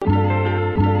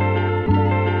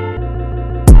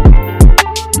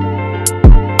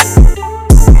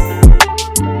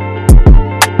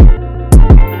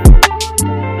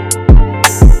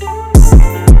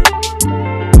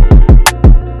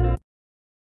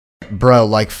bro,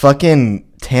 like fucking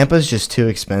Tampa's just too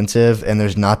expensive, and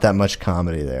there's not that much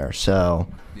comedy there. So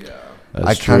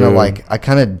I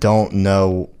kind of don't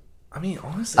know. I mean,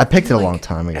 honestly, I picked it a long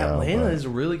time ago. Atlanta is a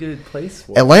really good place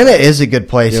for it. Atlanta is a good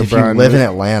place if you live in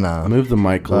Atlanta. Move the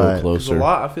mic a little closer. A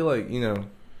lot. I feel like No,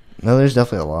 there's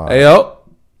definitely a lot. Ayo.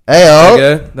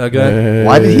 Okay.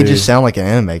 Why did he just sound like an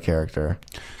anime character?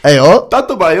 Ayo.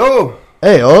 Tatobayo.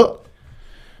 Ayo.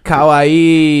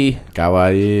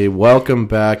 Kawaii. Welcome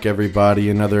back, everybody.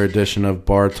 Another edition of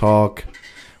Bar Talk.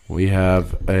 We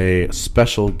have a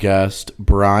special guest,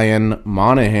 Brian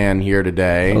Monaghan, here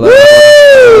today.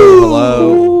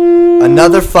 Hello.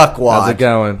 Another fuckwad. How's it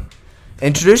going?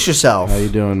 Introduce yourself. How you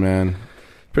doing, man?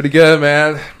 Pretty good,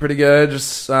 man. Pretty good.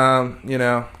 Just trying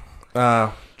to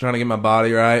get my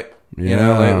body right.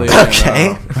 Yeah. Lately.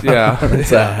 Okay.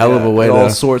 It's a hell of a way in to all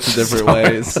sorts of different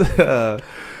ways.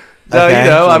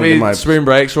 Okay. Spring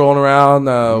break's rolling around.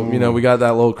 We got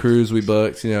that little cruise we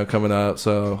booked, coming up.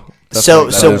 So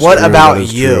what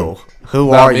about you?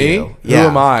 Who are me? you? Yeah. Who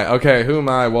am I? Okay, who am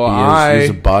I? Well, he's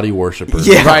a body worshiper.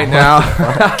 Yeah. Right now.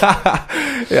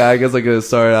 Yeah, I guess I could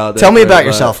start out there. Tell me about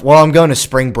yourself. Well, I'm going to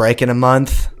spring break in a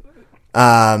month.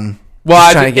 Trying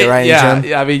to get right in the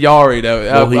gym. Yeah, I mean, y'all already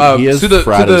know. Well, he is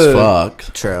fried as fuck.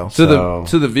 True.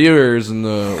 To the viewers and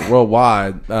the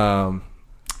worldwide,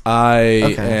 I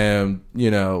am,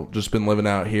 just been living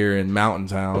out here in Mountain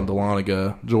Town,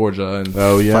 Dahlonega, Georgia, and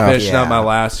finishing out my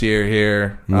last year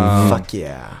here. Fuck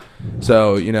yeah.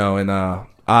 So, and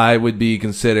I would be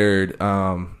considered,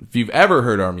 if you've ever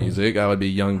heard our music, I would be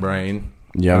Young Brain.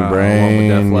 Along with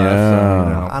Def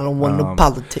Left, I don't want no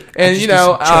politics. And,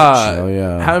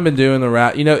 haven't been doing the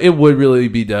rap. It would really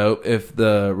be dope if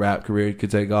the rap career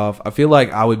could take off. I feel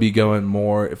like I would be going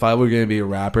more, if I were going to be a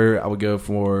rapper, I would go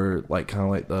for,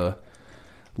 kind of the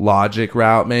Logic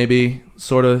route, maybe,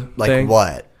 sort of thing.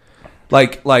 What?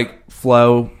 Like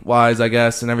flow-wise, I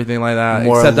guess, and everything like that.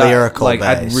 More except lyrical that,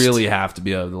 I'd based. really have to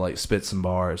be able to, spit some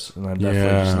bars. And I'm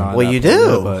definitely just not. Well, you do.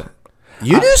 do. But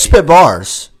you do spit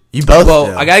bars. You both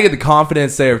do. I gotta get the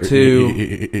confidence there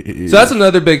too. So that's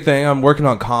another big thing. I'm working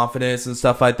on confidence and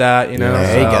stuff like that.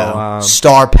 There you go.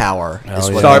 Star power.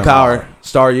 Star power.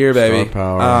 Star year, baby.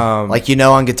 Star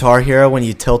power. On Guitar Hero when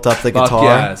you tilt up the guitar.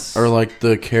 Yes. Or like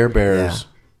the Care Bears. Yeah.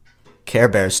 Care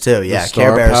Bears too. Yeah, Star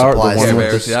Care Bears Power, applies. the one Care with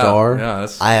Bears, the star. Yeah,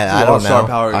 I don't know. Star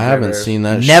power. I haven't seen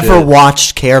that. Never shit.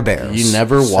 watched Care Bears. You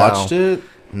never watched it?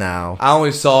 No. I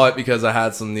only saw it because I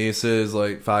had some nieces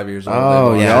 5 years old.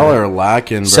 Oh, y'all are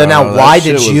lacking, bro. So now, why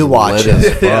did you watch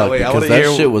it? Because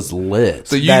that shit was lit.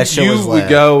 So you would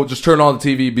go just turn on the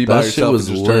TV, be by yourself, and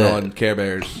just turn on Care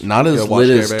Bears. Not as lit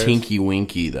as Tinky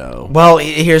Winky though. Well,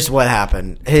 here's what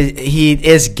happened. He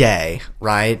is gay,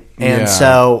 right? And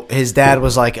so his dad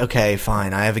was like, "Okay,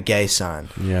 fine. I have a gay son.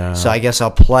 Yeah. So I guess I'll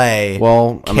play.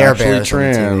 Well, I'm Care actually Bears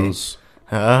trans.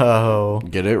 Oh,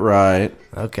 get it right.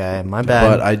 Okay, my bad.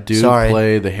 But I do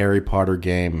play the Harry Potter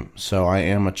game, so I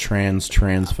am a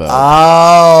transphobe.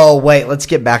 Oh, wait, let's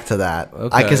get back to that.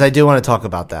 Because I do want to talk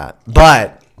about that.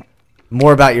 But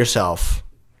more about yourself.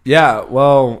 Yeah,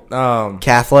 well...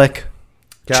 Catholic?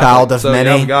 Child of many?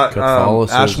 Yeah, we got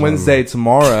Ash Wednesday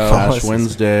tomorrow. Ash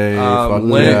Wednesday.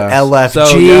 LFG.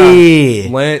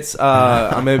 Lent,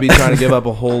 I'm going to be trying to give up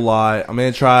a whole lot. I'm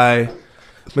going to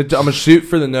shoot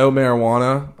for the no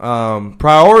marijuana.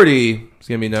 Priority is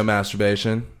going to be no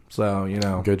masturbation. So,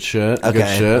 Good shit. Okay.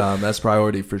 Good shit. That's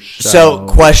priority for sure. So,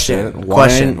 question.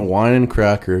 Wine and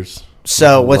crackers.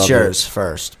 So, what's yours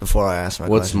first before I ask my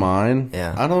question? What's mine?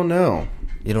 Yeah. I don't know.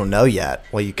 You don't know yet.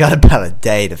 Well, you got about a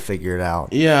day to figure it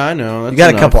out. Yeah, I know. You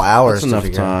got a couple hours That's to enough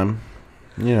figure time.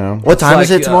 What time is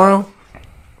it tomorrow?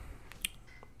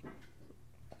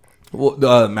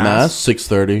 Mass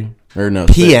 6:30 or no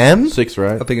PM? 6,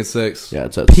 right? I think it's 6. Yeah,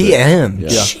 it's at PM.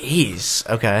 6. Yeah. Jeez.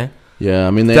 Okay. Yeah,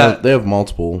 I mean they have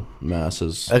multiple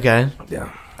masses. Okay.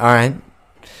 Yeah. All right.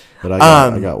 But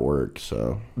I got work,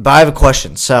 so. But I have a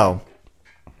question. So,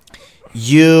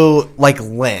 you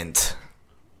Lent.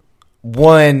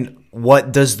 One,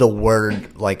 what does the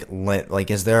word Lent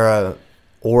is there a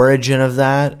origin of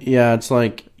that? Yeah, it's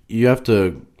like you have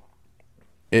to.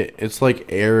 It's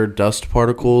like air dust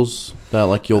particles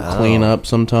that you'll clean up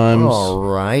sometimes. All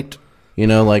right.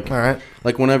 All right.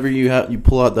 Like whenever you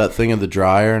pull out that thing of the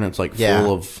dryer and it's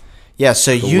full of. Yeah,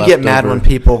 so you get mad when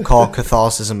people call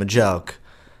Catholicism a joke.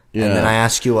 Yeah. And then I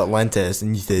ask you what Lent is,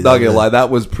 and you say, not gonna lie, that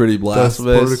was pretty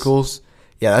blasphemous. Particles.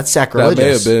 Yeah, that's sacrilegious. That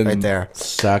may have been right there.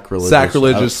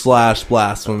 Sacrilegious /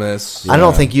 blasphemous. Yeah. I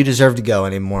don't think you deserve to go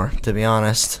anymore, to be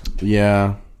honest.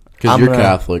 Yeah, because you're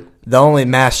Catholic. The only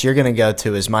mass you're gonna go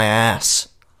to is my ass.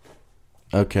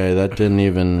 Okay, that didn't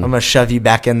even. I'm gonna shove you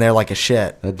back in there like a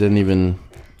shit. That didn't even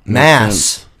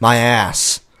Mass. My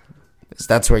ass.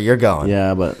 That's where you're going.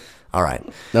 Yeah, but all right.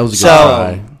 That was a good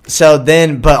try. So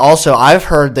then, but also I've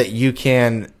heard that you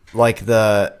can like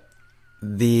the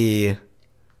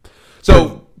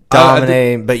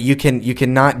dominate, but you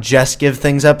can not just give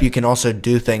things up. You can also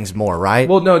do things more, right?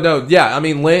 Well, no, yeah. I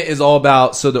mean, Lent is all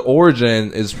about. So the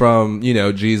origin is from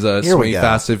Jesus when he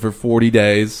fasted for 40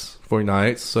 days, 40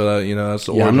 nights. So that's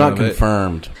the origin. I'm not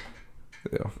confirmed.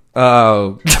 Yeah.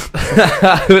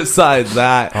 Besides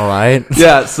that, all right.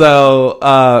 Yeah. So,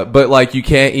 but like you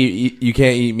can't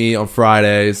eat meat on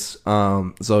Fridays.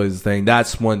 It's always the thing.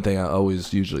 That's one thing I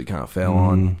always usually kind of fail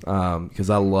on. Because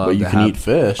I love. But you can eat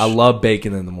fish. I love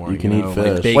bacon in the morning. You can eat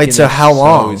fish. Like wait, so how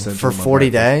long? For 40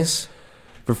 days?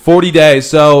 For 40 days.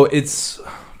 So it's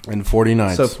and 40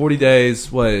 nights. So 40 days.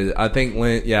 What I think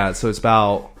Lent. Yeah. So it's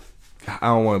about. I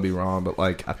don't want to be wrong, but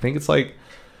like I think it's like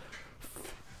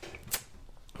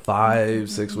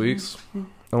 5-6 weeks.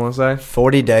 I want to say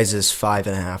 40 days is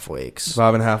 5.5 weeks.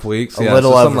 5.5 weeks. A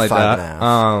little so over something like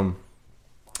 5.5.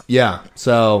 Yeah.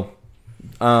 So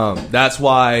that's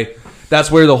why. That's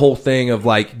where the whole thing of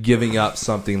like giving up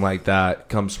something like that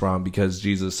comes from, because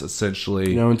Jesus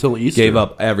essentially until Easter gave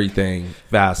up everything,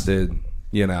 fasted.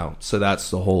 So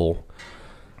that's the whole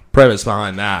premise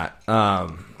behind that.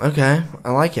 Okay,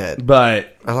 I like it.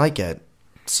 But I like it.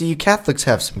 See, you Catholics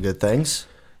have some good things.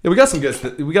 Yeah, we got some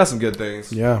good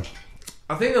things. Yeah.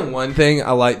 I think the one thing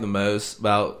I like the most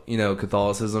about,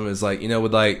 Catholicism is like,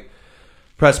 with like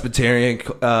Presbyterian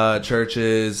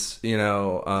churches,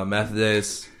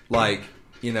 Methodists, like,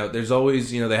 there's always,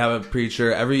 they have a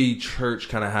preacher. Every church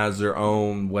kind of has their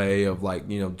own way of like,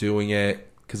 doing it,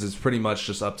 because it's pretty much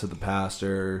just up to the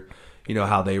pastor,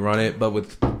 how they run it. But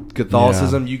with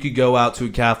Catholicism, you could go out to a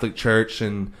Catholic church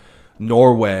in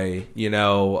Norway,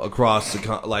 across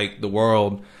the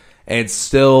world, and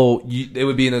still it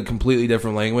would be in a completely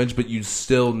different language, but you'd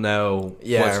still know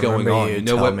what's going on. You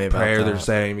know what prayer they're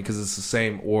saying, because it's the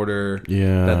same order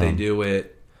that they do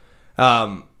it.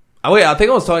 I think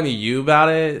I was talking to you about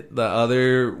it the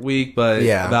other week, but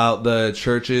about the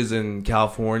churches in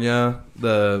California,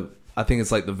 I think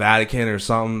it's like the Vatican or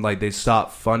something. Like they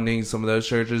stopped funding some of those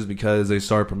churches because they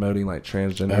started promoting like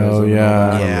transgenderism. Oh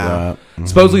yeah. Mm-hmm.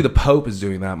 Supposedly the Pope is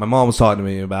doing that. My mom was talking to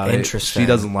me about it. Interesting. She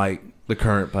doesn't like the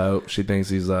current Pope. She thinks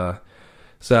he's yeah.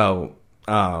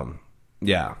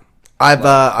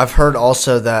 I've heard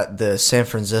also that the San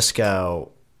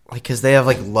Francisco, like, because they have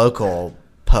like local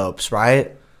popes,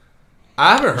 right?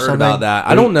 I haven't heard about that.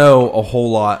 I don't know a whole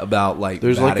lot about like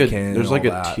there's Vatican. There's like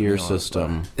a tier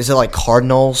system. Is it like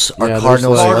cardinals? Are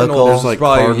cardinals local? There's like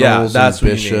cardinals and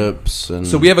bishops, and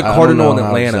so we have a cardinal in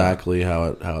Atlanta. Exactly how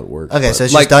it works. Okay, so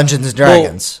it's just Dungeons and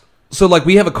Dragons. So like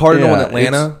we have a cardinal in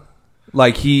Atlanta.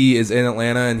 Like he is in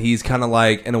Atlanta, and he's kind of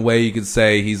like, in a way you could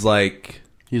say he's I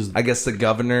guess the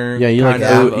governor. Yeah, he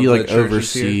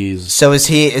oversees. So is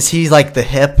he like the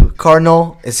hip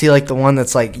cardinal? Is he like the one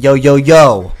that's like yo?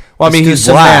 Well, I mean, he's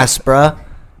black, mass, bruh.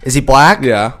 Is he black?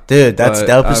 Yeah, dude, that's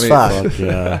dope as fuck.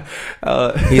 Yeah.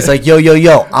 He's like yo.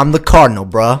 I'm the cardinal,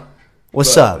 bruh.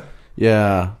 What's up?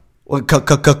 Yeah. Well,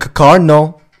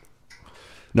 cardinal.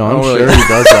 No, I'm sure he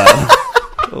does that.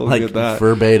 Like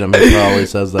verbatim, he probably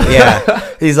says that.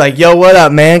 Yeah, he's like, "Yo, what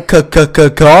up, man?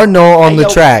 Cardinal on the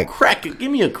track. Cracker,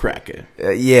 give me a cracker."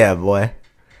 Yeah, boy,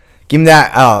 give me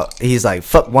that. Oh, he's like,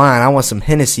 "Fuck wine. I want some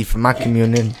Hennessy for my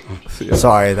communion."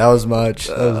 Sorry, that was much.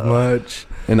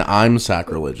 And I'm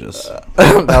sacrilegious.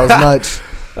 That was much.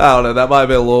 I don't know. That might have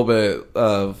been a little bit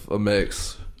of a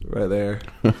mix right there.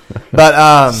 But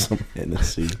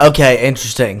okay,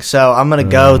 interesting. So I'm gonna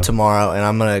go tomorrow, and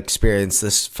I'm gonna experience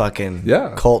this fucking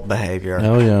cult behavior.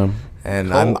 Hell yeah!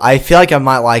 And I feel like I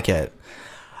might like it.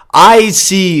 I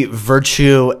see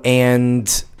virtue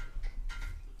and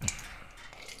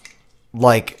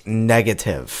like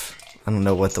negative. I don't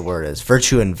know what the word is.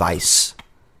 Virtue and vice,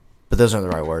 but those aren't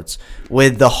the right words.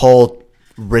 With the whole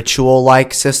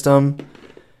ritual-like system.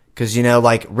 Because,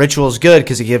 like, ritual is good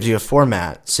because it gives you a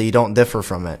format, so you don't differ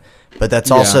from it. But that's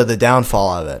also the downfall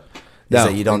of it, is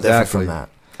that you don't differ from that.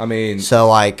 I mean... So,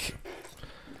 like,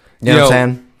 you know what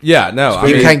I'm saying? Yeah, no.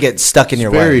 You kind of get stuck in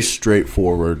your way. Very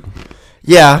straightforward.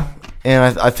 Yeah,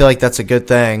 and I feel like that's a good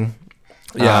thing.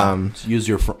 Yeah.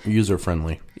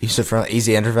 User-friendly. User-friendly.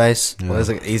 Easy interface. Yeah. What is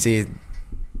it? Easy...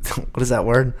 What is that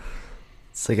word?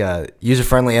 It's like a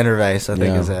user-friendly interface, I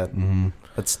think is it. Mm-hmm.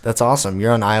 That's awesome.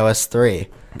 You're on iOS 3.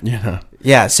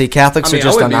 Yeah. See, Catholics are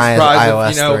just on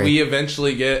iOS 3. We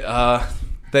eventually get.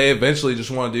 They eventually just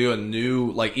want to do a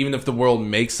new, like, even if the world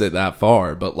makes it that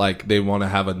far, but like they want to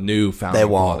have a new founding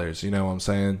fathers. You know what I'm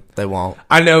saying? They won't.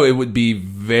 I know it would be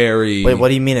very. Wait, what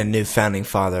do you mean a new founding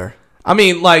father? I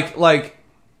mean, like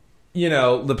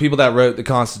the people that wrote the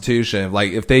Constitution,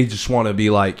 like if they just want to be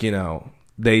like,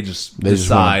 they just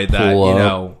decide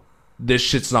that, this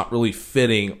shit's not really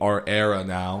fitting our era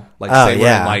now. Like say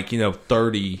we're in like,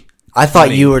 30. I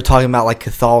thought you were talking about like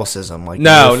Catholicism. Like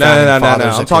no.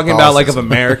 I'm talking about like of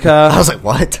America. I was like,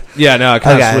 what? Yeah, no, I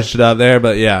kind of switched it up there,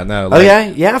 but yeah, no. Like,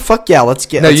 okay, yeah, fuck yeah, let's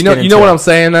get. No, you know what I'm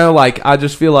saying though. Like, I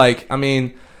just feel like,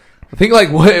 I think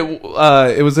like what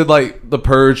it was in like the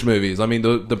Purge movies. I mean,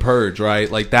 the Purge, right?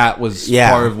 Like that was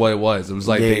part of what it was. It was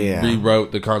like they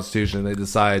rewrote the Constitution. They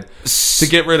decided to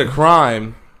get rid of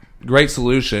crime. Great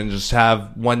solution. Just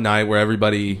have one night where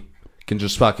everybody can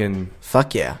just fuck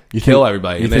yeah, kill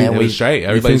everybody, and then it was straight.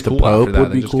 Everybody's cool after that.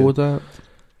 Would be cool with that.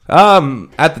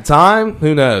 At the time,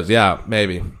 who knows? Yeah,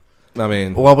 maybe. I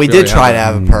mean, well, we did try to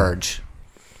have a purge.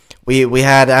 We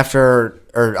had after,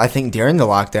 or I think during the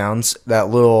lockdowns, that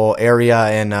little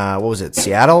area in what was it,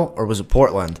 Seattle or was it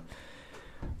Portland?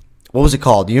 What was it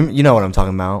called? You know what I'm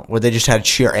talking about? Where they just had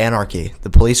sheer anarchy. The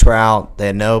police were out. They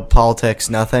had no politics,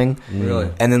 nothing.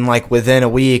 Really? And then, like, within a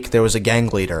week, there was a gang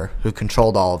leader who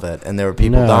controlled all of it. And there were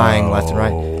people dying left and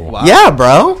right. Wow. Yeah,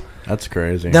 bro. That's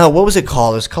crazy. No, what was it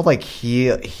called? It was called, like,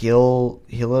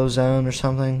 Helo Zone or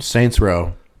something. Saints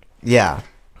Row. Yeah.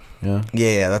 Yeah?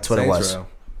 Yeah, that's what Saints it was. Row.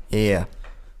 Yeah.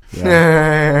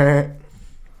 Yeah.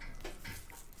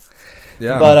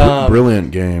 But,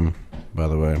 brilliant game, by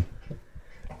the way.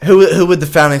 Who would the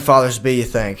founding fathers be, you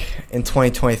think, in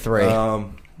 2023?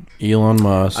 Elon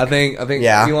Musk. I think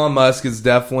Elon Musk is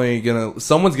definitely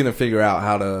someone's gonna figure out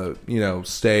how to,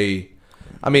 stay,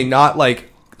 not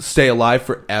like stay alive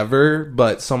forever,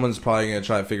 but someone's probably gonna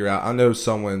try to figure out. I know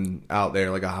someone out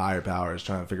there, like a higher power, is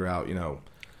trying to figure out,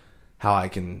 how I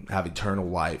can have eternal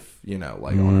life,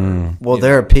 like on Earth. Well,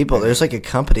 there are people. There's like a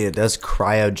company that does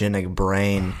cryogenic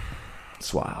brain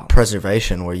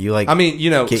preservation, where you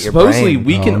get supposedly your brain.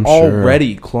 we can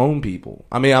already clone people.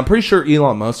 I'm pretty sure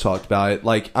Elon Musk talked about it.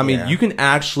 Like, you can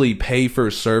actually pay for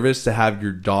a service to have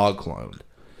your dog cloned.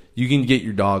 You can get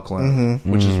your dog cloned,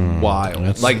 which is wild. And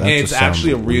it's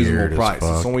actually a reasonable price.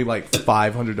 It's only like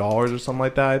 $500 or something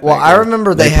like that. I think. Well, I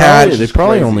remember they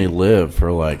probably only live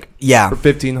for like for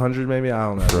 $1,500 maybe. I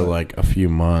don't know, for like a few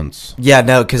months. Yeah,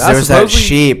 no, because there was that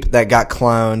sheep that got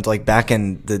cloned like back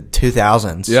in the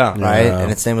 2000s. Yeah, right. And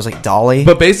its name was like Dolly.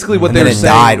 But basically, what they're saying,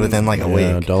 died within like a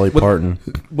week. Dolly Parton.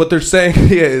 What they're saying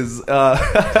is.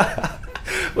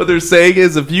 What they're saying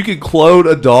is, if you could clone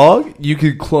a dog, you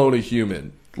could clone a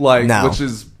human. Which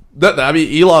is,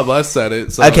 Elon Musk said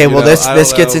it. So, okay, well,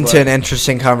 this gets into an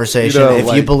interesting conversation.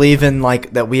 If you believe in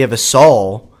that we have a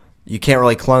soul, you can't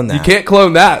really clone that. You can't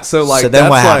clone that. So then that's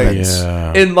what happens?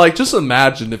 And just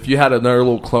imagine if you had another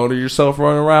little clone of yourself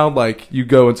running around. Like you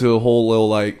go into a whole little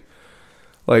like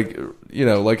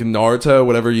in Naruto,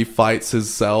 whenever he fights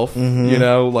himself,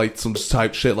 like some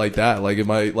type shit like that. Like it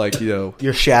might,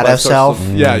 your shadow self.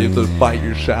 Yeah, you have to fight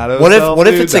your shadow. What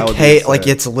if it's a cave? Like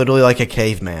it's literally like a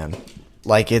caveman.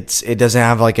 Like it doesn't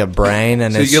have like a brain,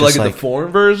 and so it's you get just like a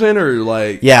deformed version, or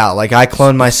like like I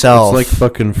clone myself. It's like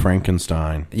fucking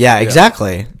Frankenstein. Yeah,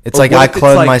 exactly. It's like I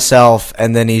clone myself,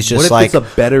 and then he's just what if it's a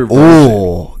better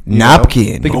version?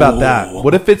 Napkin. Think about that.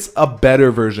 What if it's a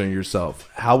better version of yourself?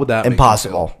 How would that?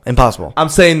 Impossible. I'm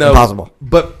saying though, impossible.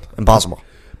 But impossible.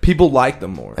 People like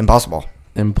them more. Impossible.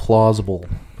 Implausible.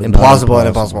 Implausible and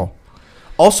impossible.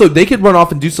 Also, they could run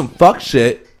off and do some fuck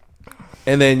shit.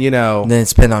 And then, then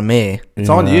it's pinned on me. It's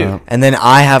on you. And then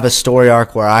I have a story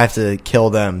arc where I have to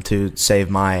kill them to save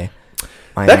my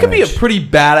that could be a pretty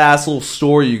badass little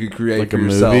story you could create for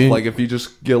yourself. Movie? Like if you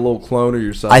just get a little clone of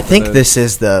yourself. I think this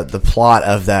is the plot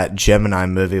of that Gemini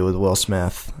movie with Will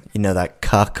Smith. You know, that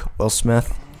cuck Will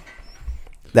Smith?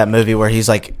 That movie where he's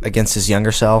like against his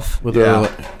younger self. With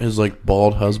his like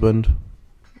bald husband.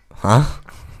 Huh?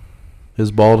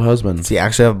 His bald husband. Does he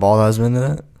actually have a bald husband in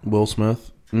it? Will Smith?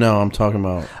 No, I'm talking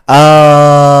about. Now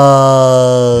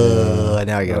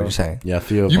I get what you're saying. Yeah,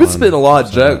 Theo. You've been spitting a lot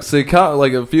of jokes. So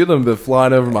like a few of them have been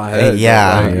flying over my head.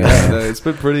 It's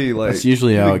been pretty like. That's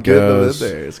usually how it goes.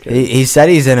 He said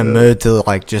he's in a mood to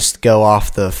like just go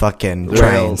off the fucking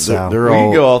train. So we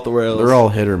can go off the rails. They're all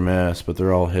hit or miss, but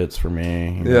they're all hits for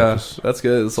me. That's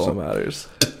good. That's all that matters.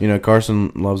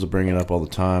 Carson loves to bring it up all the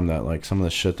time that like some of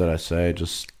the shit that I say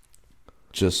just.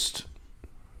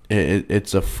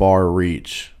 It's a far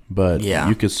reach, but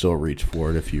you could still reach for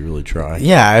it if you really try.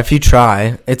 Yeah, if you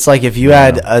try. It's like if you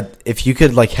if you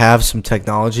could like have some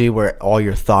technology where all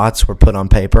your thoughts were put on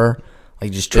paper,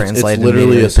 like just translated. It's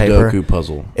literally a paper. Sudoku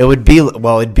puzzle. It'd be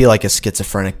like a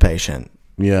schizophrenic patient.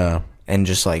 Yeah, and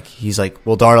just like he's like,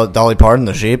 well, Dolly Parton,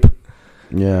 the sheep.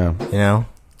 Yeah,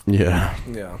 Yeah.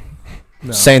 No.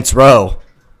 Saints Row.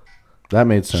 That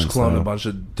made sense. Just clone a bunch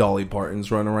of Dolly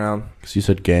Partons running around. Because you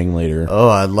said gang leader. Oh,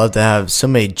 I'd love to have so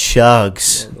many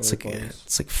chugs.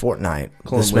 It's like Fortnite.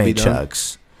 This many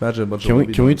chugs. Imagine a bunch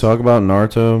Can we talk about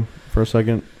Naruto for a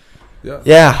second?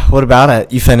 Yeah. What about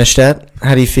it? You finished it?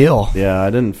 How do you feel? Yeah, I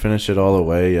didn't finish it all the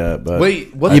way yet, but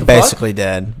wait, what? You basically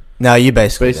did. No, you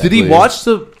basically did. Did he watch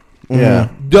the?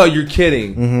 Yeah. No, you're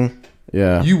kidding. Mm-hmm.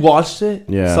 Yeah. You watched it?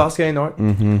 Yeah. Sasuke and Naruto.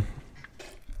 Mm-hmm.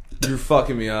 You're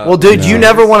fucking me up. Well, dude, you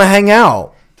never want to hang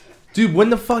out. Dude,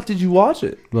 when the fuck did you watch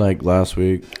it? Like last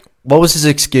week. What was his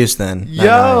excuse then?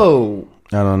 Yo.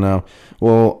 I don't know.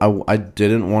 Well, I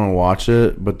didn't want to watch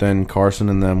it, but then Carson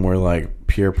and them were like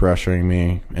peer pressuring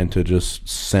me into just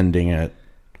sending it.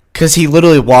 Because he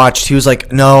literally watched. He was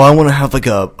like, no, I want to have like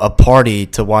a party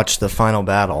to watch the final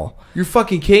battle. You're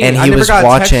fucking kidding. And he I never was got a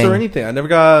watching, text or anything. I never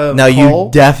got a No, call.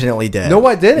 you definitely did. No,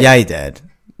 I didn't. Yeah, he did.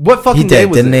 What fucking day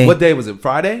was didn't it? he? What day was it?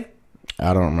 Friday?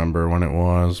 I don't remember when it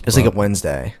was. It was like a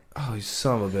Wednesday. Oh, you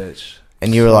son of a bitch.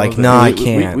 And you were like, no, I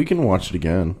can't. We can watch it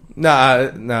again.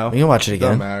 No. We can watch it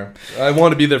again. Doesn't matter. I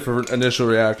want to be there for initial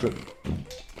reaction.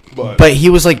 But he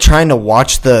was like trying to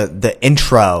watch the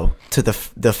intro to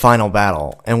the final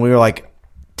battle. And we were like,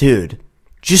 dude,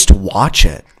 just watch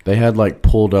it. They had like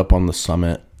pulled up on the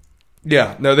summit.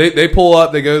 Yeah, no, they pull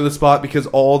up, they go to the spot because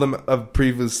all of them have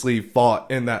previously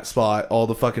fought in that spot, all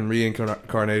the fucking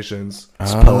reincarnations.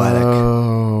 It's poetic.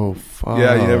 Oh, fuck.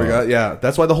 Yeah, you never got, yeah.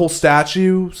 That's why the whole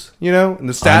statues, and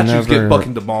the statues get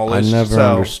fucking demolished. I never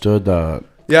understood that.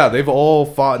 Yeah, they've all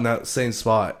fought in that same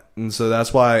spot. And so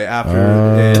that's why after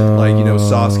it,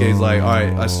 Sasuke's like, all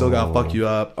right, I still gotta fuck you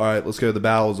up. All right, let's go to the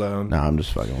battle zone. Nah, I'm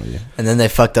just fucking with you. And then they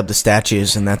fucked up the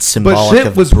statues, and that's symbolic but shit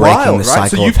of was breaking wild, the right? cycle.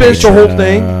 So you of finished the hatred. whole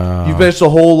thing. You finished the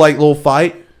whole little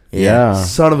fight. Yeah.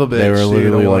 Son of a bitch. They were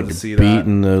literally dude, like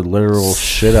beating the literal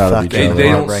shit out of each other. They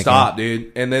don't stop,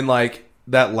 dude. And then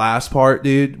that last part,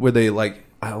 dude, where they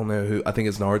I don't know who. I think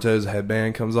it's Naruto's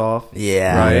headband comes off.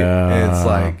 Yeah. Right. Yeah.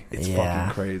 And it's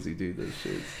fucking crazy, dude. This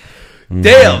shit.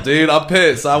 Damn, dude, I'm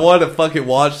pissed. I wanted to fucking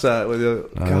watch that with you.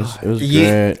 It was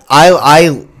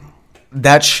great.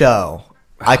 That show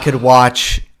I could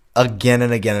watch again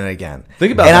and again and again.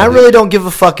 Think about and that, I dude. really don't give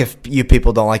a fuck if you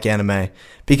people don't like anime,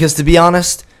 because to be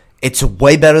honest, it's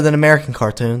way better than American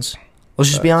cartoons. Let's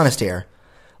just be honest here.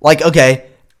 Okay,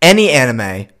 any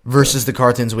anime versus the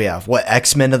cartoons we have. What,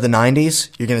 X-Men of the 90s?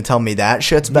 You're gonna tell me that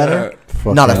shit's better?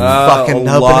 Not a fucking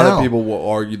A hope lot in of hell. people will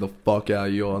argue the fuck out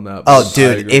of you on that. Oh,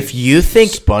 dude, if you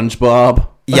think SpongeBob.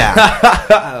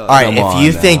 yeah. All right, if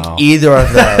you think either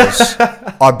of those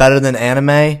are better than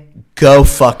anime, go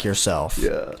fuck yourself.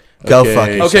 Yeah. Go fuck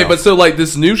yourself. Okay, but so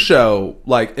this new show,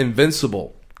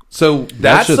 Invincible. So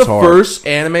that's the shit's hard. first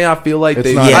anime I feel like It's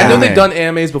they. not I know anime. they've done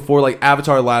animes before, like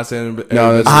Avatar: Last Anime.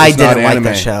 No, it's I not didn't like anime.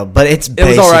 the show, but it's was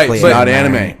basically alright, but- Not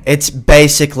anime. It's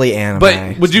basically anime.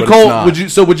 But would you But it's call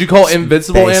not. would you call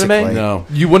Invincible basically. anime? No.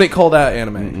 You wouldn't call that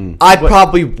anime. I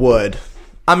probably would.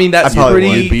 I mean, that's probably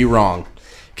pretty. You'd be wrong.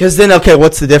 Because then, okay,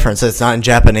 what's the difference? It's not in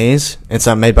Japanese. It's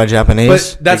not made by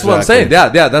Japanese. But that's what I'm saying.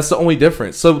 Exactly. Yeah, that's the only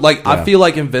difference. So, I feel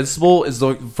like Invincible is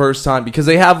the first time because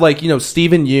they have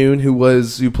Steven Yeun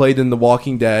who played in The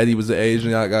Walking Dead. He was the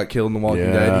Asian that got killed in The Walking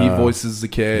Dead. He voices the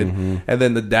kid, and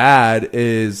then the dad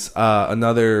is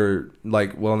another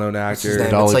well-known actor.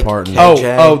 Dolly Parton.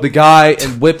 Oh, the guy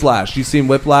in Whiplash. You seen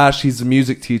Whiplash? He's a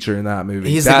music teacher in that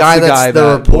movie. He's the guy that's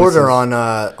the reporter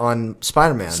on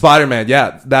Spider-Man. Spider-Man.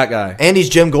 Yeah, that guy. And he's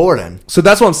Jim Gordon. So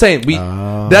that's what I'm saying.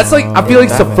 That's I feel like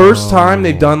it's the first time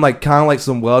they've done kind of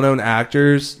some well-known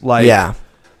actors and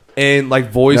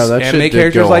voice anime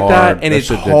characters like that, and it's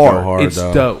hard. It's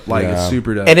dope. It's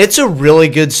super dope. And it's a really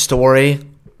good story,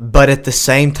 but at the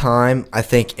same time, I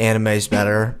think anime's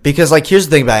better because here's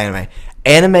the thing about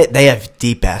anime, they have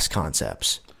deep ass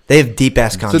concepts. They have deep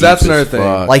ass concepts. So that's another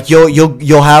thing.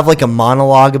 You'll have a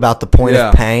monologue about the point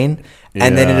of pain,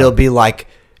 and then it'll be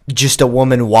just a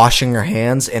woman washing her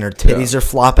hands and her titties are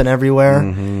flopping everywhere.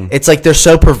 Mm-hmm. It's they're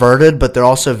so perverted, but they're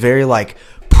also very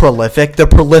prolific. They're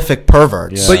prolific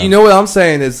perverts. But you know what I'm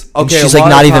saying is And she's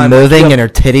not even moving, and her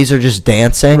titties are just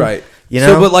dancing. Right. You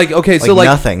know. So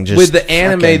nothing. Just with the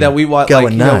anime that we watch,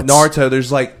 nuts. Naruto,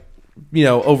 there's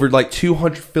over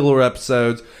 200 filler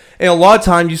episodes. And a lot of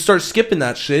times you start skipping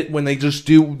that shit when they just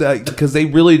do that because they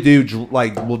really do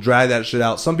will drag that shit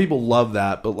out. Some people love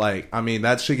that, but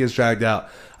that shit gets dragged out.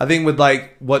 I think with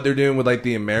what they're doing with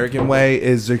the American way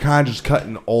is they're kind of just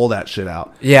cutting all that shit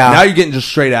out. Yeah. Now you're getting just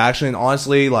straight action.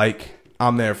 Honestly,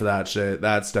 I'm there for that shit.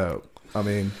 That's dope. I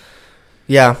mean,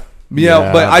 yeah.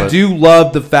 Yeah, but I do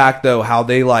love the fact though how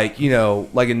they like in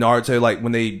Naruto, like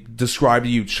when they describe to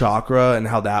you chakra and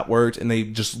how that worked, and they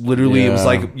just literally it was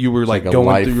like you were like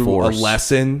going through a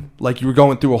lesson, like you were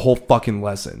going through a whole fucking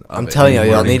lesson. I'm telling you,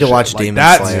 y'all need to watch Demon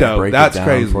Slayer. That's dope. That's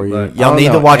crazy. Y'all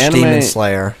need to watch Demon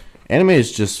Slayer. Anime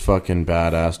is just fucking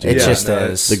badass, dude. It just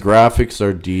is. The graphics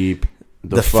are deep.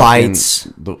 The fights,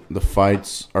 the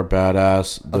fights are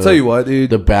badass. I'll tell you what, dude.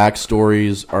 The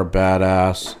backstories are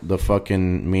badass. The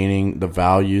fucking meaning, the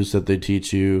values that they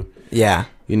teach you. Yeah,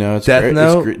 it's Death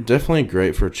Note. It's definitely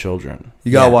great for children.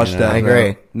 You gotta watch Death Note. I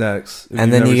agree. Next,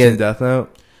 and then you get Death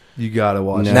Note. You gotta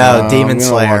watch. No, Demon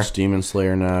Slayer. Watch Demon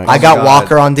Slayer next. I got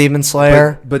Walker on Demon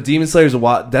Slayer, but Demon Slayer's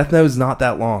Death Note is not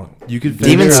that long. You could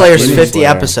Demon Slayer's 50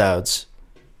 episodes.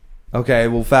 Okay,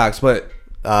 well, facts, but.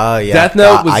 Yeah. Death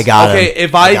Note was I got okay.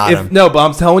 him. But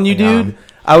I'm telling you, dude,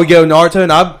 I would go Naruto,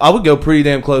 and I would go pretty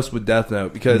damn close with Death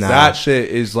Note because that shit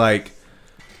is like.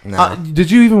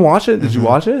 Did you even watch it? Did you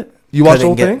watch it? You watched the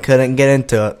whole thing? Couldn't get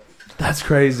into it. That's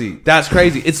crazy. That's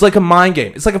crazy. It's like a mind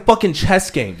game. It's like a fucking chess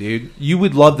game, dude. You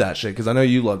would love that shit because I know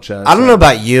you love chess. I don't know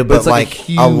about you, but like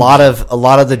a lot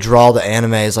of the draw to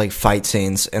anime is like fight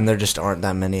scenes, and there just aren't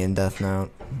that many in Death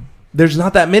Note. There's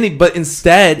not that many, but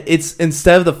instead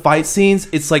of the fight scenes,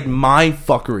 it's like mind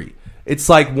fuckery. It's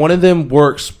like one of them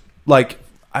works like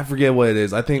I forget what it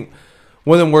is. I think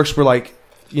one of them works for like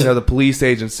the police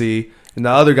agency, and the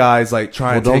other guy's like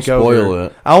trying to take over. Don't spoil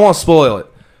it. I don't want to spoil it.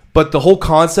 But the whole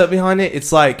concept behind it,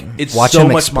 it's like it's Watch so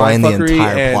him much explain mindfuckery. the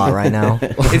entire plot right now.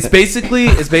 It's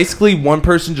basically one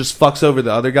person just fucks over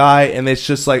the other guy, and it's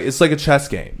just like it's like a chess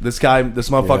game. This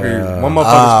motherfucker, one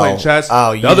motherfucker's playing chess, the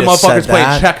other motherfucker's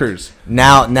playing checkers.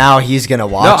 Now he's gonna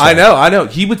watch. No, I know.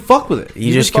 He would fuck with it.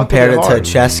 You just compared it to a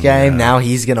chess game. Now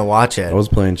he's gonna watch it. I was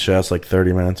playing chess like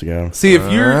 30 minutes ago. See,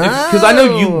 because I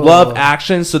know you love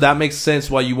action, so that makes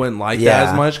sense why you wouldn't like that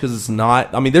as much because it's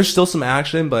not. I mean, there's still some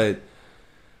action, but.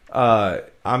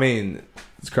 I mean,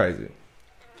 it's crazy.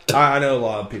 I know a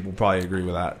lot of people probably agree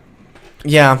with that.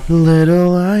 Yeah.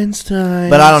 Little Einstein.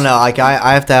 But I don't know. Like,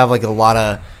 I have to have, like, a lot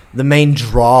of... The main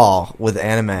draw with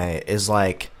anime is,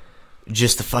 like,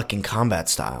 just the fucking combat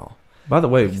style. By the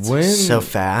way, so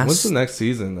fast. When's the next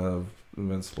season of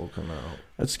Invincible come out?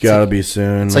 It's gotta be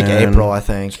soon. It's like April, I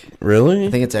think. Really? I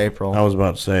think it's April. I was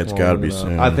about to say it's gotta be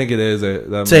soon. I think it is.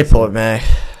 It's April or May.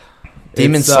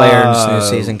 Demon Slayer's new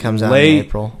season comes out in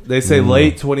April. They say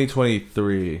late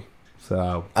 2023.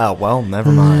 So well,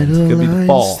 never mind. It could be the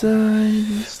fall.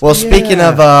 Well, speaking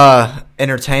of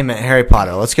entertainment, Harry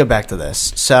Potter. Let's go back to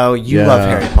this. So you love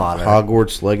Harry Potter.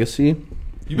 Hogwarts Legacy.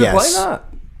 You've been playing that?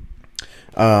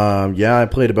 Yeah, I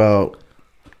played about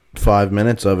 5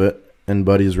 minutes of it in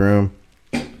Buddy's room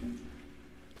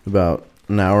about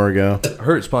an hour ago. I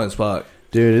heard it's fun as fuck.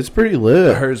 Dude, it's pretty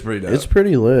lit. I heard it's pretty dope. It's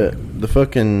pretty lit.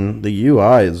 The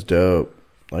UI is dope.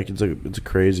 Like it's a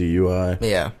crazy UI.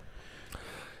 Yeah.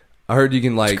 I heard you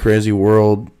can like it's a crazy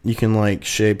world. You can like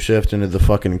shapeshift into the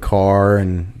fucking car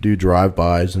and do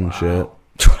drive-bys and shit.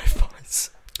 Drive-bys.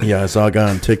 Yeah, I saw a guy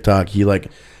on TikTok. He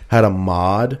like had a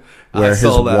mod where his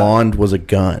wand was a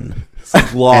gun.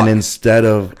 And instead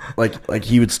of like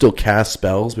he would still cast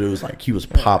spells, but it was like he was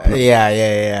popping.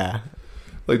 Yeah.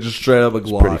 Like just straight up a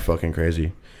Glock. It's pretty fucking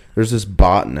crazy. There's this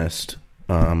botanist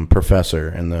professor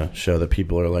in the show that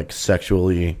people are like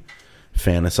sexually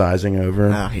fantasizing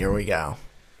over. Oh, here we go.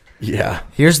 Yeah.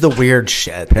 Here's the weird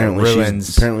shit.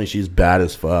 Apparently she's bad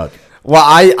as fuck. Well,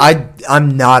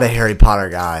 I'm not a Harry Potter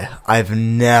guy. I've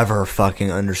never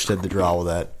fucking understood the draw with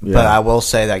it. Yeah. But I will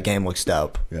say that game looks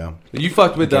dope. Yeah. You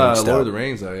fucked with Lord of the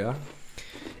Rings though, yeah?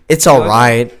 It's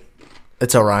alright.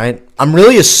 It's alright. I'm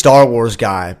really a Star Wars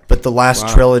guy, but the last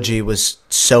trilogy was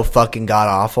so fucking god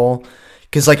awful.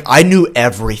 Because like I knew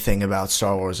everything about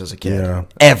Star Wars as a kid. Yeah.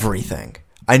 Everything.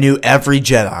 I knew every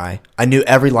Jedi. I knew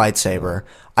every lightsaber.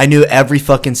 I knew every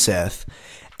fucking Sith.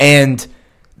 And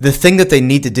the thing that they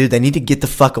need to do, they need to get the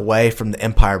fuck away from the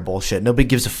Empire bullshit. Nobody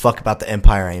gives a fuck about the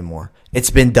Empire anymore. It's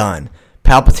been done.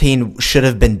 Palpatine should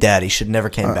have been dead. He should never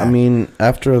came back. I mean,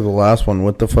 after the last one,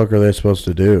 what the fuck are they supposed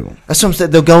to do? That's what I'm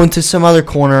saying. They'll go into some other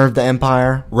corner of the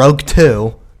Empire. Rogue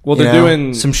 2. Well, they're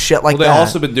doing some shit like that. They've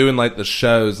also been doing like the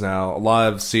shows now. A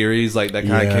lot of series like that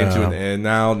kind of came to an end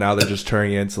now. Now they're just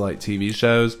turning into like TV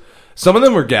shows. Some of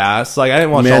them were gas. Like I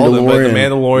didn't watch all of them, but The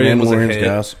Mandalorian was a hit.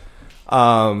 Gas.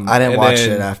 I didn't watch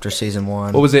it after season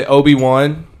 1. What was it?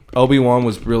 Obi-Wan. Obi-Wan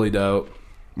was really dope.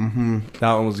 Mm-hmm.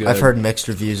 That one was good. I've heard mixed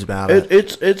reviews about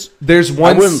it. There's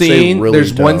one scene.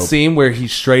 There's one scene where he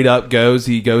straight up goes.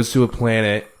 He goes to a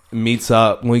planet links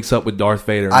up with Darth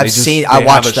Vader. I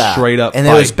watched that straight up, and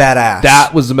fight. It was badass.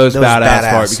 That was the most badass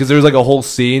part because there was like a whole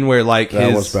scene where like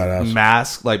his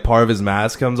mask, like part of his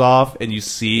mask, comes off, and you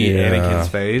see Anakin's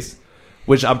face,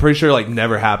 which I'm pretty sure like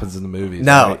never happens in the movies.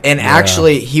 No, right? and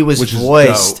actually he was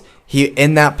voiced. He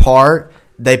in that part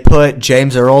they put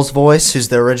James Earl's voice, who's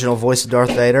the original voice of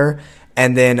Darth Vader,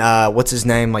 and then what's his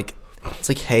name, like. It's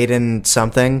like Hayden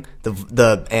something, the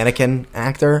Anakin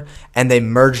actor, and they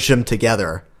merged them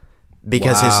together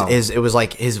because it was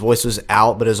like his voice was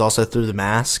out, but it was also through the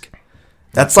mask.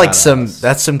 That's like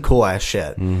some cool ass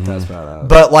shit. Mm-hmm. That's badass.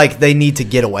 But like they need to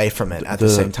get away from it at the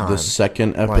same time. The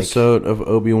second episode of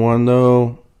Obi-Wan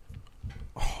though,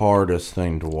 hardest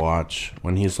thing to watch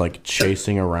when he's like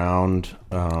chasing around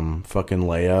fucking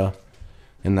Leia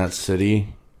in that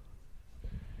city.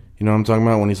 You know what I'm talking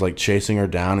about? When he's like chasing her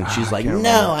down and she's like,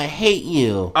 "No, I hate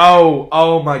you."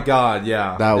 Oh my god,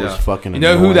 yeah. That was fucking. You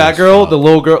know who that girl, the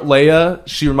little girl, Leia?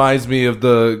 She reminds me of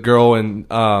the girl in,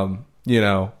 The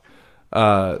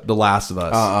Last of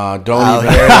Us. Don't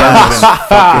even.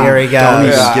 Here he goes. Don't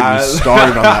even get me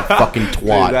started on that fucking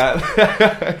twat.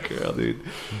 That girl, dude.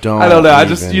 I don't know. I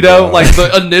just, like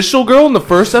the initial girl in the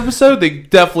first episode, they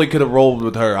definitely could have rolled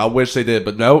with her. I wish they did,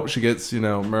 but nope. She gets,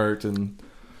 murked and.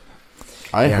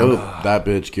 I hope that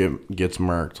bitch gets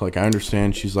murked. Like, I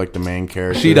understand she's like the main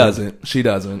character. She doesn't.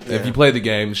 Yeah. If you play the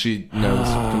game, she knows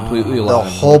completely alone.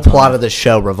 The whole plot of the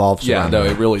show revolves around her.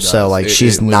 It really does. So, like,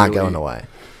 she's not going away.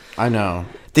 I know.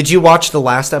 Did you watch the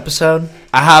last episode?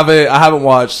 I haven't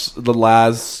watched the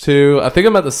last two. I think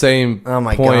I'm at the same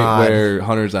point where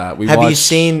Hunter's at. Have you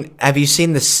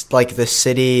seen this, like, the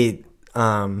city?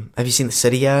 Have you seen the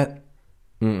city yet?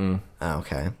 Mm-mm. Oh,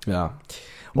 okay. Yeah.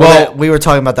 Well, we were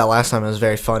talking about that last time. It was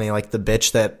very funny. Like, the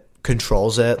bitch that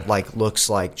controls it, like, looks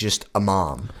like just a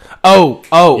mom. Oh,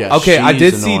 yeah, okay. I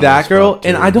did see that girl,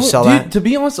 and I don't. That? To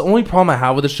be honest, the only problem I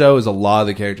have with the show is a lot of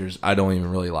the characters I don't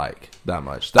even really like that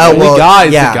much. The guy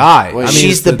is the guy. Wait,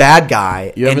 she's the bad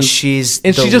guy, and she's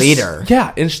the leader.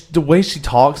 Yeah, and the way she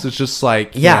talks is just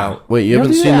like, Wait, you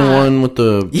haven't seen the one with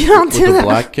the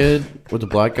black kid, with the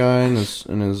black guy and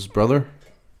his brother?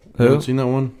 Who? You haven't seen that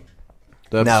one?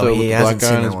 No, he hasn't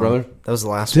seen and his brother. That was the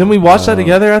last Didn't one. we watch that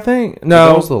together, I think? No.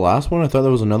 That was the last one? I thought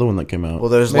there was another one that came out. Well,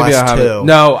 there's last two.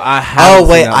 No, I haven't.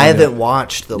 Oh, wait, I haven't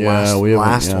watched the last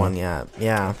one one yet.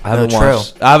 Yeah. I haven't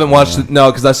watched it. No,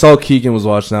 because I saw Keegan was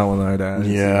watching that one the other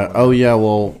day. Yeah. Oh, yeah,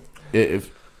 well,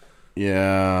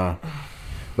 yeah.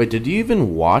 Wait, did you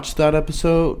even watch that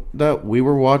episode that we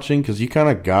were watching? Because you kind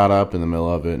of got up in the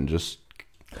middle of it and just...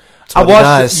 I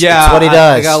watched it. Yeah, that's what he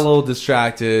does. I got a little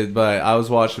distracted, but I was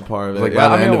watching part of it. Like,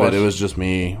 by the end of it, it was just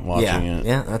me watching it.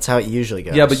 Yeah, that's how it usually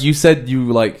goes. Yeah, but you said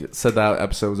that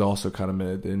episode was also kind of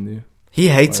mid, didn't you? He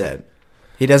hates it.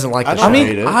 He doesn't like the show. I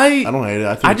don't hate it.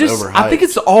 I think it's overhyped. I think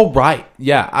it's all right.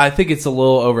 Yeah, I think it's a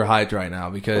little overhyped right now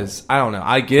because, I don't know.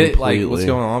 I get like what's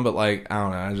going on, but like, I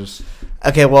don't know. I just...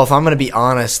 Okay, well, if I'm going to be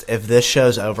honest, if this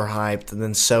show's overhyped,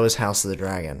 then so is House of the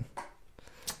Dragon.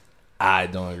 I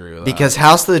don't agree with that. Because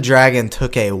House of the Dragon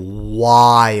took a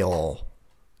while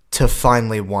to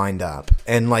finally wind up.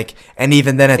 And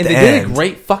even then they end... did a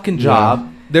great fucking job. Yeah.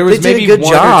 There was maybe one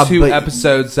or two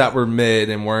episodes that were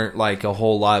mid and weren't like a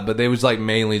whole lot, but they was like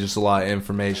mainly just a lot of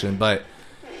information. But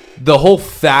the whole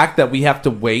fact that we have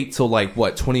to wait till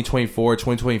 2024,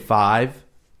 2025,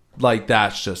 like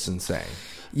that's just insane.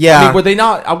 Yeah. I mean, were they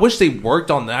not... I wish they worked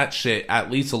on that shit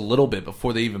at least a little bit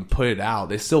before they even put it out.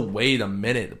 They still wait a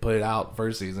minute to put it out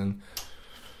first season.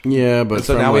 Yeah, but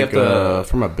so now we have to...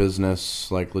 From a business,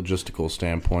 logistical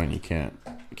standpoint, you can't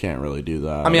really do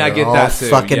that. I mean, I get that too.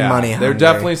 Fucking money hungry. They're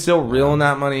definitely still reeling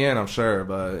that money in, I'm sure,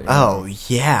 but... Oh,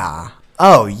 yeah.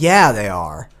 Oh, yeah, they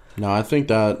are. No, I think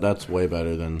that's way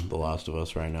better than The Last of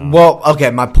Us right now. Well,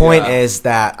 okay, my point is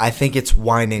that I think it's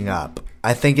winding up.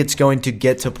 I think it's going to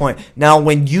get to a point. Now,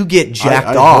 when you get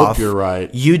jacked off, hope you're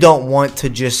right. You don't want to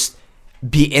just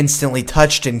be instantly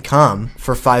touched and come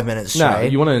for 5 minutes straight. No,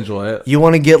 you want to enjoy it. You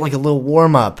want to get a little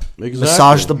warm-up,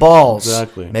 massage the balls,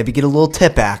 maybe get a little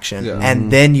tip action,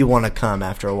 and then you want to come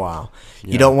after a while.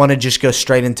 Yeah. You don't want to just go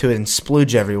straight into it and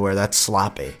splooge everywhere. That's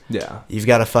sloppy. Yeah. You've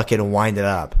got to fucking wind it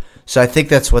up. So I think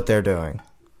that's what they're doing.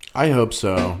 I hope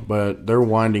so, but they're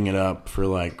winding it up for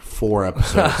 4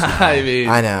 episodes now.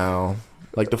 I know.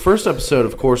 The first episode,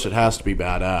 of course, it has to be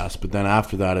badass, but then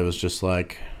after that, it was just wow.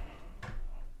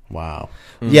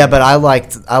 Mm-hmm. Yeah, but I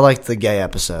liked the gay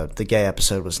episode. The gay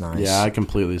episode was nice. Yeah, I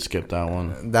completely skipped that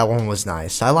one. That one was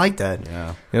nice. I liked it.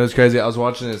 Yeah. It was crazy. I was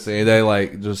watching this the other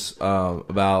day, just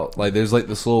about there's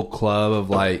this little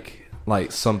club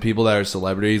of some people that are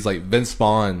celebrities. Vince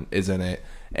Vaughn is in it,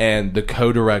 and the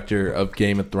co-director of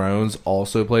Game of Thrones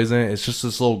also plays in it. It's just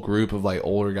this little group of like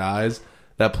older guys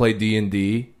that play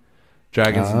D&D,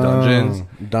 Dragons and Dungeons,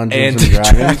 Dungeons and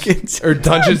Dragons, or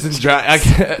Dungeons and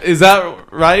Dragons. Is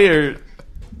that right or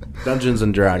Dungeons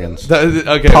and Dragons?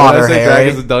 Okay, Potter, did I say Harry.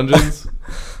 Dragons and Dungeons?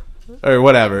 Or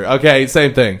whatever. Okay,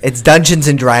 same thing. It's Dungeons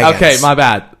and Dragons. Okay,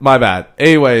 my bad.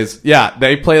 Anyways, yeah,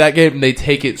 they play that game and they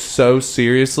take it so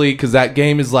seriously because that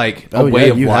game is like a way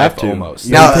of life almost.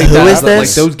 Now, They take who that is as,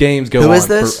 this? Like those games go Who on is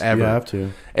this? forever. You have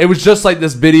to. It was just like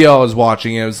this video I was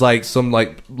watching. It was like some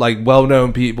like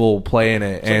well-known people playing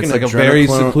it, and it's like a very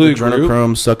secluded group.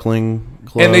 Adrenochrome suckling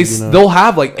club, And they'll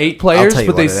have like 8 players, tell you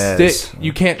but they what it stick. is.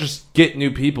 You can't just get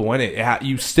new people in it.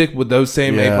 You stick with those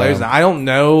same 8 Yeah. players. And I don't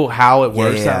know how it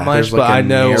works Yeah. that much, There's but like a I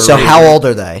know. narrator. So how old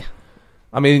are they?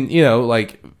 I mean, you know,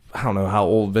 like I don't know how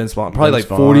old Vince Vaughn. Probably Vince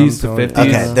like Vaughn, 40s to Tony. 50s.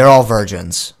 Okay, they're all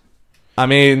virgins. I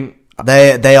mean,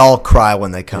 They all cry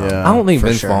when they come. Yeah. I don't think for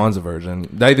Vince sure. Vaughn's a virgin.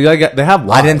 They have.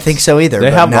 Wives. I didn't think so either. They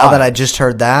But have now that wives. I just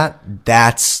heard that,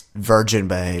 that's virgin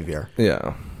behavior.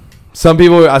 Yeah. Some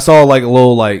people I saw like a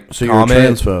little like So you're a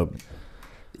comment. transphobe.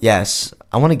 Yes,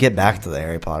 I want to get back to the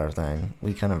Harry Potter thing.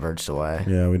 We kind of verged away,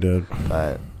 Yeah, we did.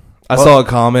 but I saw a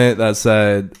comment that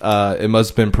said it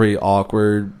must have been pretty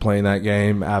awkward playing that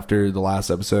game after the last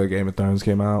episode of Game of Thrones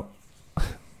came out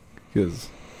because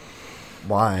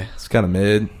why? it's kind of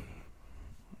mid.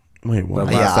 Wait, what?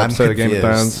 The last episode of Game of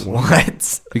Thrones.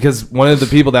 What? Because one of the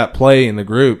people that play in the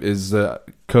group is the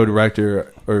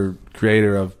co-director or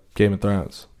creator of Game of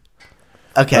Thrones.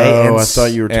 Okay. Oh, and I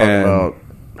thought you were talking and- about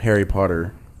Harry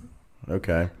Potter.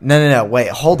 Okay. No. Wait,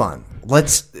 hold on.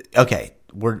 Okay,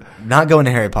 we're not going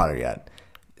to Harry Potter yet.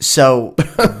 So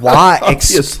why?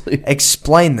 Obviously.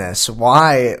 Explain this.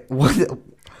 Why? What?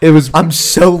 It was I'm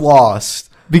so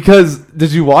lost. because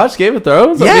did you watch Game of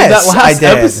Thrones? Yes, that last I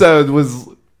did. episode was.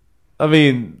 I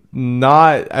mean,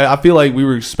 not. I feel like we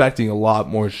were expecting a lot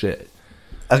more shit.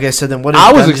 Okay, so then what? Does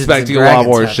I was Dungeons and expecting a lot Dragons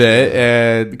more have to shit, do?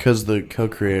 and Because the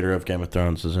co-creator of Game of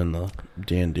Thrones is in the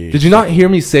D&D. did you not hear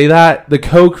me say that? The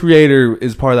co-creator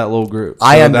is part of that little group.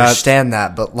 I So understand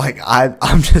that, but like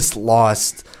I'm just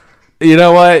lost. You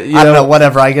know what? I don't know.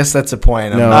 Whatever. I guess that's a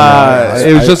point. No,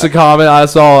 It was just a comment I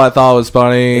saw. I thought it was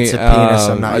funny. It's a penis,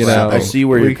 I'm not you know, slapping. I see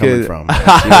where we you're coming could- from. I see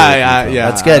where you're coming from. Yeah.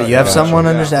 That's good. You have Gotcha. someone Yeah,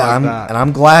 understand, fuck that. and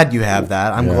I'm glad you have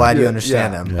that. I'm Yeah. glad you Yeah,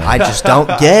 understand yeah. him. I just don't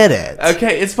get it.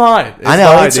 Okay, it's fine. I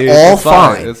know, fine, it's dude. all It's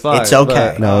fine. fine. It's fine. It's okay.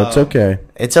 But, No, it's okay.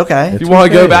 It's okay. If you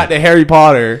want to go okay. back to Harry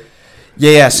Potter,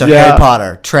 Yeah. So Yeah. Harry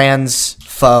Potter, transphobe.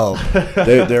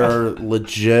 there are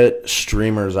legit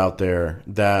streamers out there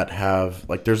that have,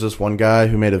 like, there's this one guy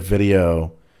who made a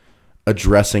video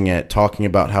addressing it, talking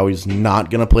about how he's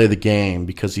not gonna play the game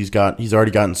because he's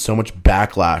already gotten so much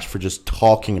backlash for just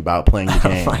talking about playing the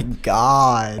game. Oh my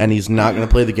god. And he's not going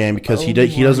to play the game because he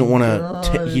doesn't want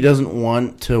to. He doesn't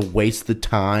want to waste the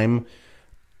time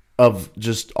of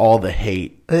just all the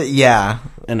hate Yeah.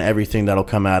 and everything that'll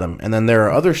come at him. And then there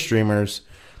are other streamers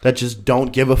that just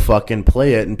don't give a fuck and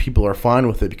play it, and people are fine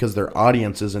with it because their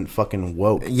audience isn't fucking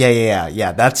woke.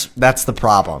 Yeah. That's the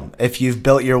problem. If you've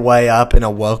built your way up in a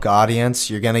woke audience,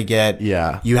 you're gonna get.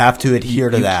 Yeah. You have to adhere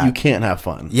to that. You can't have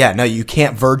fun. Yeah. No, you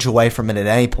can't verge away from it at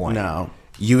any point. No.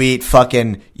 You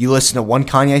you listen to one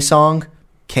Kanye song,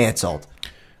 canceled.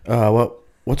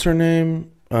 What's her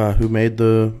name? Who made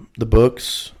the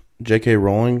books? J.K.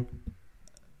 Rowling.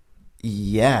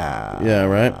 Yeah. Yeah.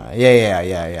 Right.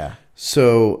 Yeah.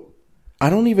 So, I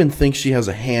don't even think she has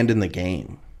a hand in the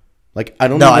game. Like, I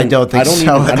don't. No, even, I don't think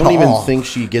so I at don't even all. think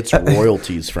she gets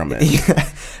royalties from it.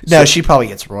 No, she probably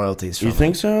gets royalties from You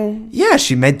think so? it. Yeah,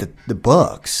 she made the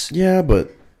books. Yeah, but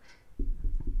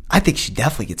I think she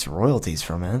definitely gets royalties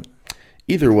from it.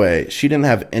 either way, she didn't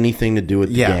have anything to do with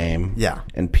the game. Yeah.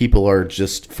 And people are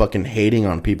just fucking hating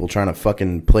on people trying to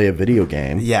fucking play a video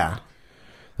game. Yeah.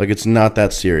 Like, it's not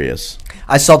that serious.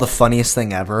 I saw the funniest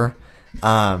thing ever.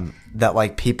 That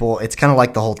like people, it's kind of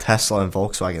like the whole Tesla and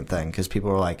Volkswagen thing, because people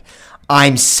were like,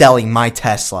 I'm selling my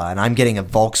Tesla and I'm getting a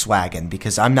Volkswagen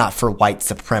because I'm not for white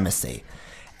supremacy.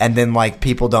 And then like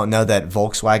people don't know that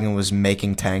Volkswagen was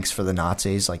making tanks for the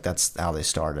Nazis. Like that's how they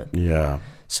started. Yeah.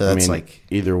 So that's like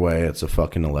either way, it's a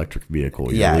fucking electric vehicle.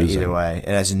 You're yeah, losing. either way, it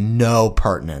has no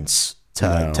pertinence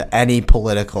No. to any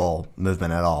political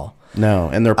movement at all. No,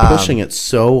 and they're pushing it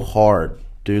so hard,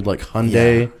 dude. Like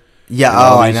Hyundai. Yeah. and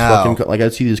all Oh, I these know. Like I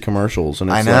see these commercials, and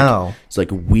it's I know. It's like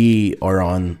we are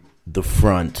on the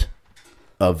front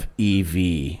of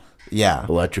EV Yeah.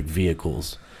 electric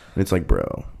vehicles. And it's like,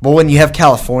 bro. But when you have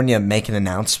California make an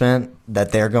announcement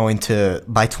that they're going to,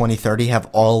 by 2030, have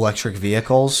all electric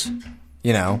vehicles,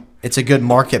 you know, it's a good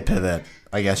market pivot,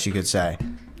 I guess you could say.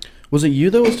 Was it you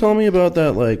that was telling me about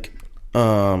that, like,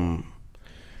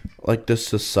 like this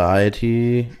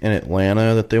society in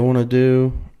Atlanta that they want to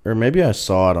do, or maybe I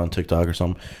saw it on TikTok or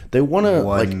something. They want to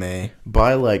like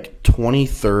by like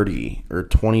 2030 or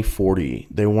 2040,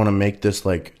 they want to make this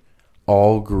like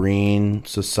all green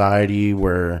society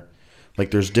where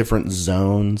like there's different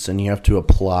zones and you have to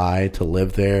apply to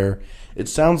live there. It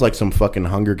sounds like some fucking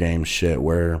Hunger Games shit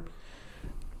where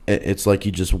it's like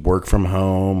you just work from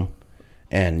home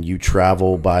and you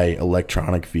travel by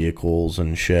electronic vehicles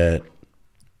and shit.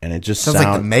 And it just sounds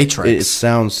like the Matrix. It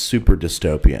sounds super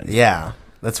dystopian. Yeah,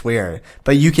 that's weird.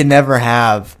 But you can never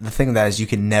have, the thing that is you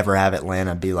can never have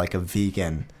Atlanta be like a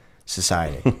vegan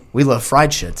society. We love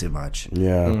fried shit too much.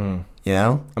 Yeah. You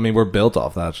know? I mean, we're built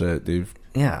off that shit, dude.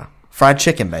 Yeah. Fried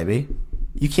chicken, baby.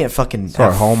 You can't fucking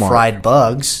have fried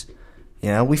bugs. You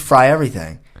know, we fry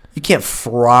everything. You can't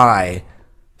fry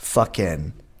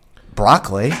fucking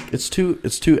broccoli. It's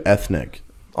too ethnic.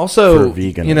 Also, for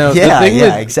vegan. You know,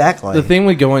 exactly. The thing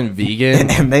with going vegan,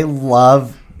 and they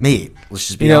love meat. Let's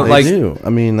just be honest. They do. I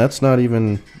mean, that's not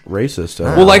even racist.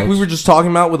 Well, like we were just talking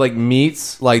about with like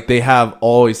meats, like they have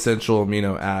all essential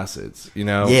amino acids. You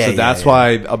know, so that's why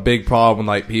a big problem with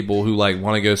like people who like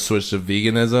want to go switch to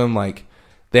veganism, like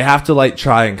they have to like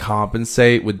try and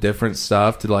compensate with different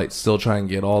stuff to like still try and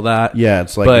get all that. Yeah,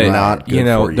 it's like not good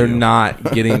for you. They're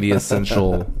not getting the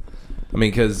essential. I mean,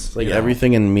 because like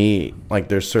everything in meat, like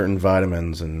there's certain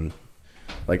vitamins and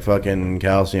like fucking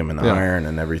calcium and iron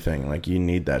and everything. Like you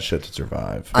need that shit to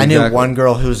survive. I knew one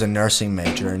girl who was a nursing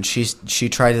major, and she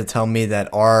tried to tell me that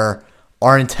our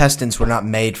intestines were not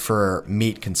made for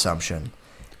meat consumption.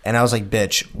 And I was like,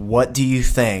 bitch, what do you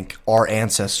think our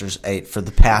ancestors ate for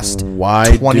the past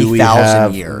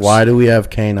 20,000 years? Why do we have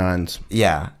canines?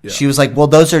 Yeah. She was like, well,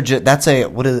 those are just, that's a,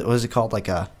 what is it called? Like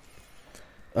a,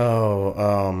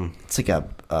 it's like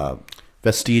a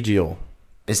vestigial.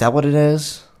 Is that what it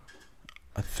is?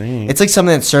 I think it's like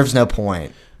something that serves no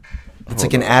point. It's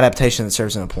like an adaptation that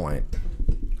serves no point.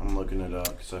 I'm looking it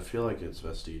up because I feel like it's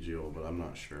vestigial, but I'm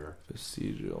not sure.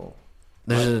 Vestigial.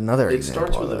 There's another example.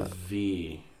 It starts with a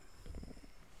V.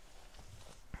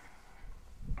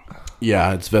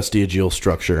 Yeah, it's vestigial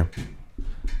structure.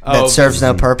 That serves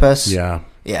no purpose? Yeah.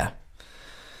 Yeah.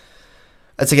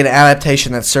 It's like an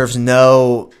adaptation that serves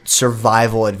no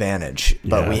survival advantage,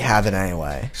 but we have it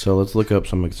anyway. So let's look up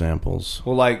some examples.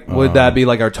 Well, like, would that be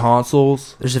like our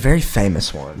tonsils? There's a very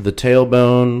famous one. The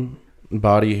tailbone,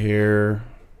 body hair.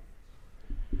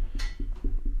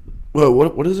 Well,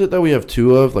 what is it that we have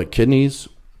two of? Like kidneys?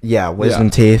 Yeah, wisdom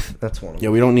teeth. That's one of them.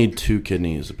 Yeah, we don't need two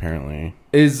kidneys, apparently.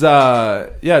 Is,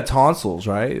 tonsils,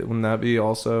 right? Wouldn't that be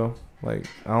also... Like,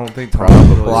 I don't think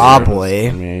probably.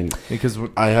 I mean, because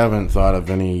I haven't thought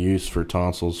of any use for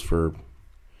tonsils for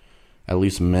at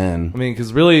least men. I mean,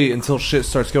 because really, until shit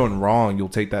starts going wrong, you'll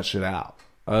take that shit out.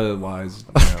 Otherwise,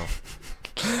 you know.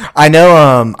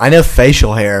 I know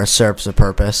facial hair serves a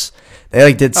purpose. They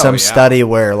like did some study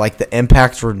where like the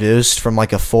impact's reduced from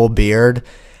like a full beard,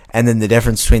 and then the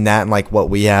difference between that and like what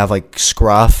we have, like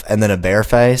scruff and then a bare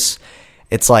face.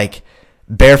 It's like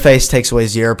bare face takes away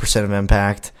 0% of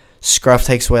impact. Scruff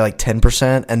takes away like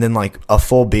 10%, and then like a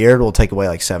full beard will take away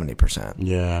like 70%.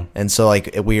 Yeah. And so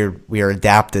like we are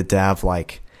adapted to have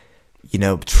like, you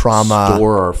know, trauma.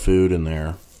 Store our food in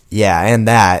there. Yeah, and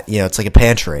that, you know, it's like a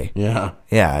pantry. Yeah.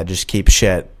 Yeah, just keep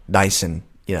shit nice and,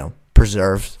 you know,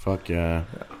 preserved. Fuck yeah.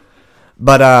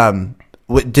 But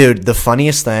dude, the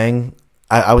funniest thing,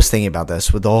 I was thinking about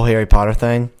this with the whole Harry Potter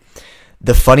thing.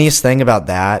 The funniest thing about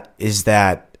that is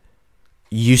that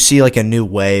you see like a new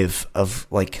wave of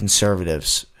like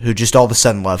conservatives who just all of a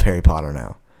sudden love Harry Potter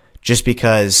now, just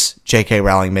because J.K.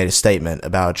 Rowling made a statement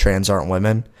about trans aren't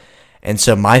women. And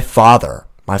so my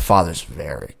father's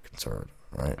very conservative,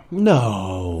 right?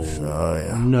 No. Oh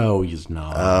yeah. No, he's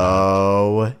not.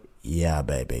 Oh yeah,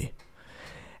 baby.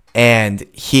 And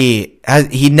he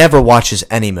never watches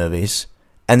any movies.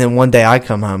 And then one day I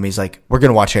come home, he's like, "We're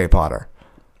gonna watch Harry Potter."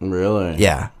 Really?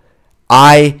 Yeah.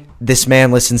 This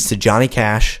man listens to Johnny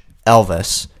Cash,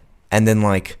 Elvis, and then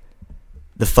like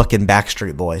the fucking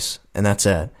Backstreet Boys, and that's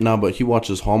it. No, but he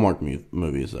watches Hallmark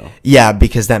movies though. Yeah,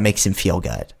 because that makes him feel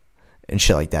good and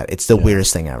shit like that. It's the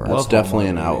weirdest thing ever. That's definitely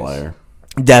an outlier.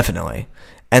 Definitely.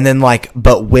 And then like,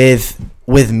 but with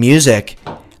music,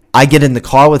 I get in the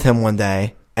car with him one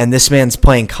day, and this man's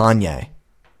playing Kanye.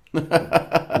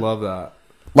 Love that.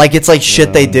 Like it's like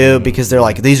shit they do because they're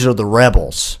like, these are the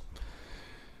rebels.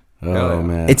 Oh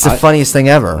man, it's the funniest thing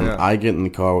ever. I get in the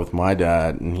car with my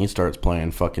dad, and he starts playing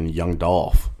fucking Young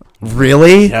Dolph.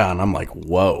 Really? Yeah, and I'm like,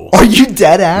 whoa. Are you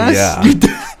dead ass?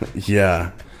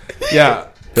 Yeah. Yeah.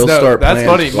 He'll start. That's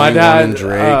playing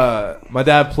funny. My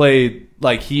dad played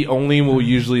like he only will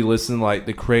usually listen to like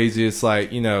the craziest,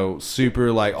 like, you know,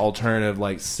 super like alternative,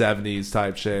 like 70s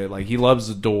type shit. Like he loves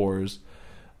the Doors,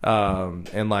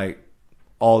 and like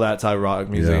all that type of rock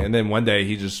music. And then one day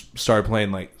he just started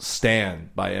playing like "Stan"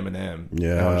 by Eminem.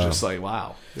 Yeah, and I was just like,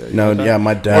 wow.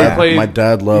 My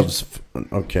dad loves.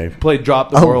 Played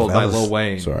 "Drop the World" by Lil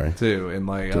Wayne. Sorry, too, and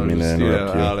like Didn't mean to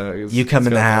interrupt you. You come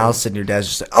in the house and your dad's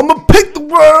just like, "I'm gonna pick the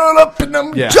world up and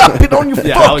I'm gonna drop it on your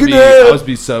fucking head." I would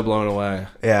be so blown away.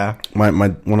 Yeah, one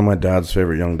of my dad's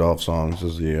favorite Young Dolph songs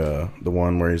is the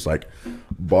one where he's like,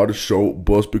 "Bought a short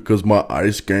bus because my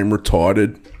ice game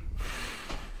retarded."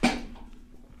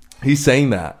 He's saying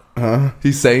that. Huh?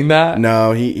 He's saying that?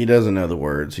 No, he doesn't know the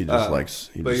words. He just likes.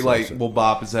 But he like will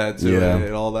bop his head to it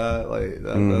and all that. Like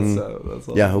that's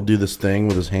awesome. Yeah, he'll do this thing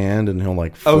with his hand, and he'll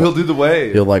like. He'll do the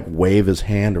wave. He'll like wave his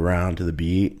hand around to the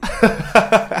beat.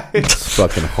 It's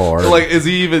fucking hard. Like, is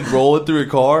he even rolling through a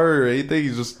car or anything?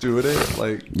 He's just doing it.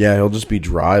 Like, yeah, he'll just be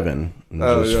driving and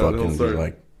just fucking be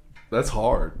like. That's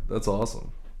hard. That's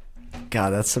awesome.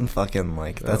 God, that's some fucking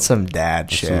that's some dad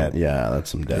shit. That's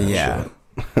some dad shit.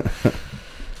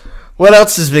 What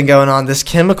else has been going on? This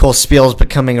chemical spill is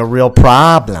becoming a real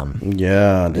problem.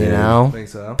 Yeah, dude. You know, I think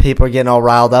so. People are getting all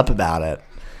riled up about it.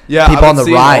 Yeah, people on the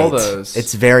right.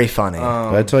 It's very funny. Did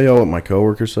I tell y'all what my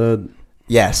coworker said?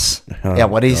 Yes. Yeah.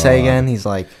 What did he say again? He's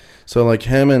like, so like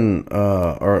him and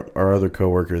our other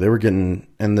coworker, they were getting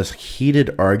in this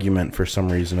heated argument for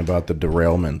some reason about the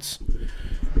derailments,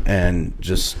 and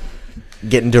just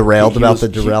getting derailed about the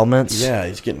derailments. Yeah,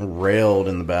 he's getting railed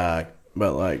in the back.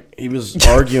 But like he was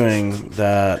arguing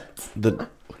that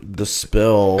the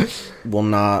spill will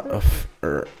not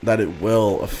or that it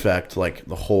will affect like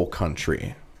the whole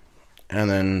country, and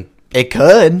then it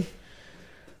could.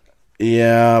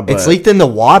 Yeah, but it's leaked in the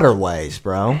waterways,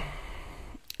 bro.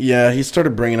 Yeah, he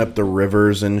started bringing up the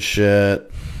rivers and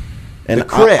shit, and the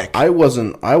crick. I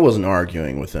wasn't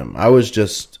arguing with him. I was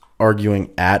just arguing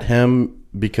at him.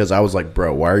 Because I was like,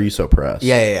 bro, why are you so pressed?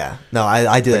 Yeah. No,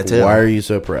 I do that too. Why are you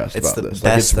so pressed it's about the this?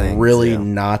 Best it's really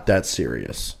not that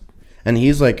serious. And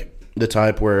he's like the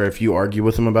type where if you argue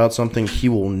with him about something, he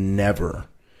will never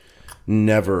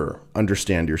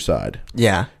understand your side.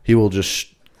 Yeah. He will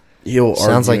just he'll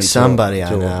sounds argue like somebody I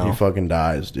know. He fucking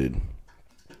dies, dude.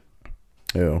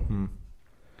 Ew.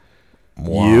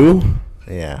 Wow. You?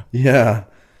 Yeah. Yeah.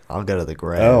 I'll go to the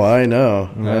grave. Oh, I know.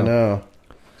 Yeah. I know.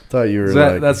 Thought you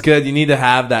were that's good. You need to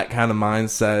have that kind of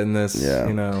mindset in this,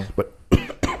 you know. But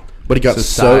he got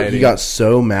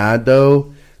so mad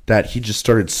though that he just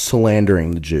started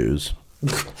slandering the Jews.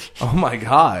 Oh my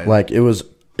god! Like it was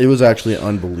actually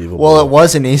unbelievable. Well, it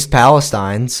was in East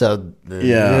Palestine, so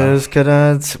Jews could.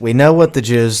 We know what the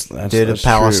Jews did in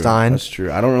Palestine. That's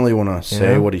true. I don't really want to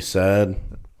say what he said.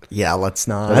 Yeah, let's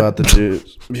not about the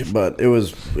Jews, but it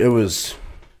was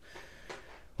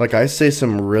like I say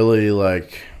some really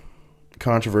like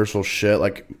controversial shit.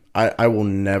 Like I will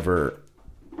never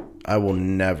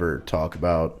talk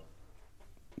about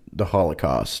the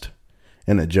Holocaust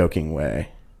in a joking way,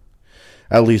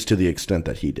 at least to the extent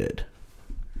that he did.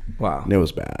 Wow, and it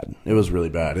was bad. It was really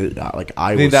bad.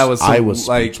 I was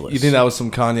speechless. You think that was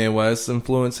some Kanye West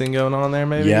influencing going on there?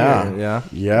 Maybe.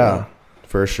 Yeah,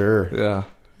 for sure.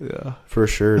 Yeah, for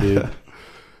sure, dude.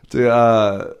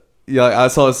 Dude, yeah, I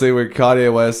saw a thing where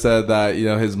Kanye West said that, you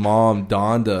know, his mom,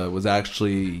 Donda, was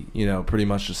actually, you know, pretty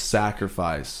much a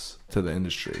sacrifice to the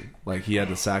industry. Like, he had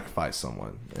to sacrifice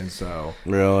someone. And so...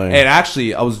 Really? And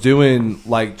actually, I was doing,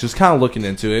 like, just kind of looking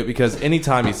into it, because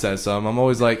anytime he says something, I'm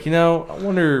always like, you know, I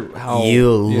wonder how...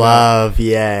 You love,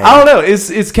 yeah. I don't know.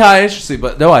 It's kind of interesting,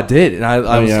 but no, I did. And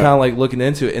I was kind of, like, looking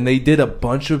into it. And they did a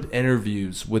bunch of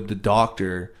interviews with the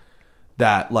doctor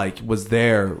that, like, was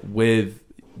there with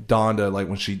Donda, like,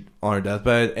 when she on her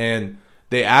deathbed, and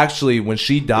they actually, when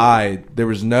she died, there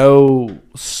was no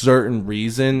certain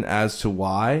reason as to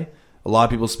why. A lot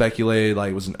of people speculated like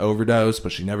it was an overdose,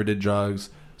 but she never did drugs,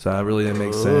 so that really didn't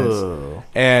make sense.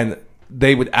 And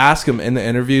they would ask him in the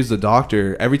interviews, the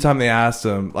doctor, every time they asked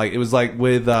him, like it was like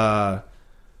with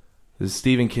is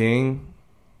Stephen King,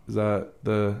 is that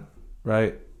the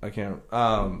right? I can't.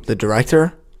 The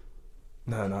director?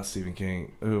 No, not Stephen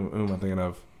King. Who am I thinking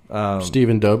of?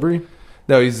 Stephen Dobry?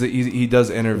 No, he does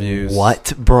interviews. What,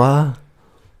 bruh?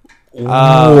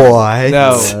 What?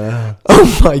 No.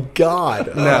 Oh my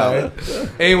god. No.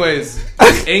 Anyways,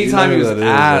 anytime he was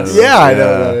asked. Yeah, I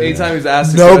know. Anytime he was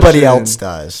asked. Nobody else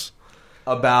does.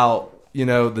 About, you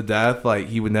know, the death, like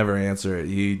he would never answer it.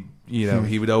 He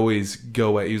would always go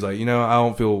away. He was like, you know, I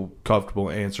don't feel comfortable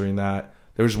answering that.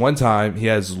 There was one time he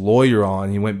had his lawyer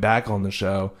on. He went back on the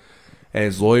show. and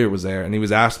his lawyer was there, and he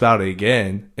was asked about it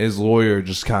again. His lawyer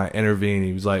just kind of intervened.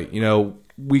 He was like,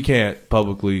 we can't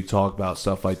publicly talk about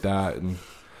stuff like that and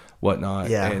whatnot.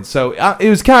 Yeah. And so it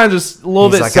was kind of just a little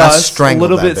bit sus. A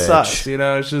little bit sus.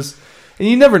 It's just... And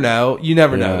you never know.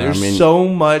 There's so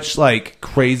much like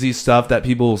crazy stuff that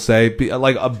people will say.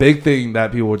 Like a big thing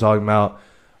that people were talking about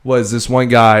was this one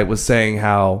guy was saying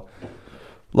how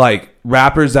like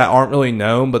rappers that aren't really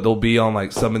known, but they'll be on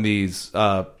like some of these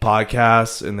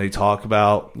podcasts and they talk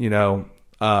about,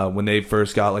 when they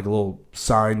first got like a little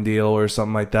sign deal or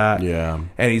something like that. Yeah.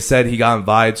 And he said he got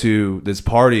invited to this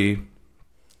party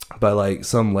by like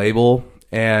some label,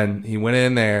 and he went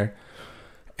in there.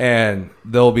 And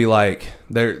they'll be like,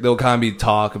 they'll kind of be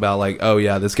talk about like, oh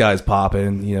yeah, this guy's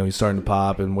popping, he's starting to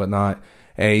pop and whatnot.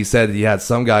 And he said he had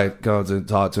some guy come to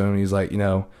talk to him. And he's like,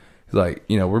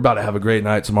 we're about to have a great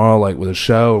night tomorrow, like with a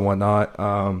show and whatnot.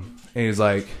 And he's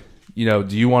like, do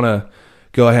you want to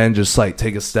go ahead and just like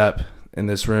take a step in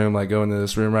this room, like go into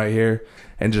this room right here,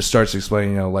 and just starts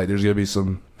explaining, like there's gonna be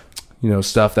some,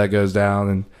 stuff that goes down,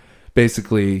 and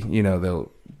basically,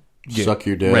 they'll suck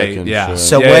your dick and shit.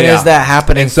 So when is that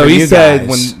happening? And so he said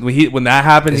when that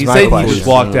happened, he said he just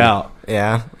walked out.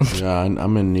 Yeah. Yeah,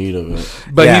 I'm in need of it.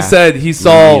 But he said he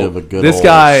saw this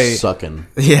guy sucking.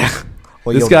 Yeah.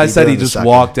 Well, this guy said he just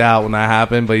walked out when that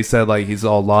happened, but he said like he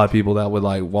saw a lot of people that would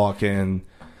like walk in.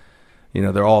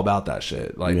 They're all about that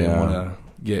shit. Like they want to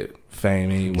get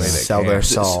fame any way they sell their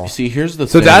soul. See, here's the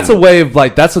so thing. that's a way of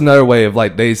like that's another way of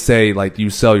like they say like you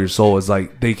sell your soul is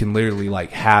like they can literally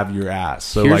like have your ass.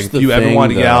 So Here's like if you ever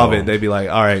want to get out of it, they'd be like,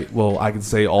 all right, well I can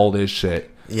say all this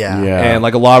shit. Yeah. And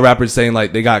like a lot of rappers saying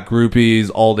like they got groupies,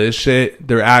 all this shit.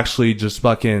 They're actually just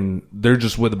they're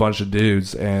just with a bunch of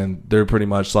dudes and they're pretty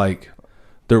much like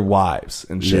their wives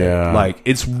and shit. Yeah. Like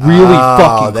it's really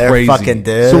fucking crazy. Fucking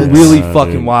dudes. Some really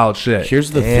fucking wild shit. Here's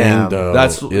the thing though.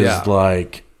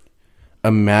 Like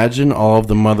imagine all of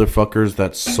the motherfuckers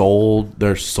that sold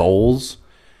their souls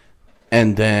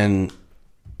and then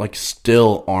like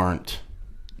still aren't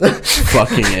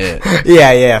fucking it.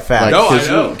 Yeah, fact. No, I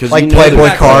know. Like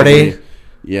Playboy Cardi.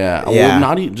 Yeah. Well,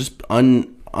 not even just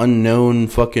unknown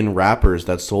fucking rappers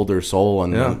that sold their soul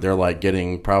and they're like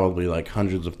getting probably like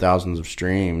hundreds of thousands of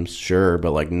streams, sure, but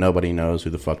like nobody knows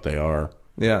who the fuck they are.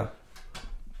 Yeah.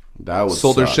 That was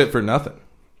sold their shit for nothing.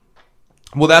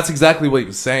 Well, that's exactly what he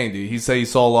was saying, dude. He said he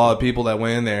saw a lot of people that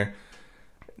went in there.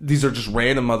 These are just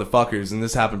random motherfuckers, and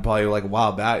this happened probably like a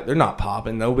while back. They're not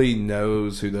popping. Nobody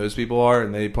knows who those people are,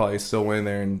 and they probably still went in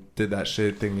there and did that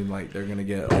shit thinking like they're going to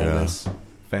get all this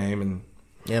fame. And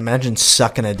yeah, imagine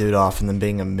sucking a dude off and then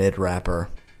being a mid-rapper.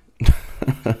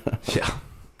 Yeah.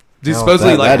 Dude,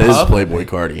 supposedly like that Puff, is Playboy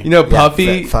Cardi.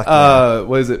 Puffy,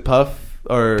 what is it, Puff?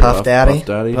 Or Puff Daddy?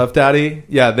 Puff Daddy.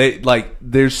 Yeah, they like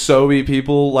there's so many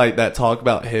people like that talk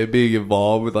about him being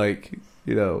involved with like,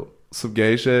 some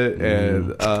gay shit and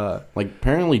like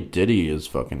apparently Diddy is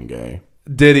fucking gay.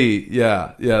 Diddy,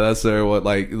 yeah, that's their what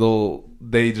like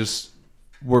they just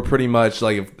were pretty much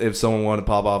like if someone wanted to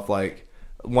pop off, like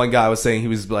one guy was saying he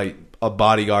was like a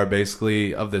bodyguard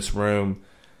basically of this room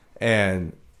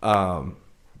and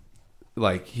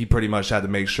like he pretty much had to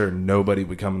make sure nobody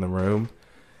would come in the room.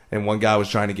 And one guy was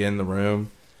trying to get in the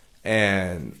room,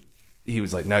 and he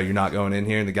was like, "No, you're not going in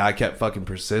here." And the guy kept fucking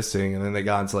persisting, and then they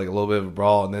got into like a little bit of a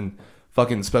brawl, and then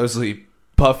fucking supposedly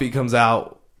Puffy comes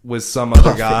out with some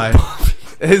other guy.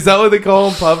 Is that what they call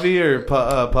him, Puffy or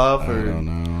Puff? Or I don't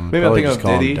know. Maybe Probably I think of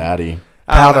Diddy. Daddy.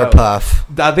 Powder Puff.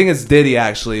 I think it's Diddy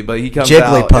actually, but he comes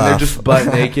Jigglypuff. out and they're just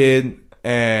butt naked.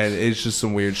 And it's just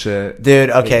some weird shit. Dude,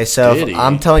 okay, so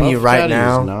I'm telling you right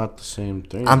now. Is not the same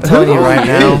thing. I'm telling you right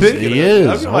now. He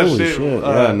is. Holy shit.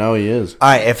 Yeah, no, he is. All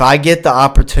right, if I get the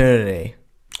opportunity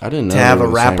I didn't know to have a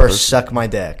rapper suck my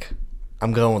dick,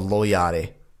 I'm going with Lil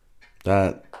Yachty.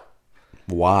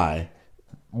 Why?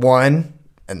 One,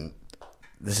 and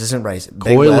this isn't racist.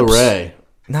 Coy Leray.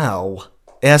 No.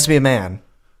 It has to be a man.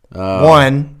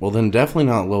 One. Well, then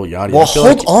definitely not Lil Yachty. Well,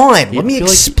 hold on. Let me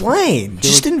explain.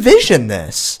 Just envision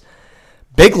this.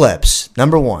 Big lips,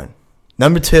 number one.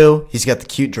 Number two, he's got the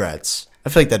cute dreads. I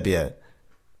feel like that'd be a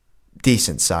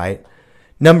decent sight.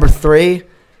 Number three,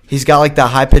 he's got like that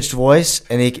high-pitched voice,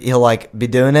 and he'll like be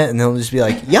doing it, and he'll just be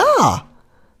like, yeah.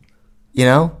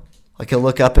 Like he'll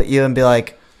look up at you and be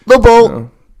like, Lil Bolt.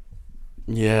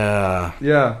 Yeah.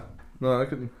 Yeah. No, I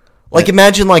couldn't. Like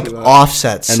imagine like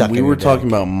Offset sucking. And we were talking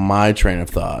about my train of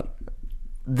thought.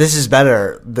 This is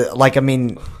better.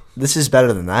 This is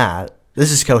better than that.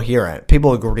 This is coherent.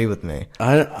 People agree with me.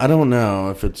 I don't know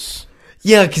if it's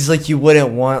because like you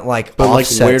wouldn't want like but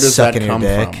Offset like where does that sucking come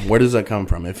your dick. from? Where does that come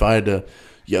from? If I had to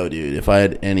yo, dude, if I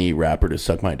had any rapper to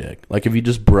suck my dick, like if you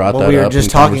just brought that up, we were just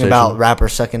talking about rapper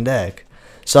sucking dick.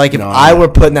 So like if I were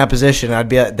put in that position, I'd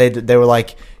be. They were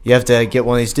like, you have to get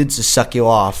one of these dudes to suck you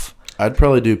off. I'd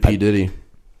probably do P Diddy.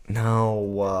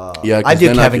 No. Yeah, I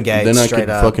do Kevin Gates. Then I could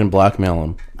fucking blackmail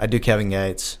him. I do Kevin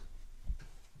Gates.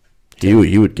 He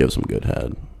would give some good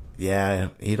head. Yeah,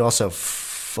 he'd also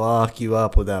fuck you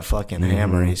up with that fucking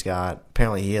hammer he's got.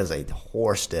 Apparently, he has a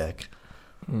horse dick.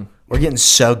 We're getting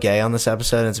so gay on this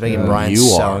episode, and it's making Brian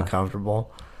so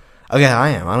uncomfortable. Okay, I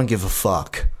am. I don't give a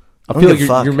fuck. I feel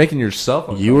like you're making yourself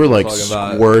uncomfortable. You were like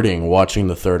squirting watching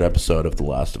the 3rd episode of The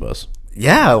Last of Us.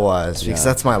 Yeah, I was, because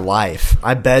that's my life.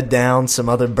 I bed down some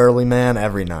other burly man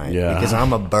every night because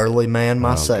I'm a burly man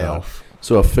myself.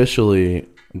 So officially,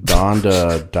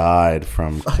 Donda died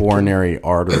from coronary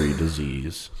artery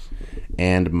disease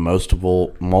and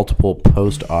multiple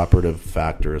post-operative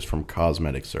factors from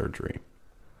cosmetic surgery.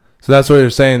 So that's what they're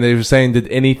saying. They were saying, did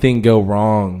anything go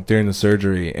wrong during the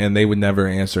surgery? And they would never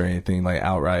answer anything like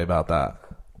outright about that,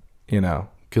 you know.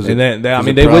 And then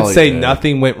they would say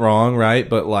nothing went wrong, right?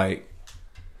 But like,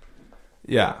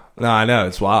 yeah, no, I know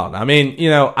it's wild. I mean, you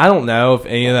know, I don't know if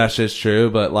any of that shit's true,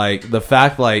 but like the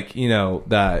fact, like, you know,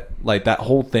 that like that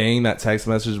whole thing, that text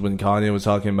message when Kanye was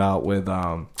talking about with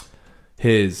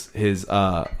his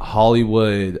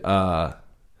Hollywood,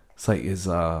 it's like his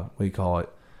what do you call it,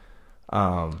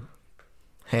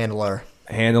 handler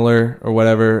or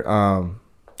whatever,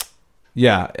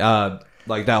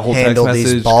 like that whole text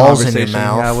message conversation he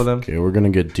had with him. Okay, we're gonna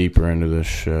get deeper into this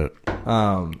shit.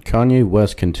 Kanye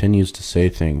West continues to say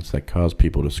things that cause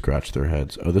people to scratch their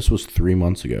heads. Oh, this was 3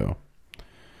 months ago.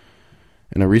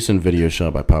 In a recent video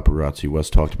shot by paparazzi,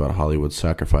 West talked about Hollywood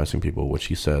sacrificing people, which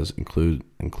he says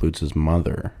includes his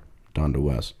mother, Donda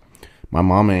West. My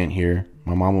mama ain't here.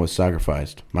 My mama was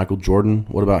sacrificed. Michael Jordan,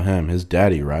 what about him? His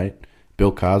daddy, right?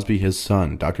 Bill Cosby, his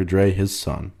son. Dr. Dre, his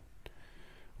son.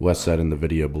 West said in the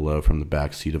video below from the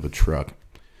back seat of a truck.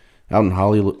 Out in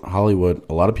Hollywood,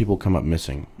 a lot of people come up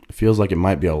missing. It feels like it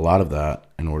might be a lot of that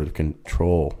in order to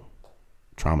control,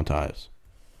 traumatize.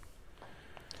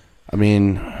 I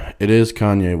mean, it is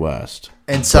Kanye West.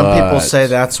 And some people say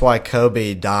that's why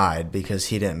Kobe died, because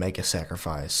he didn't make a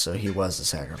sacrifice, so he was the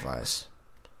sacrifice.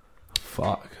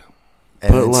 Fuck.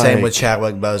 And same with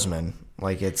Chadwick Boseman.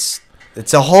 Like it's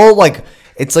a whole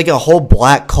it's like a whole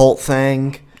black cult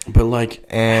thing. But like,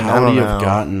 and how do you have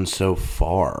gotten so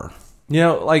far? You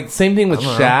know, like same thing with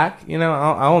Shaq. You know,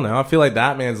 I don't know. I feel like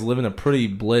that man's living a pretty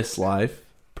bliss life.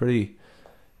 Pretty,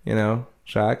 you know,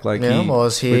 Shaq. Like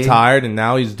he retired and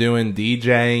now he's doing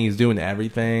DJing. He's doing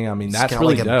everything. I mean, that's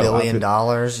really dope. $1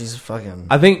 billion. He's fucking.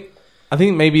 I think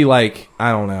maybe like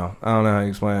I don't know how to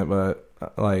explain it, but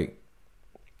like.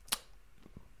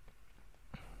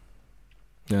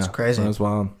 Yeah, it's crazy. That's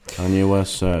wild. Kanye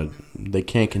West said, they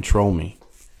can't control me.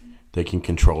 They can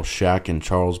control Shaq and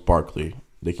Charles Barkley.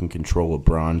 They can control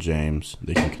LeBron James.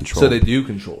 They can control. So they do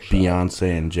control Shaq.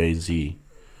 Beyonce and Jay-Z.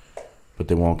 But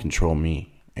they won't control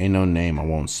me. Ain't no name I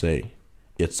won't say.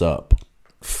 It's up.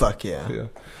 Fuck yeah.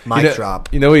 Mic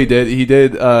drop. You know what he did? He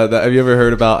did. Have you ever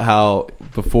heard about how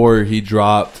before he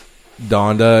dropped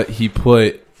Donda, he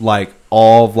put like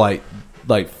all of like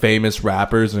famous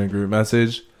rappers in a group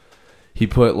message? He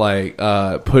put like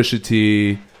Pusha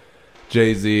T,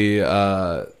 Jay-Z,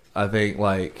 I think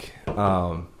like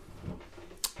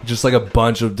just like a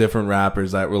bunch of different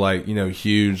rappers that were like, you know,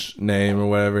 huge name or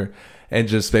whatever, and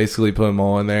just basically put them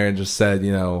all in there and just said,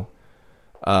 you know,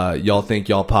 y'all think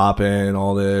y'all popping and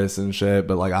all this and shit,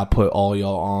 but like I put all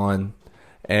y'all on.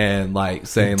 And like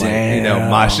saying like, you know,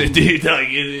 my shit, dude. Like,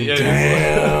 it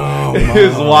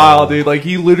was wild, dude. Like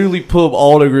he literally pulled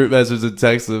all the group messages and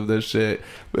texted him this shit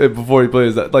before he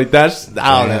plays that. Like that's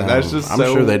I don't know. That's just. I'm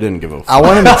sure they didn't give a fuck. I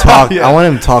want him to talk. I want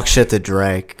him to talk shit to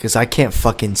Drake because I can't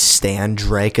fucking stand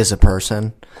Drake as a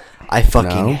person. I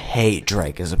fucking hate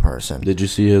Drake as a person. Did you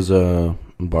see his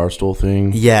Barstool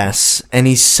thing? Yes, and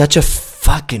he's such a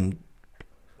fucking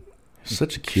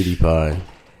such a cutie pie.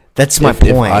 That's my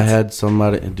point. If I had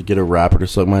somebody to get a rapper to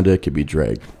suck my dick, it'd be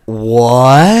Drake.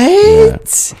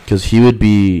 What? Because he would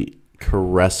be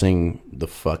caressing the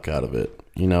fuck out of it.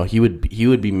 You know, he would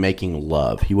be making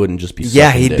love. He wouldn't just be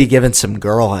sucking dick. Be giving some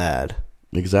girl head.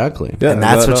 Exactly. Yeah, and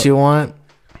that's what you want?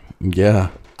 Yeah.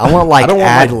 I want like I don't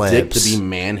ad want my dick libs to be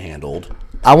manhandled.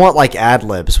 I want like ad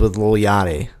libs with Lil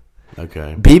Yachty.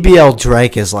 Okay. BBL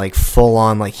Drake is like full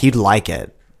on, like he'd like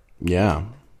it. Yeah.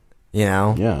 You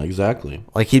know? Yeah, exactly.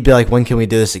 Like he'd be like, when can we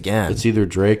do this again? It's either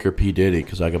Drake or P. Diddy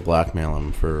because I could blackmail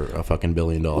him for a fucking $1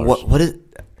 billion. What is?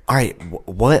 All right.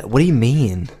 What do you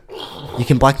mean? You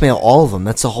can blackmail all of them.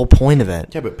 That's the whole point of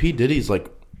it. Yeah, but P. Diddy's like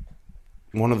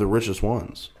one of the richest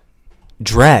ones.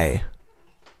 Dre.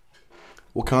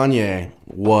 Well, Kanye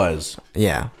was.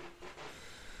 Yeah.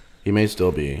 He may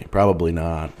still be. Probably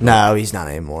not. No, he's not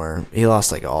anymore. He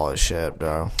lost like all his shit,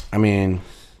 bro. I mean,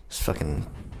 it's fucking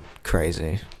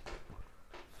crazy.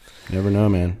 Never know,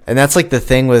 man. And that's like the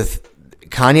thing with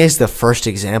Kanye's the first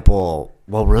example,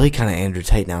 well, really kind of Andrew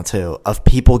Tate now too, of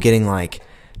people getting like,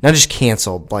 not just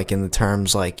canceled, like in the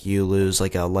terms like you lose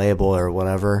like a label or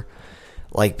whatever.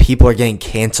 Like people are getting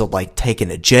canceled, like taken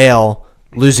to jail,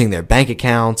 losing their bank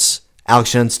accounts.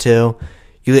 Alex Jones too.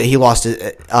 He lost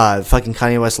it. Fucking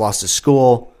Kanye West lost his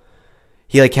school.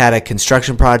 He like had a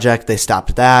construction project. They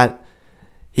stopped that.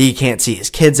 He can't see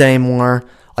his kids anymore.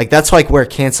 Like that's like where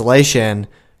cancellation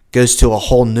goes to a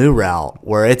whole new route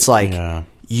where it's like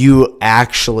you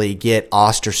actually get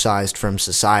ostracized from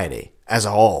society as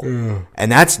a whole. Yeah.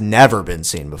 And that's never been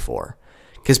seen before.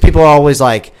 Because people are always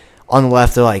like, on the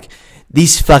left, they're like,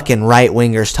 these fucking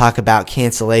right-wingers talk about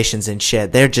cancellations and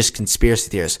shit. They're just conspiracy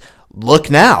theorists. Look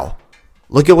now.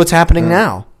 Look at what's happening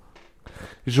now.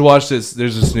 You should watch this.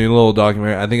 There's this new little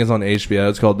documentary. I think it's on HBO.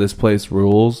 It's called This Place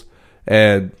Rules.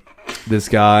 And this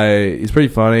guy, he's pretty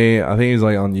funny. I think he's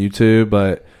like on YouTube,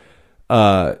 but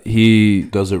he...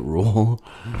 Does it rule?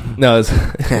 No, it's...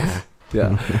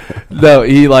 Yeah. No,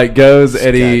 he like goes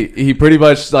and he pretty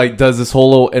much like does this whole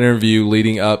little interview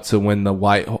leading up to when the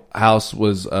White House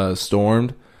was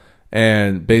stormed.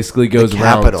 And basically goes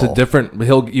around to different.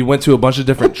 He went to a bunch of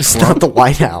different. It's not the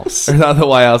White House. Or not the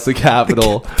White House. The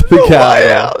Capitol. The White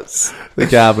House. The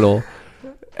Capitol.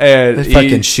 And they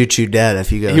fucking shoot you dead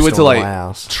if you go. He went to the like White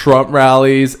House. Trump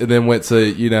rallies and then went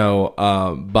to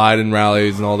Biden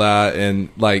rallies and all that, and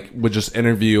like would just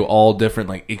interview all different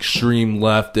like extreme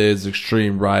leftists,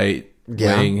 extreme right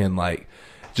wing, and like.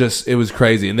 Just it was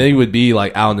crazy, and then he would be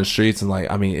like out in the streets, and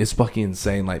like I mean, it's fucking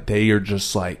insane. Like they are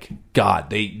just like God.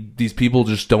 These people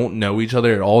just don't know each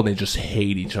other at all, and they just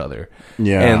hate each other.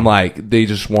 Yeah, and like they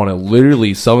just want to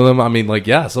literally. Some of them, I mean, like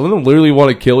some of them literally want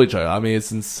to kill each other. I mean,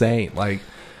 it's insane. Like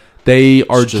they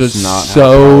are just not so.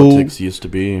 How politics used to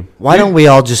be. Why don't we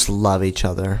all just love each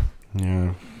other?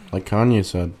 Yeah, like Kanye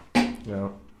said. Yeah.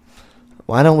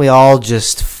 Why don't we all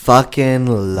just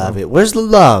fucking love it? Where's the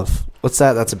love? What's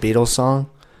that? That's a Beatles song.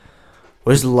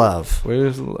 Where's the love?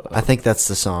 Where's the love? I think that's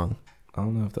the song. I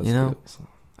don't know if that's the song.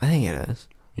 I think it is.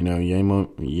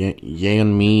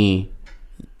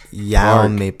 Yao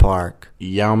Ming Park.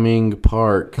 Yao Ming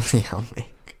Park. Yao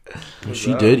Ming.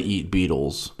 She did eat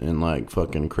beetles and like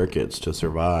fucking crickets to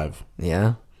survive.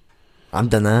 Yeah. I've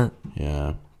done that.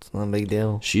 Yeah. It's not a big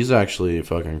deal. She's actually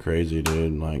fucking crazy,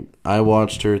 dude. Like I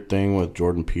watched her thing with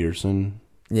Jordan Peterson.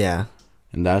 Yeah.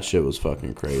 And that shit was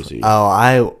fucking crazy. Oh,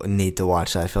 I need to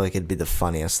watch that. I feel like it'd be the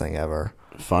funniest thing ever.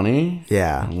 Funny?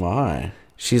 Yeah. Why?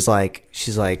 She's like,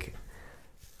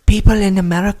 people in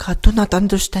America do not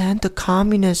understand the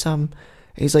communism.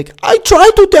 And he's like, I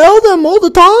try to tell them all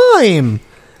the time.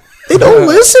 They don't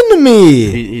listen to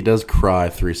me. He does cry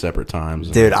 3 separate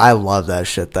times. Dude, I love that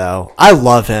shit, though. I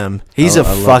love him. He's a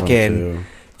fucking...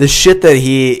 The shit that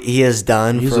he has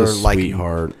done he's for, a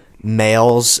sweetheart.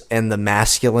 Males in the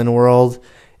masculine world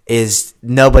is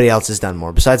nobody else has done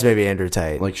more besides maybe Andrew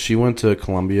Tate. Like she went to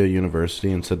Columbia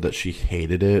University and said that she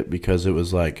hated it because it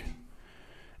was like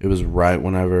it was right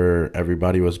whenever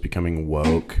everybody was becoming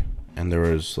woke and there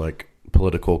was like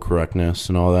political correctness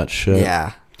and all that shit.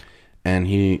 Yeah. And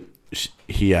he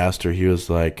asked her, he was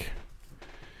like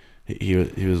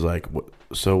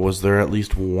so was there at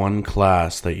least one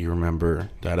class that you remember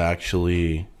that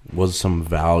actually was some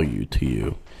value to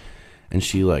you? And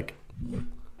she like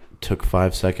took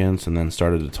 5 seconds and then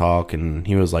started to talk, and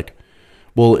he was like,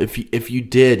 well, if you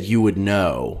did, you would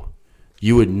know.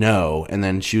 And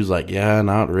then she was like, yeah,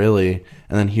 not really.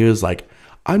 And then he was like,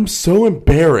 I'm so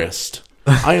embarrassed.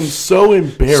 I am so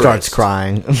embarrassed. Starts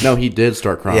crying. No, he did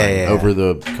start crying over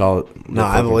the call. No,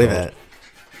 I believe it.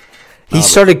 He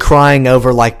started crying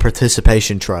over like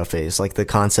participation trophies, like the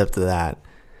concept of that.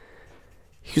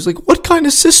 He was like, what kind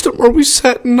of system are we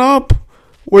setting up?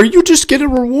 Where you just get a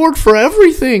reward for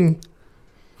everything.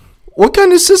 What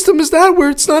kind of system is that where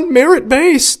it's not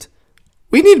merit-based?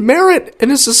 We need merit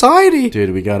in a society.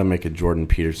 Dude, we got to make a Jordan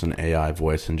Peterson AI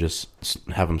voice and just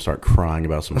have him start crying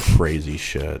about some crazy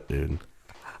shit, dude.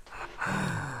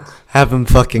 Have him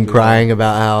fucking crying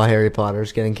about how Harry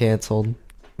Potter's getting canceled.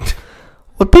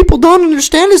 What people don't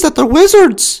understand is that they're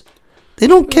wizards. They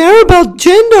don't care about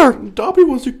gender. Dobby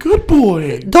was a good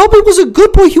boy. Dobby was a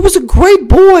good boy. He was a great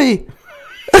boy.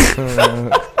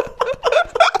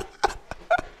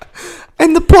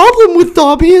 And the problem with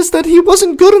Dobby is that he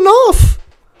wasn't good enough.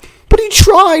 But he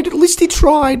tried. At least he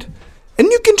tried. And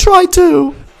you can try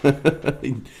too.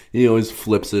 He always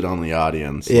flips it on the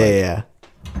audience. Yeah, yeah.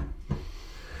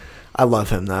 I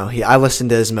love him though. I listen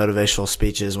to his motivational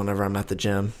speeches whenever I'm at the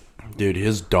gym. Dude,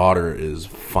 his daughter is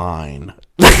fine.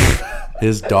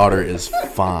 His daughter is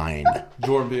fine.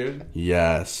 Jordan Beard?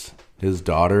 Yes. His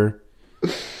daughter.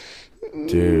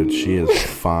 Dude, she is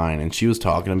fine. And she was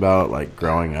talking about, like,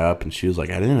 growing up, and she was like,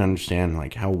 I didn't understand,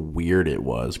 like, how weird it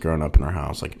was growing up in her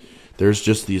house. Like, there's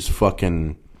just these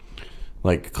fucking,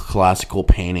 like, classical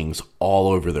paintings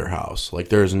all over their house. Like,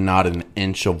 there's not an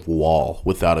inch of wall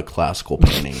without a classical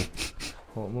painting.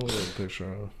 Hold on, let me get a picture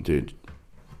of her. Dude.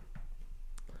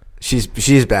 She's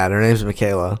bad. Her name's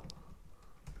Michaela.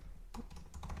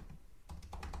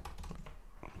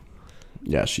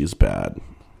 Yeah, she's bad.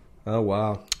 Oh,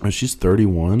 wow. Oh, she's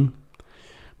 31?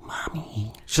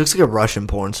 Mommy. She looks like a Russian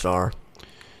porn star.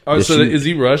 Oh, yeah, so is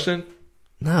he Russian?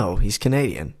 No, he's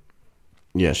Canadian.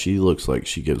 Yeah, she looks like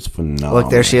she gives phenomenal.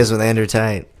 Look, there she is with Andrew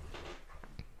Tate.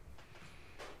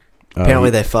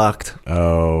 Apparently they fucked.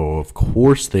 Oh, of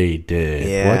course they did.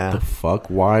 Yeah. What the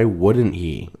fuck? Why wouldn't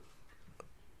he?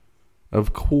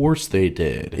 Of course they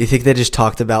did. You think they just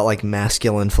talked about, like,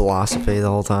 masculine philosophy the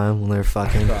whole time when they were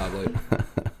fucking? Probably.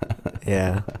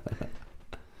 Yeah.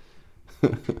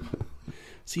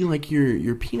 See, like,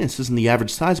 your penis isn't the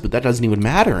average size, but that doesn't even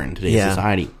matter in today's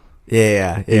society.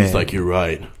 Yeah. He's like, you're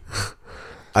right.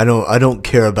 I don't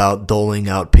care about doling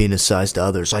out penis size to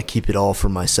others. I keep it all for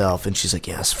myself. And she's like,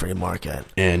 yes, free market.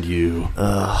 And you.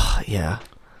 Yeah.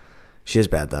 She is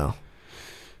bad, though.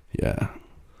 Yeah.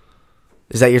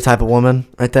 Is that your type of woman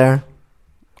right there?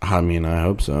 I mean, I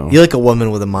hope so. You like a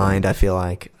woman with a mind, I feel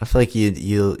like. I feel like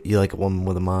you like a woman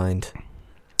with a mind.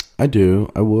 I do.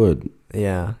 I would.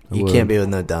 Yeah. You can't be with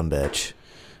no dumb bitch.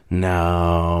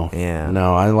 No. Yeah.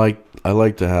 No, I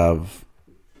like to have,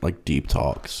 like, deep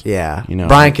talks. Yeah. You know.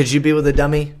 Brian, could you be with a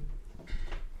dummy?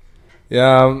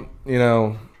 Yeah,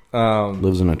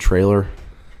 lives in a trailer.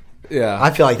 Yeah.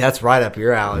 I feel like that's right up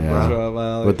your alley, Yeah.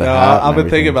 bro. With the hat I've been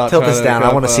thinking about Tilt this down.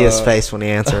 I want to see his face when he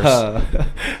answers.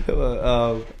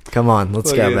 Come on,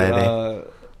 let's go, baby.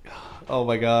 Oh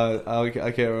my god, I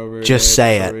can't remember. Just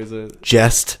say it.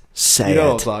 Just say it. You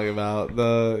know what I'm talking about.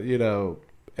 The,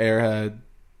 airhead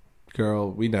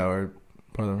girl. We know her.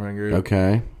 Part of the friend group.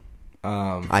 Okay.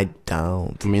 I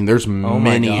don't. I mean, there's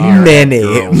many. Many.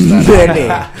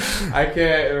 I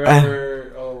can't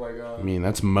remember. Oh my god. I mean,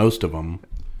 that's most of them.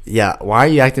 Yeah, why are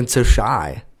you acting so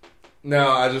shy?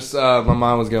 No, I just my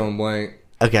mind was going blank.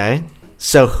 Okay,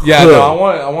 so yeah, no,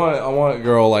 I want a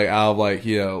girl like out of like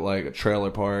like a trailer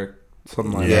park,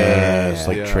 something like that. Yes,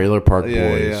 like Trailer Park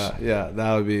Boys. Yeah,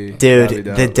 that would be. Dude,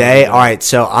 the day. All right,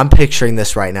 so I'm picturing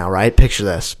this right now. Right, picture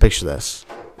this.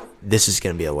 This is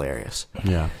gonna be hilarious.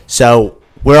 Yeah. So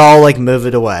we're all like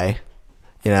moving away,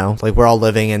 like we're all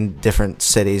living in different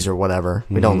cities or whatever.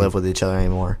 We don't live with each other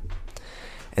anymore.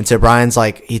 And so Brian's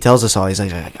like, he tells us all, he's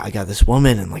like, I got this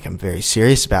woman, and like I'm very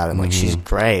serious about it, and like she's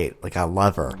great, like I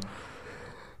love her.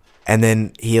 And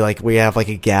then we have like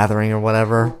a gathering or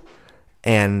whatever,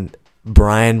 and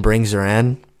Brian brings her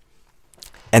in,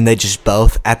 and they just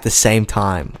both at the same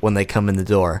time when they come in the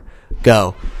door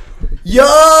go, yo,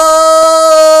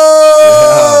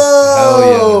 hell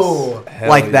yes.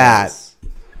 Like that.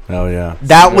 Hell yeah.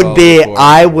 That would be,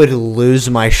 I would lose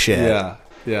my shit.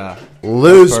 Yeah.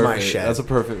 Lose my shit. That's a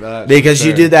perfect match. Because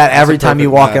you do that every time you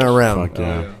walk in a room. Fuck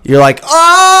yeah. You're like,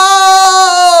 oh!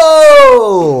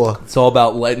 It's all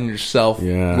about letting yourself,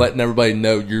 letting everybody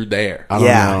know you're there. I don't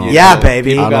know. Yeah,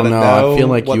 baby. I don't know. I feel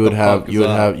like you would have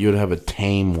a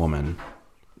tame woman.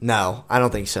 No, I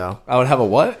don't think so. I would have a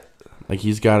what? Like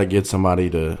he's got to get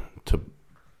somebody to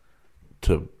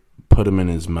put him in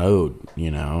his mode,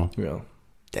 Yeah.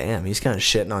 Damn, he's kind of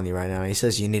shitting on you right now. He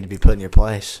says you need to be put in your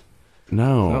place.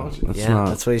 No, that's not.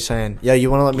 That's what he's saying. Yo, you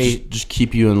want to let me just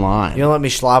keep you in line? You want to let me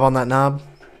slob on that knob?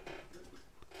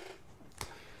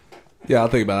 Yeah, I'll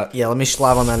think about it. Yeah, let me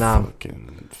slob on that knob.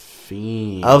 Fucking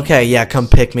fiend. Okay, yeah, come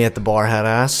pick me at the bar, head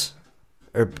ass,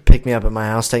 or pick me up at my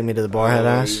house. Take me to the bar, head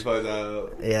ass.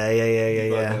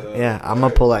 Yeah. I'm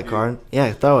gonna pull that card.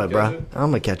 Yeah, throw it, bro.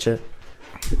 I'm gonna catch it.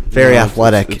 Very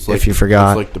athletic, it's if you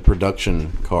forgot. It's like the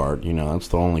production card. That's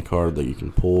the only card that you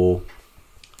can pull.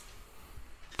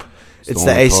 It's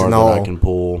the ace in the hole. I can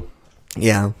pull.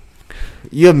 Yeah.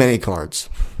 You have many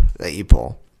cards that you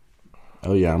pull.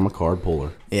 Oh, yeah, I'm a card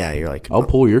puller. Yeah, you're like... I'll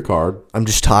pull your card. I'm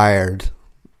just tired.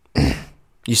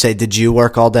 You say, did you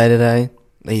work all day today?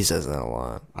 He says that a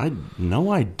lot. No,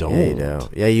 I don't. Yeah, you do.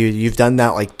 Yeah, you've done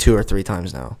that like 2 or 3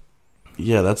 times now.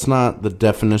 Yeah, that's not the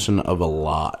definition of a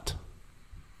lot.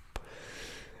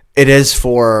 It is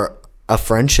for a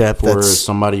friendship. For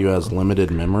somebody who has limited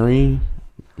memory...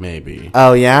 Maybe.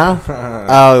 Oh, yeah?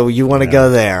 Oh, you want to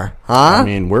go there, huh? I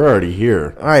mean, we're already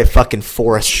here. All right, fucking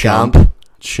Forrest Gump.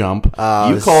 Chump.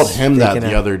 You called him that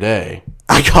the other day.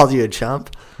 I called you a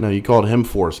chump? No, you called him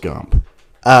Forrest Gump.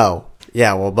 Oh.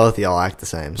 Yeah, well, both of y'all act the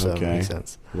same, so it makes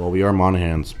sense. Well, we are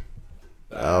Monaghans.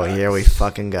 Oh, here we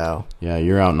fucking go. Yeah,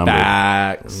 you're outnumbered.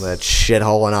 Facts. That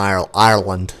shithole in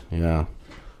Ireland. Yeah.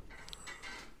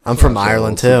 I'm from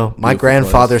Ireland, too. My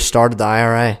grandfather started the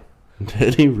IRA.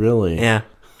 Did he really? Yeah.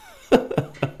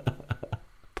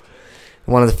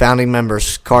 One of the founding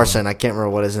members, Carson, I can't remember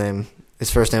what his name.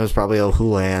 His first name was probably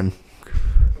O'Houlihan.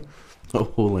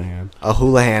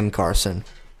 O'Houlihan Carson.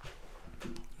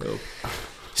 Oh.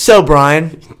 So,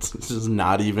 Brian. This is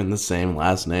not even the same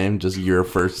last name, just your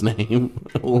first name.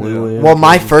 Well,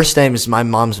 my first name is my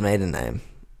mom's maiden name.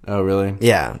 Oh, really?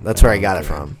 Yeah, that's where I got it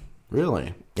from.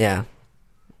 Really? Yeah.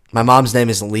 My mom's name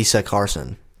is Lisa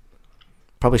Carson.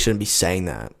 Probably shouldn't be saying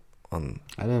that. I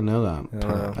didn't know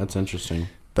that. That's interesting.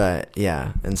 But,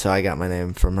 yeah, and so I got my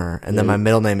name from her. And then my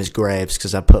middle name is Graves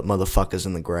because I put motherfuckers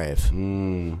in the grave.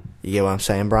 You get what I'm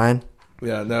saying, Brian?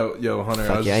 Yeah, no, yo, Hunter,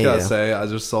 I was just going to say, I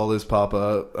just saw this pop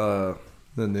up,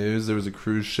 the news. There was a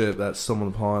cruise ship that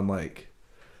stumbled upon, like,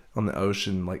 on the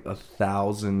ocean, like,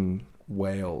 1,000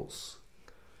 whales.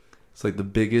 It's like the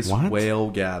biggest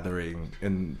whale gathering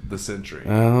in the century.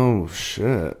 Oh,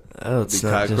 shit. Oh, it's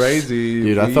kind of crazy.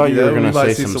 Dude, I thought you were going to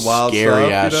say some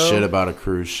scary-ass shit about a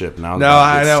cruise ship. Now no,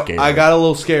 I know. Scared. I got a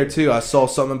little scared, too. I saw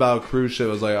something about a cruise ship.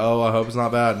 I was like, oh, I hope it's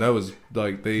not bad. No, it was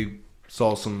like they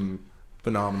saw some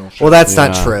phenomenal shit. Well, that's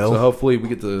not true. So hopefully we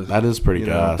get to... That is pretty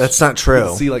good. That's not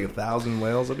true. See like 1,000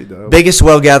 whales. That'd be dope. Biggest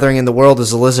whale gathering in the world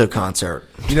is a Lizzo concert.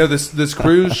 You know, this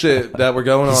cruise ship that we're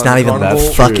going on... He's not even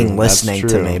fucking listening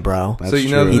to me, bro. So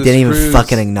you know, he didn't even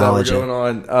fucking acknowledge it. Going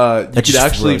on, you could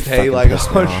actually pay like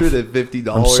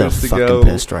 $150 I'm so fucking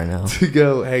pissed right now. To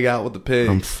go hang out with the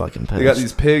pigs. I'm fucking pissed. They got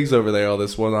these pigs over there on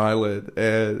this one island,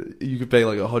 and you could pay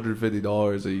like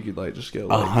 $150, and you could like just go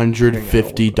like,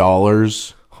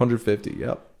 $150. $150.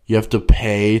 Yep. You have to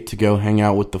pay to go hang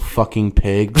out with the fucking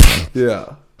pigs.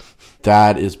 Yeah.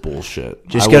 That is bullshit.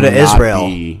 Just go to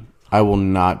Israel. I will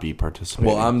not be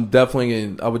participating. Well, I'm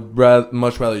definitely I would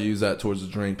much rather use that towards the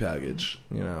drink package,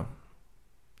 you know.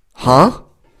 Huh?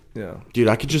 Yeah. Dude,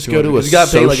 I could just go to a You got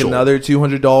to pay like another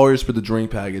 $200 for the drink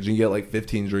package, and you get like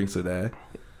 15 drinks a day.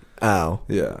 Oh.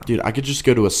 Yeah. Dude, I could just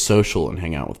go to a social and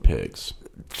hang out with pigs.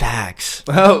 Facts.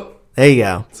 Oh. There you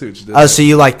go. See what you did there. So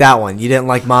you like that one. You didn't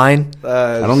like mine?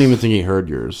 I don't even think he heard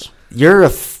yours. You're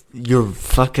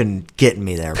fucking getting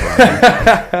me there, bro.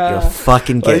 You're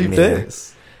fucking getting me there.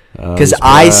 Because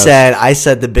I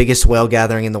said the biggest whale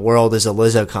gathering in the world is a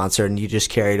Lizzo concert, and you just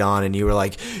carried on, and you were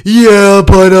like, yeah,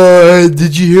 but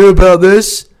did you hear about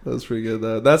this? That's pretty good,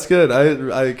 though. That's good.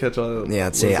 I catch on.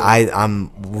 Yeah, see, I'm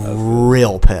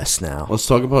real pissed now. Let's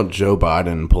talk about Joe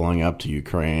Biden pulling up to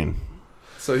Ukraine.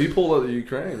 So he pulled out of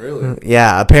Ukraine, really?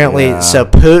 Yeah, apparently. Yeah. So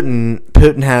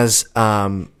Putin has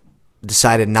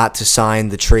decided not to sign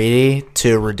the treaty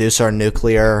to reduce our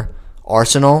nuclear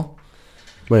arsenal.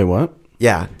 Wait, what?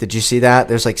 Yeah, did you see that?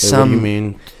 There's like some. What do you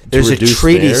mean? There's a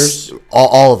treaty.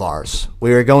 All of ours.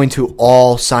 We were going to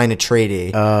all sign a treaty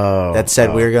that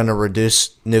said we were going to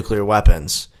reduce nuclear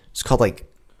weapons. It's called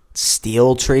like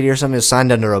Steel Treaty or something. It was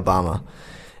signed under Obama.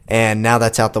 And now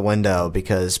that's out the window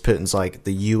because Putin's like,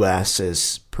 the U.S.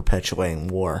 is perpetuating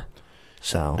war.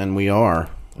 So, and we are.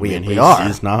 We are.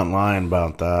 He's not lying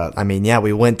about that. I mean, yeah,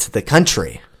 we went to the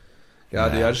country. Yeah,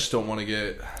 dude, I just don't want to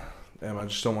get. Damn, I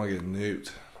just don't want to get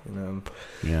nuked. You know.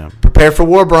 Yeah. Prepare for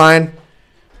war, Brian.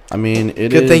 I mean,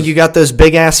 good thing you got those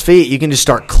big ass feet. You can just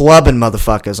start clubbing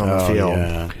motherfuckers on the field.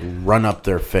 Yeah. Run up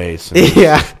their face.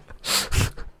 Yeah.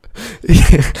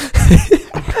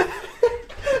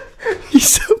 He's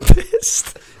so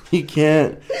pissed. You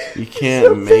can't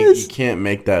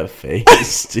make that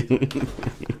face, dude.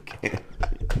 You can't.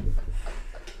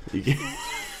 He's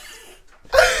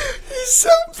so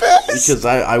pissed. Because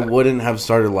I wouldn't have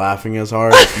started laughing as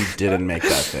hard if you didn't make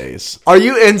that face. Are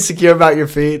you insecure about your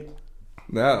feet?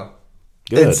 No.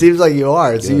 Good. It seems like you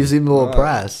are. So you seem a little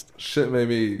impressed. Shit made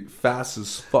me fast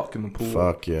as fuck in the pool.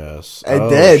 Fuck yes. It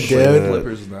did, dude.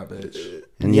 Flippers in that bitch.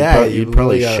 And yeah, you'd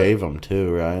probably shave them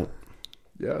too, right?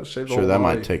 Yeah, shave the whole body. Sure, that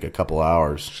might take a couple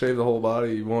hours. Shave the whole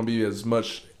body. You want to be as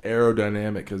much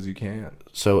aerodynamic as you can.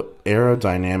 So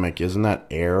aerodynamic, isn't that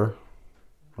air?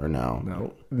 Or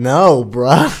no? No,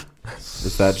 bruh.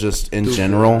 Is that just in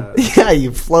general? Yeah,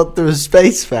 you float through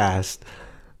space fast.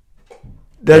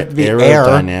 That'd be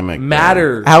aerodynamic.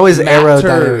 Matter. How is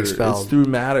aerodynamic spelled? It's through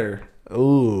matter.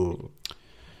 Ooh.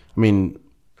 I mean,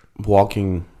 you're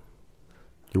walking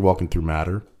through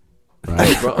matter,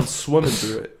 right? Bro, I'm swimming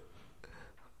through it.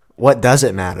 What does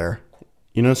it matter?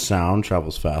 You know, sound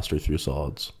travels faster through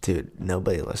solids. Dude,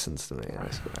 nobody listens to me. I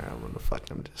swear. I'm gonna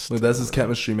fucking just. Look, that's his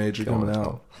chemistry major coming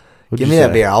out. Give me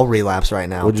that beer. I'll relapse right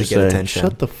now to get attention.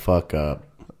 Shut the fuck up.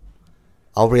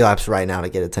 I'll relapse right now to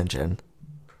get attention.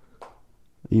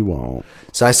 You won't.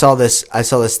 So I saw this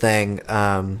thing.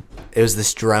 It was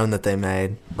this drone that they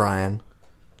made. Brian,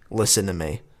 listen to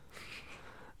me.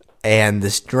 And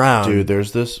this drone, dude.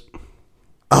 There's this.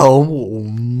 Oh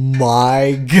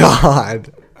my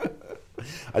god.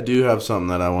 I do have something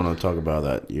that I want to talk about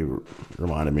that you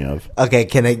reminded me of. Okay,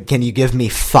 can you give me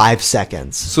 5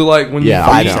 seconds? So like when you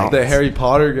beat the Harry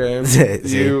Potter game,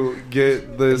 you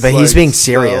get this. But he's being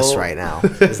serious right now.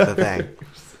 Is the thing.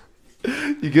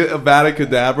 You get a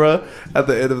Kedavra at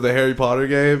the end of the Harry Potter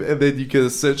game, and then you can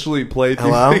essentially play through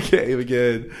the game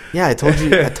again. Yeah, I told you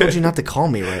not to call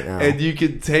me right now. And you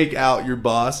can take out your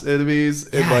boss enemies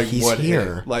in like he's one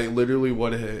here. hit. Like literally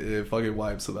one hit, and it fucking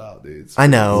wipes them out, dude. I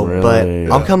know, really?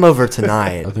 But I'll come over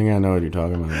tonight. I think I know what you're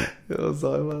talking about. You know what I'm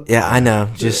talking about? Yeah, I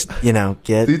know. Just get.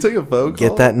 Did you take a phone call?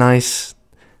 Get that nice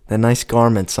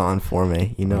garments on for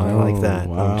me. You know, I like that.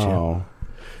 Wow.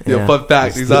 Yeah. Fun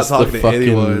fact: he's not talking to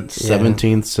anyone.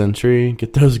 17th century.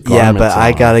 Get those garments. Yeah, but on.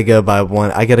 I gotta go by 1.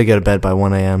 I gotta go to bed by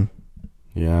 1 a.m.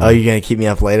 Yeah. Oh, you're gonna keep me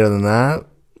up later than that?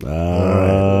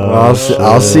 Well,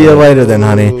 I'll see you later then,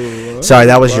 honey. Sorry,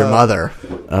 that was your mother.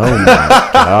 Oh my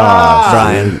gosh,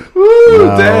 Brian. Woo,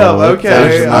 damn.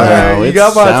 Okay, all right. You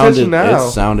got my attention now.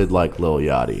 It sounded like Lil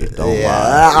Yachty. Don't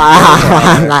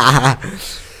lie.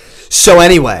 So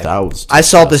anyway, I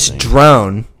saw this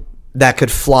drone that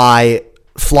could fly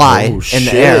in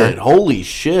the air. Holy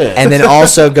shit. And then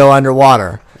also go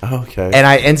underwater. Okay. And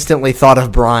I instantly thought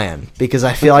of Brian because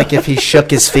I feel like if he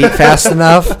shook his feet fast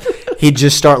enough, he'd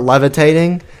just start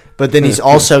levitating. But then he's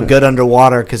also good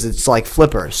underwater because it's like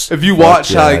flippers. If you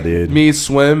watch me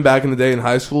swim back in the day in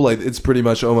high school, like it's pretty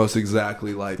much almost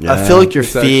exactly like that. I feel like your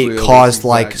feet caused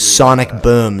like sonic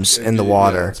booms in the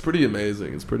water. Yeah, it's pretty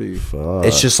amazing. It's pretty.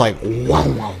 It's just like wah,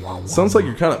 wah, wah, wah. Sounds like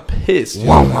you're kind of pissed.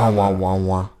 Wah, wah, wah, wah,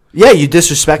 wah. Yeah, you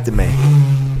disrespected me.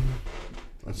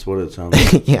 That's what it sounds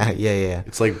like. Yeah.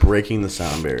 It's like breaking the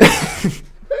sound barrier.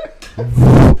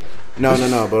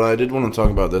 No, but I did want to talk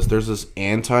about this. There's this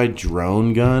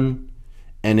anti-drone gun,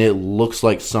 and it looks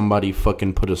like somebody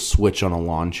fucking put a switch on a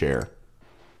lawn chair.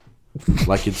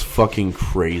 Like, it's fucking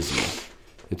crazy.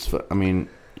 I mean,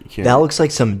 you can't... That looks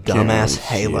like some dumbass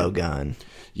Halo gun.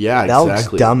 Yeah, that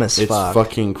exactly. Looks dumb as fuck. It's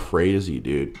fucking crazy,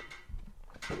 dude.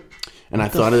 And I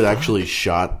thought it actually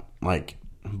shot, like,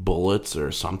 bullets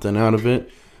or something out of it,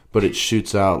 but it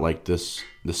shoots out, like, it's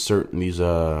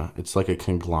like a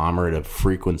conglomerate of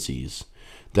frequencies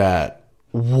that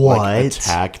like,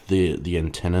 attack the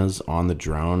antennas on the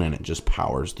drone, and it just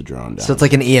powers the drone down. So it's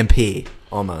like an EMP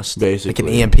almost, basically,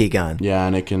 like an EMP gun. Yeah,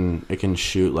 and it can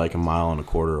shoot like 1.25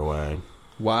 miles away.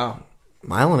 Wow,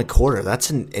 1.25 miles. That's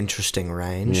an interesting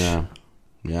range.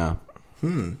 Yeah.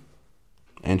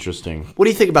 Interesting. What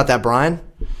do you think about that, Brian?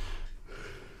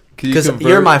 Because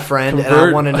you're my friend, and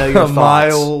I want to know your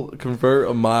thoughts. Convert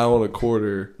 1.25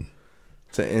 miles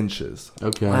to inches.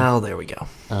 Okay. Well, there we go.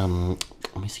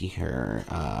 Let me see here.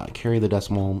 Carry the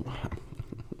decimal.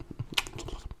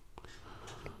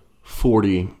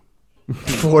 40.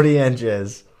 40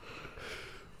 inches.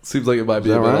 Seems like it might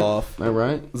be a bit off. Is that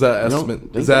right? Is that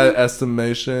estimate? Is that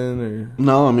estimation or?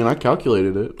 No, I mean I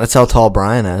calculated it. That's how tall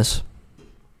Brian is.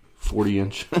 40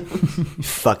 inch. You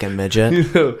fucking midget. You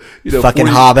know, fucking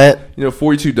 40, hobbit.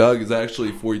 42 Doug is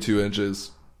actually 42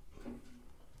 inches.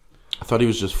 I thought he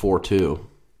was just 4'2".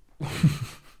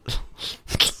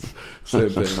 Same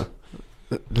thing.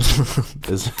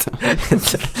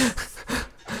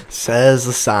 Says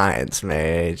the science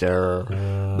major.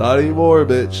 Not anymore,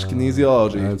 bitch.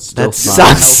 Kinesiology. That's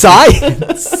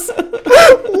science.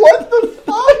 What the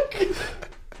fuck?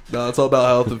 No, it's all about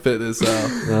health and fitness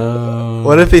now.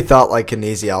 What if he thought like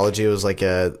kinesiology was like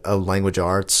a language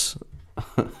arts?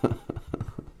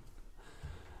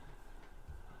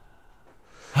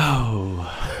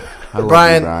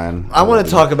 Brian, I want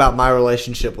to talk about my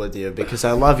relationship with you because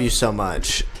I love you so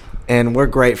much, and we're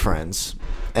great friends,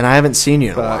 and I haven't seen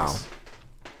you in a while.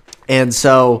 And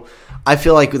so I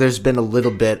feel like there's been a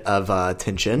little bit of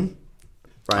tension,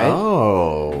 right?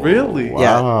 Oh, really?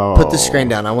 Wow. Yeah. Put the screen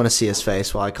down. I want to see his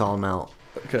face while I call him out.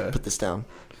 Okay. Put this down.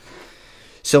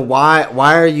 So why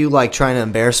are you like trying to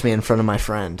embarrass me in front of my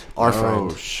friend, our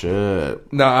friend? Oh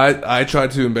shit! No, I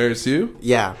tried to embarrass you.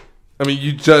 Yeah. I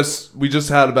mean, we just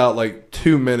had about like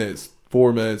 4 minutes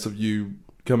of you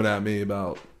coming at me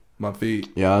about my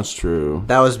feet. Yeah, that's true.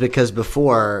 That was because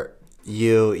before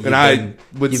I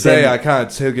would say I kind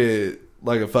of took it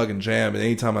like a fucking jam, and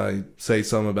anytime I say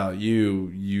something about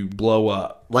you, you blow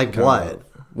up. Like what?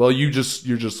 Well, you're just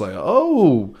like,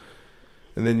 oh,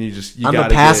 and then you I'm a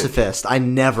pacifist. I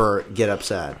never get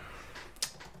upset.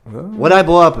 What'd I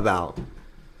blow up about?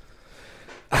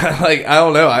 Like, I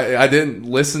don't know. I didn't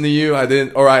listen to you. I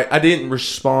didn't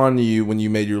respond to you when you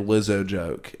made your Lizzo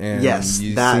joke. And yes,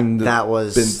 you that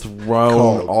was been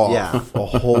thrown off a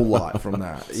whole lot from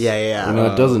that.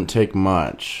 Yeah. It doesn't take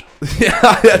much.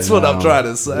 Yeah, that's what I'm trying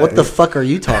to say. What the fuck are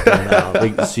you talking about?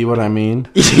 Like, see what I mean?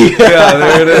 Yeah,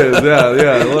 there it is.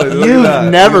 Yeah. Look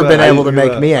You've never been able to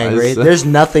make me angry. There's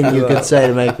nothing you could say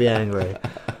to make me angry.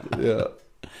 Yeah.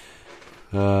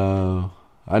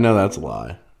 I know that's a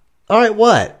lie. All right,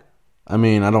 what? I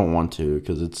mean, I don't want to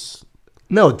because it's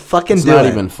fucking do it. It's not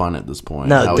even fun at this point.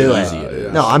 No, do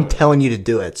it. No, I'm telling you to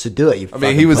do it. So do it.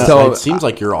 He was telling. It seems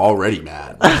like you're already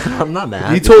mad. I'm not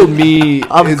mad. He told me.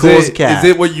 I'm cool as cat.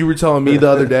 Is it what you were telling me the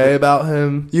other day about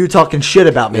him? You were talking shit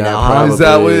about me now, huh? Probably. Is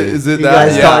that what? Is it you that?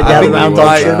 guys gather around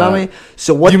talking shit about me?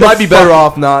 So what? You might be better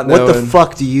off not knowing. What the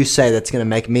fuck do you say that's gonna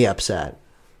make me upset?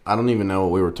 I don't even know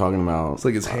what we were talking about. It's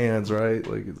like his hands, right?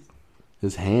 Like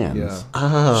his hands. Yeah.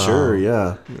 Oh, sure.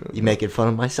 Yeah. You making fun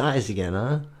of my size again,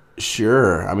 huh?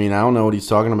 Sure. I mean, I don't know what he's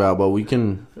talking about, but we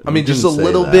can. I mean, just a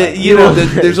little bit. You know,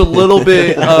 there's a little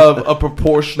bit of a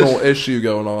proportional issue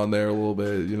going on there. A little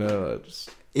bit. You know.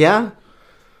 Yeah.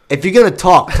 If you're gonna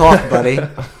talk, buddy.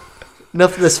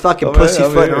 Enough of this fucking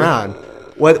pussyfooting around.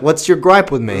 What's your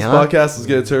gripe with me, this huh? Podcast is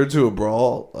gonna turn to a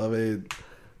brawl. I mean,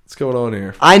 what's going on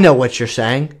here? I know what you're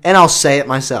saying, and I'll say it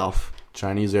myself.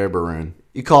 Chinese air balloon.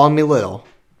 You calling me little?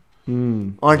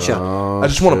 Aren't you? Oh, I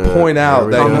just want to point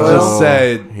out that you just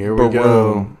said here we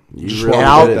go.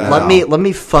 Let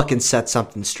me fucking set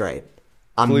something straight.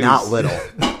 I'm not little.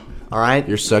 All right?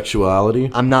 Your sexuality?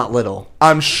 I'm not little.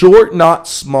 I'm short, not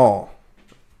small.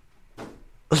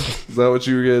 Is that what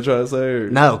you were gonna try to say? Or?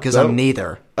 No, because I'm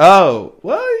neither. Oh,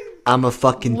 what? I'm a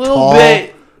fucking little tall,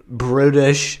 bit.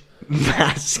 brutish,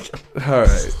 masculine. All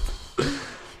right.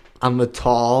 I'm a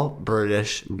tall,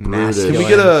 brutish, masculine. Can we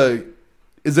get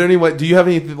is there any way, do you have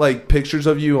any like pictures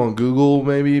of you on Google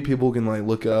maybe? People can like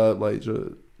look up like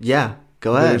yeah,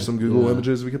 go ahead. There's some Google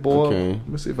images we can pull up. Let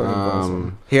me see if I can find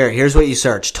some. Here's what you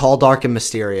search. Tall, dark, and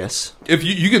mysterious. If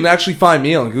you can actually find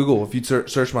me on Google. If you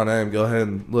search my name, go ahead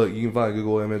and look. You can find a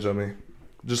Google image of me.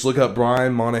 Just look up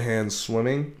Brian Monaghan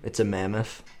swimming. It's a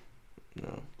mammoth.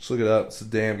 No. Just look it up. It's a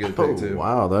damn good pic too.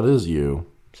 Wow, that is you.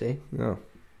 See? Yeah.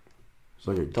 It's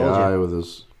like a guy with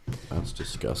his... That's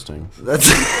disgusting. That's.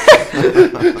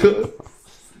 Did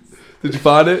you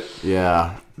find it?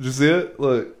 Yeah. Did you see it?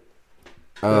 Look.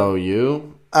 Oh,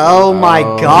 you? Oh my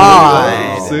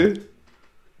God. See?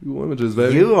 Google images,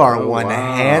 baby. You are one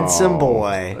handsome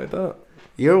boy. Like that.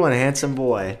 You're one handsome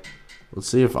boy. Let's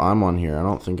see if I'm on here. I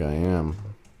don't think I am.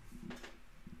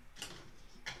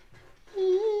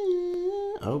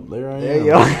 Oh, there I am. There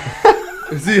you are.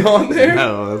 Is he on there?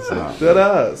 No, that's not. Dead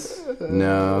ass.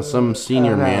 No, some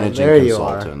senior managing there you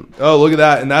consultant. Oh, look at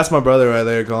that. And that's my brother right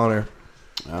there, Connor.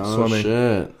 Oh, swimming.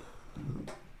 Shit.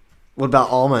 What about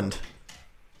almond?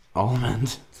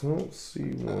 Almond? Don't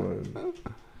see one.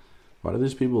 Why do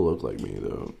these people look like me,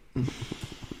 though?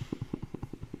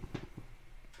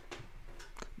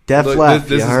 Def Look, left.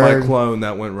 This is my clone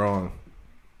that went wrong.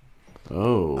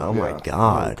 Oh. Oh, my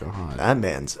God. Oh, God. That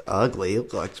man's ugly. He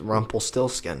looks like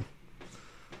Rumpelstiltskin.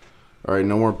 All right,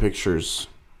 no more pictures.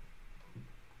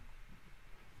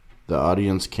 The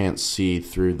audience can't see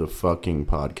through the fucking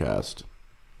podcast.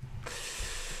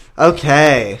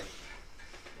 Okay.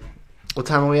 What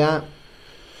time are we at?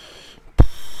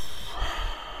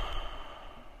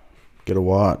 Get a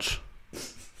watch.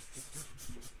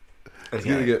 He's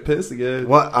gonna get pissed again.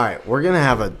 What? All right, we're gonna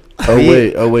have a.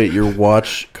 Oh wait! Your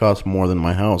watch costs more than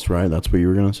my house, right? That's what you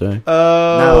were gonna say.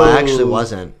 No, I actually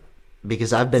wasn't,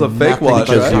 because I've been It's a fake nothing watch,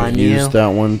 but right? kind to You've used that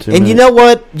one too. And you know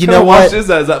what? You know what? Watch is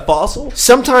that? Is that fossil?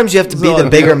 Sometimes you have to be the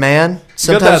bigger man.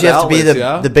 Sometimes you have to be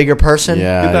the bigger person.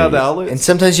 Yeah. Get that out the outlets. And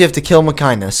sometimes you have to kill him with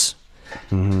kindness.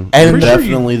 Mm-hmm. And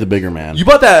definitely the bigger man. You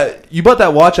bought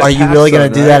that watch at Are you really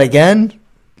going to do that again?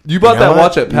 You bought that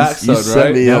watch at PacSun,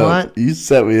 right? You know what? You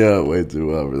set me up way too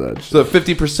well for that shit. So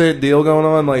 50% deal going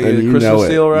on, like a Christmas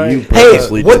deal, right?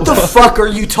 Hey, what the fuck are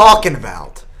you talking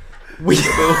about? We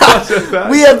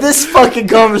have this fucking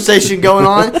conversation going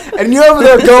on, and you're over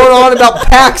there going on about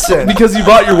PacSun. Because you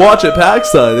bought your watch at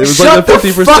PacSun. It was Shut like a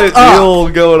 50% deal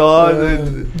going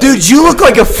on. Dude, you look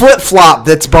like a flip-flop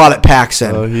that's bought at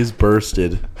PacSun. Oh, he's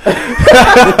bursted.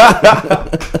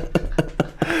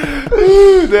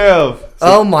 Ooh, damn.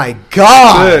 Oh my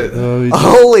god!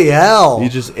 Holy hell! He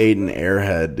just ate an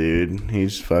airhead, dude.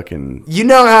 He's fucking. You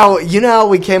know how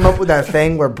we came up with that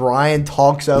thing where Brian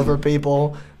talks over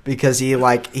people because he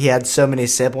had so many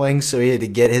siblings, so he had to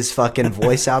get his fucking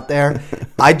voice out there.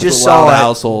 I just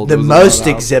saw the most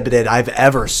exhibited I've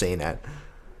ever seen it.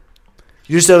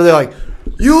 You're just over there like,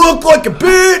 you look like a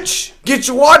bitch. Get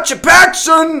your watch your pack,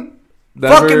 son.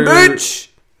 Fucking bitch.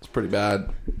 It's pretty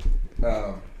bad.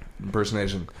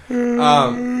 Impersonation.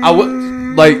 I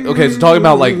would so talking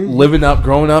about like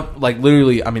growing up, like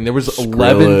literally. I mean, there was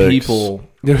 11 people.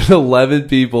 There's 11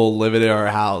 people living in our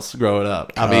house growing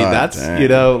up. I mean, that's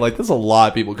that's a lot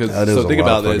of people. So think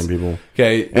about this.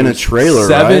 Okay, in a trailer,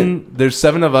 right? There's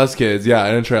 7 of us kids. Yeah,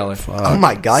 in a trailer. Fuck. Oh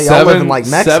my god, y'all living like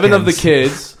Mexicans. 7 of the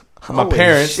kids. My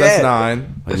parents. Shit. That's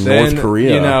 9. Like North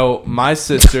Korea. My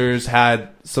sisters had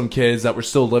some kids that were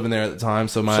still living there at the time.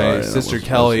 So my sister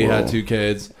Kelly had 2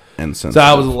 kids. So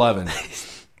I was 11.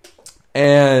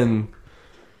 And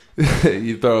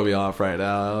you throw me off right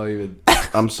now.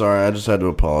 I'm sorry. I just had to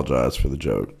apologize for the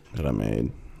joke that I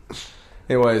made.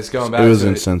 Anyways, going back. It was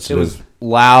insensitive. It was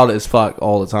loud as fuck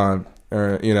all the time.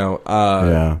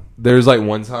 Yeah. There's like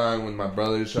one time when my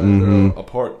brothers tried to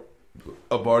throw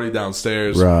a party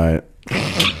downstairs. Right.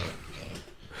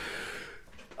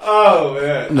 Oh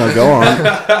man. No, go on.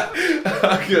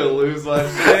 I'm gonna lose my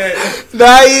shit.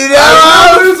 Now you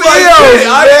know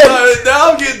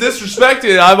now I'm getting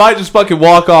disrespected. I might just fucking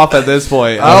walk off at this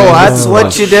point. That's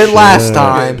what you did last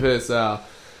time. I'm pissed out.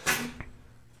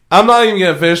 I'm not even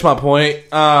gonna finish my point.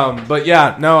 But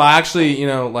yeah, no, I actually,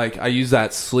 I use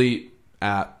that sleep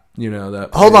app. That.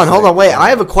 Hold on, wait. I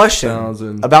have a question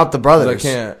about the brothers. I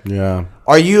can't. Yeah.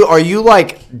 Are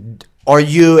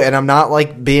you, and I'm not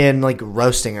like being like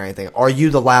roasting or anything. Are you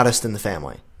the loudest in the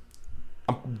family?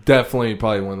 I'm definitely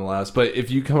probably one of the loudest. But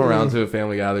if you come around to a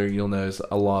family gathering, you'll notice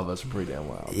a lot of us are pretty damn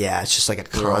loud. Yeah, it's just like a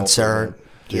concert.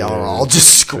 Y'all are all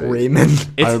just screaming.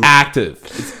 It's active.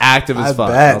 It's active as fuck.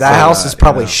 I bet. That house is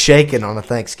probably shaking on a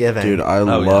Thanksgiving. Dude, I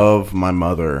love my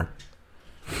mother.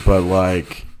 But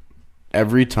like,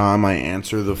 every time I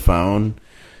answer the phone,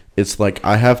 it's like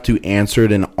I have to answer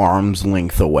it an arm's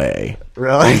length away.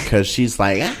 Really? Because she's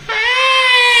like, yeah.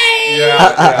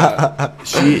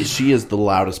 She is the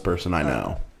loudest person I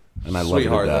know, and I love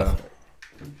her to death.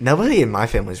 Nobody in my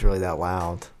family is really that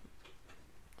loud.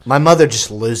 My mother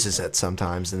just loses it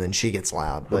sometimes, and then she gets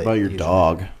loud. What about your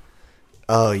dog?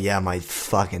 Oh yeah, my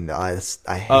fucking dog.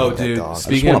 I hate that dog.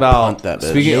 Speaking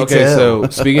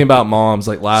about moms,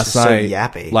 like last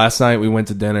night we went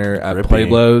to dinner at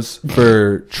Pueblo's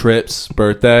for Tripp's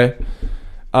birthday,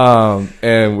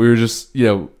 and we were just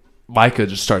Micah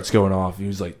just starts going off. He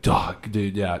was like, "Dog,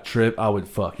 dude, yeah, Tripp, I would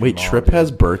fuck." Wait, Tripp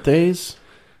has birthdays?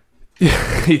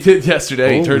 He did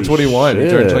yesterday. He turned 21. Shit. He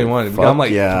turned 21. He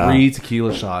got 3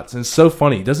 tequila shots, and it's so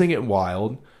funny. He doesn't get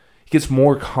wild. Gets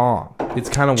more calm. It's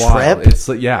kind of wild. It's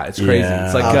like, it's crazy. Yeah.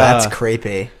 It's like that's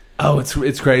creepy. Oh,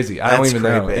 it's crazy. I don't even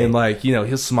know. And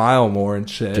he'll smile more and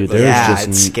shit. Dude,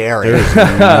 it's scary. There's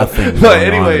nothing but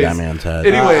going on in that man's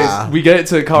head. We get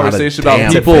into a conversation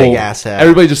about people.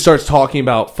 Everybody just starts talking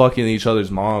about fucking each other's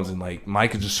moms, and like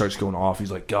Micah just starts going off.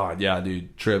 He's like, "God, yeah,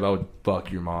 dude, Tripp, I would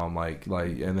fuck your mom."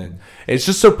 And then it's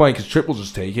just so funny because Tripp will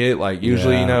just take it. Like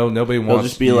usually, nobody wants. He'll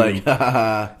just be like,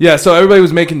 yeah. So everybody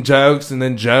was making jokes, and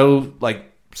then Joe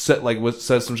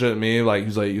said some shit at me. Like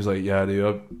he was like, "Yeah,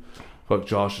 dude, fuck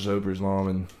Josh's Oprah's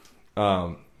mom,"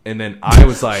 and then I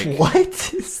was like,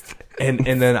 "What?"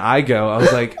 And then I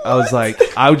was like,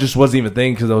 I just wasn't even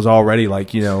thinking because I was already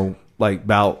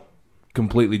about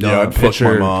completely done on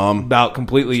picture, about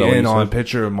completely in on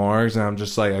picture of Mark's, and I'm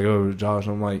just like, I go over to Josh,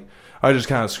 and I'm like, I just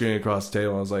kind of screamed across the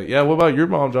table. I was like, "Yeah, what about your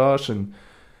mom, Josh?" And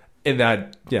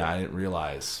that, I didn't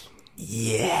realize.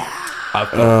 Yeah, I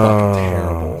felt fucking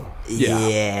terrible.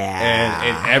 Yeah.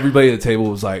 And everybody at the table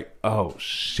was like, "Oh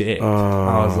shit."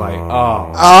 I was like,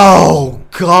 "Oh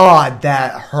god,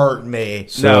 that hurt me."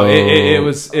 So it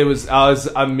was I was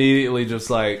immediately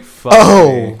just like, "Fuck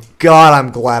me." God,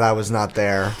 I'm glad I was not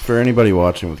there. For anybody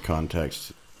watching with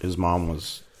context, his mom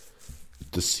is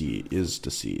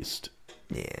deceased.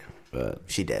 Yeah. But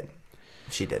she did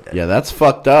it. Yeah, that's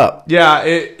fucked up. Yeah,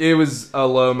 it was a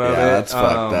low moment. Yeah, that's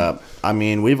fucked up. I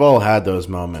mean, we've all had those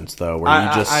moments, though, where you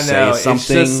just say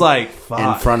something it's just like,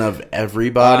 in front of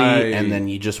everybody, and then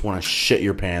you just want to shit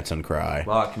your pants and cry.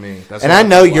 Fuck me. That's and I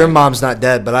know your mom's not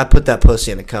dead, but I put that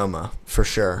pussy in a coma, for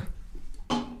sure.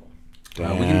 We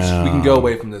can go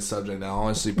away from this subject now.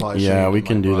 Honestly, probably. Yeah, we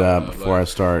can do that before I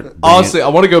start. Honestly, I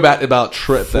want to go back about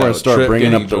Tripp. Before I start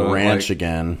bringing up the ranch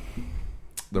again.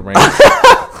 The ranch.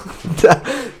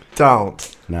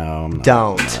 Don't. No, I'm not.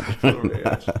 Don't.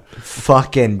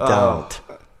 Fucking don't.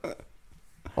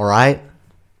 All right?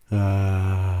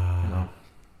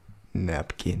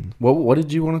 Napkin. What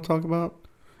did you want to talk about?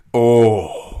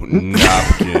 Oh,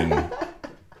 napkin.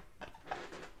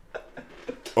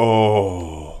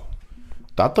 Oh.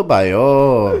 Tato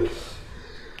bayo.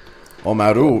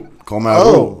 Omaru. Komaru.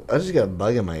 Oh, I just got a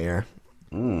bug in my ear.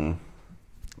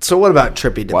 So what about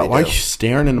Trippy Dippy Why are you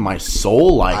staring into my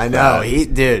soul like that? I know. He's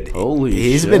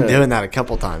shit. been doing that a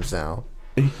couple times now.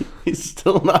 He's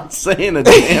still not saying a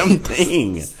damn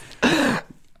thing.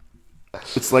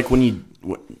 It's like when you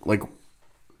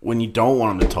don't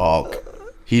want him to talk,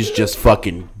 he's just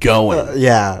fucking going.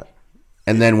 Yeah.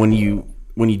 And then when you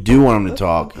do want him to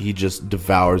talk, he just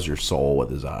devours your soul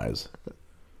with his eyes.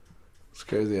 It's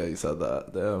crazy how you said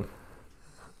that.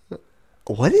 Damn.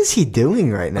 What is he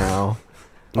doing right now?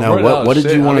 Now, what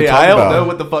did you want to talk about? I don't know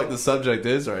what the fuck the subject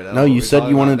is right now. No, you said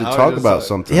you wanted to talk about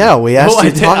something. Yeah, we asked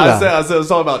you to talk about. I said I was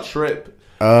talking about Trip.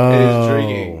 Oh. And his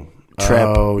drinking. Trip.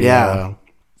 Oh, yeah.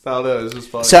 I don't know. It's just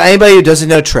funny. So anybody who doesn't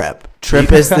know Trip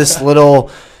is this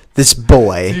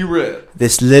boy. T-Rip.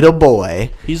 This little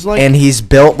boy. And he's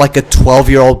built like a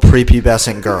 12-year-old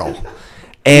prepubescent girl.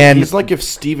 And he's like if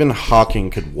Stephen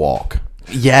Hawking could walk.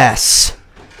 Yes.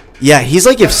 Yeah, he's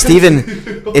like if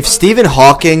Stephen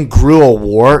Hawking grew a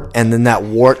wart and then that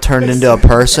wart turned into a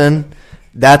person.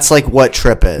 That's like what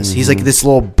Trip is. Mm-hmm. He's like this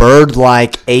little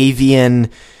bird-like avian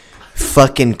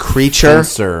fucking creature.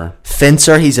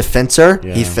 Fencer. He's a fencer.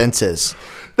 Yeah. He fences.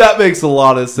 That makes a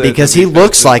lot of sense. Because he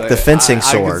looks like the fencing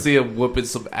sword. I can see him whooping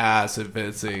some ass in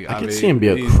fencing. I can see him be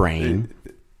a crane.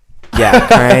 Yeah,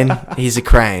 crane. He's a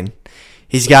crane.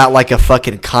 He's got like a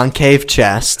fucking concave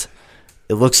chest.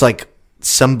 It looks like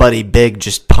somebody big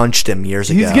just punched him years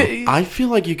ago. I feel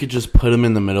like you could just put him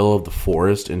in the middle of the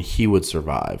forest and he would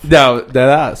survive. No, that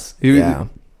ass. Yeah.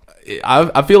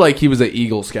 I feel like he was an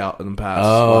Eagle Scout in the past.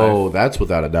 Oh, that's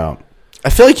without a doubt. I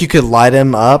feel like you could light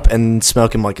him up and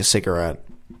smoke him like a cigarette.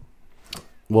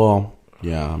 Well,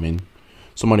 yeah, I mean,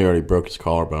 somebody already broke his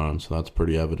collarbone, so that's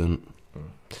pretty evident.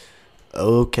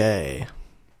 Okay.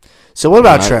 So what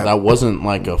about Trip? That wasn't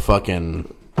like a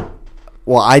fucking...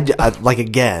 Well, I like,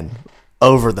 again,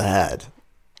 over the head.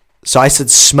 So I said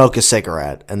smoke a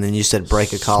cigarette, and then you said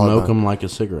break a collarbone. Smoke him like a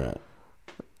cigarette.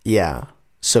 Yeah.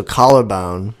 So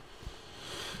collarbone.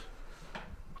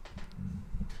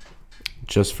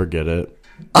 Just forget it.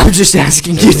 I'm just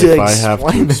asking you to explain. If I have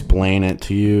to explain it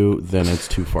to you, then it's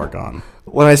too far gone.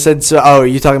 When I said so, are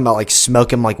you talking about like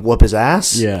smoke him, like whoop his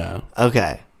ass? Yeah.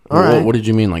 Okay. All right. What did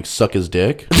you mean, like suck his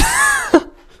dick?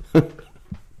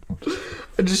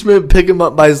 I just meant pick him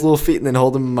up by his little feet and then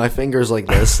hold him in my fingers like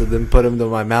this, and then put him to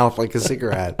my mouth like a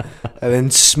cigarette, and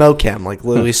then smoke him, like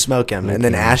literally smoke him, and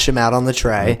then ash him out on the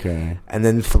tray, and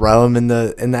then throw him in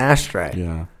the ashtray.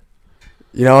 Yeah.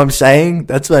 You know what I'm saying?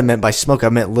 That's what I meant by smoke. I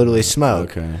meant literally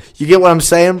smoke. Okay. You get what I'm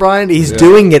saying, Brian? He's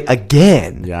doing it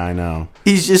again. Yeah, I know.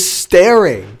 He's just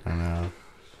staring. I know.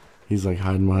 He's like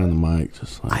hiding behind the mic,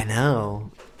 just like... I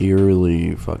know.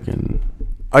 Eerily fucking...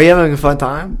 Are you having a fun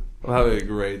time? I'm having a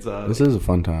great time. This is a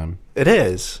fun time. It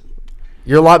is.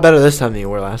 You're a lot better this time than you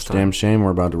were last time. Damn shame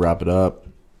we're about to wrap it up.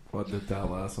 What did that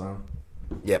last time?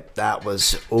 Yep, that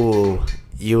was... Ooh,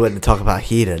 you wouldn't talk about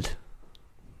heated.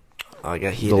 I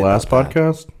got heated. The last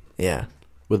podcast? Yeah.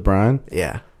 With Brian?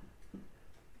 Yeah.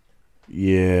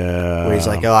 Yeah. Where he's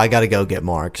like, oh, I got to go get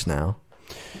marks now.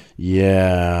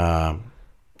 Yeah.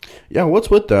 Yeah, what's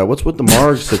with that? What's with the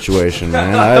marks situation,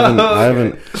 man? I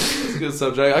haven't... It's a good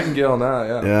subject. I can get on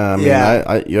that, yeah. Yeah,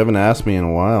 I mean, you haven't asked me in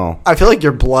a while. I feel like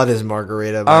your blood is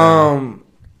margarita. Man.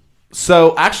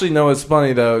 So, actually, no, it's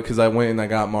funny, though, because I went and I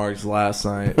got marks last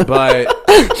night. But,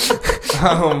 but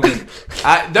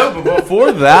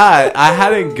before that, I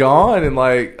hadn't gone in,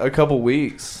 like, a couple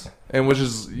weeks. And which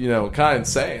is, kind of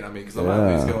insane. I mean, because I'm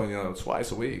at least going,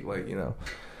 twice a week, like, And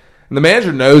the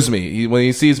manager knows me. When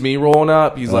he sees me rolling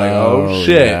up, he's like, "Oh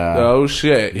shit, yeah. oh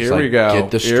shit, here we go."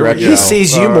 Get the stretcher. He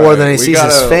sees you more than he sees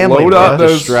his family. Load up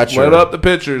those, load up the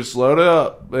pitchers, load it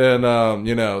up, and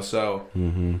so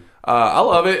I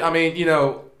love it. I mean,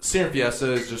 Sierra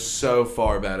Fiesta is just so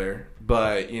far better.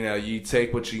 But you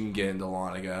take what you can get in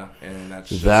Dahlonega, and that's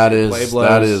just that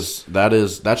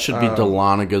should be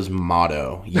Dahlonaga's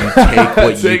motto. You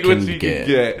take what you can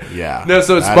get. Yeah. No,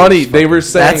 so it's funny. They were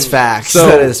saying that's facts. So,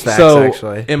 that is facts.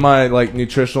 Actually, in my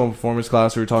nutritional performance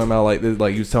class, we were talking about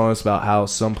he was telling us about how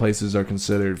some places are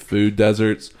considered food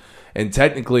deserts, and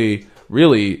technically,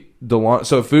 really.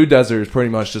 So food desert is pretty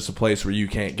much just a place where you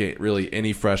can't get really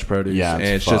any fresh produce, and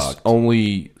it's just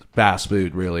only fast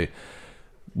food, really.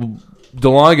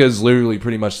 Dahlonega is literally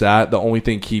pretty much that. The only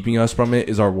thing keeping us from it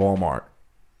is our Walmart.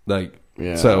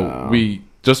 Yeah. So we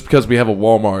just because we have a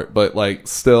Walmart, but like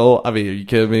still, I mean, are you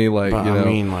kidding me? Like, But, you know, I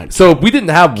mean, like, so if we didn't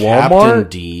have Walmart. Captain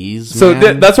D's. So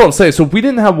man. that's what I'm saying. So if we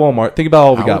didn't have Walmart, think about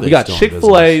all we How got. are We they got still in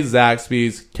Chick-fil-A,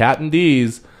 Zaxby's, Captain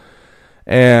D's,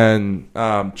 and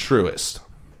Truist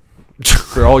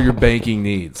for all your banking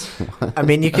needs. I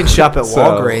mean, you can shop at So,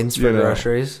 Walgreens for you know.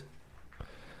 groceries.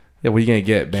 Yeah, what are you gonna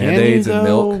get? Can Band-Aids you, and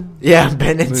though? milk. Yeah,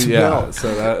 Bennett's Yeah, milk.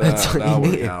 so That's what that'll you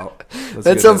work need. out. That's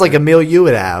That good. sounds like a meal you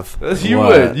would have. You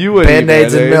What? would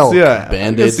Band-Aids and milk. Yeah,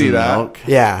 Band-Aids I can see and that. milk. What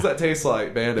Yeah. does that taste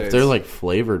like? Band-Aids. They're like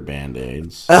flavored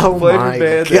Band-Aids. Oh Flavored my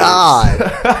Band-Aids. god.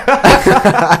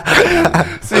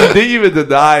 See, you didn't even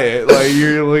deny it. Like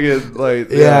you're looking like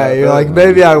Yeah, you're like,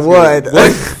 maybe I would.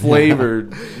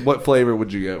 What flavor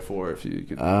would you go for if you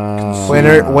could?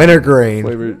 Wintergreen.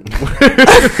 Flavored.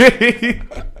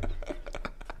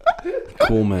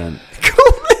 Cool mint.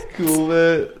 Cool,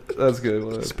 man. That's a good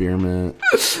one. Spearmint.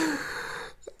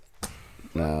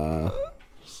 Nah.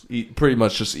 Pretty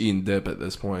much just eating dip at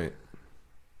this point.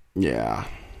 Yeah.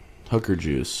 Hooker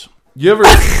juice. You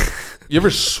ever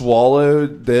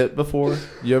swallowed dip before?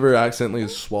 You ever accidentally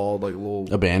swallowed like a little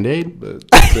A Band-Aid? bit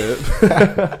dip?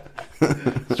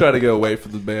 Just trying to go away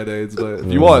from the Band-Aids, but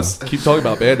if you want us to keep talking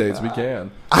about Band-Aids, we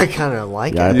can. I kind of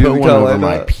like Yeah, I it. You put one kinda over like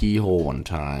my that? pee hole one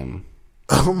time.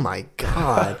 Oh my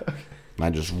god. And I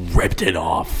just ripped it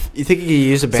off. You think you could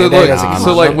use a So Band-Aid like, as a condom?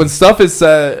 so like when stuff is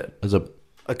said, As a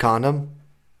A condom?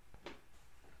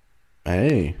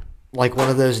 hey. Like one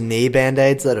of those knee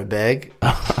Band-Aids that are big?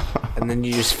 And then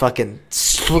you just fucking...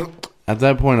 At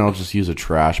that point, I'll just use a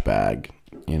trash bag.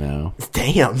 You know.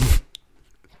 Damn.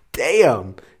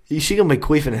 Damn. You should gonna be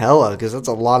queefing hella because that's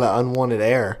a lot of unwanted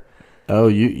air. Oh,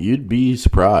 you'd be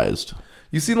surprised.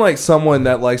 you seem like someone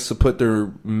that likes to put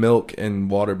their milk in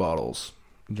water bottles,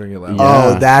 and drink it that way. Yeah.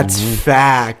 Oh, that's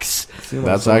facts. Seem like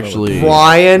That's someone actually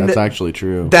Brian- That's actually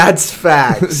true. That's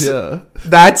facts. yeah,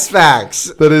 That's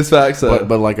facts. that is facts. Though.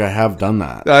 But like I have done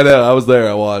that. I know. I was there.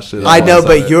 I watched it. I know, saw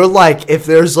but it. you're like, if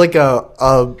there's like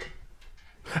actually.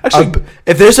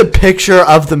 if there's a picture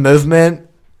of the movement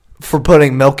for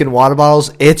putting milk in water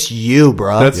bottles, it's you,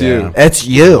 bro. That's Yeah. you. It's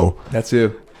you. That's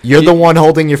you. You're the one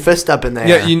holding your fist up in there.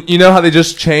 Yeah, you know how they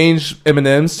just changed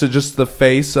M&M's to just the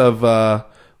face of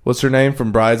what's her name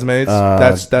from Bridesmaids?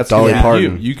 That's Dolly you.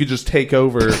 Parton. You could just take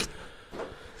over,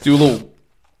 do a little,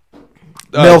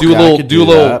 Milk. do a Yeah, I little, could do a do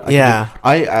little that. Yeah.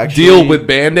 I actually deal with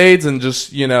Band-Aids and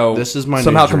just This is my new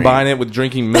somehow dream. combine it with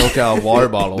drinking milk out of water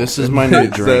bottles. This is my new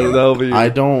dream. that'll be I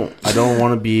don't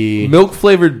want to be milk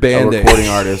flavored a Band-Aids. recording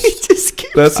artist. Just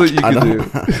keep That's what you I can do.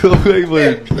 don't- Milk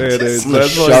flavored Band-Aids. I'm gonna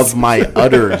That's shove my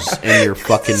udders in your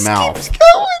fucking mouth.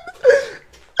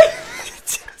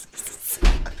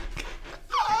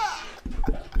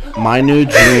 My new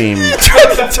dream.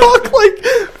 talk like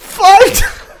 5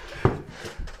 times.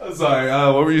 I'm sorry.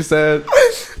 What were you saying?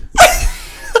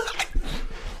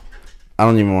 I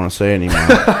don't even want to say it anymore.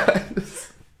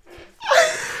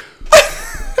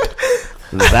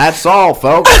 That's all,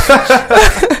 folks. I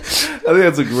think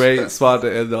that's a great spot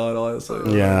to end on.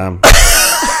 Honestly. Yeah.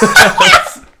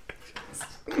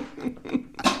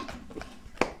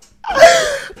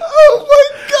 Oh my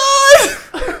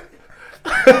god.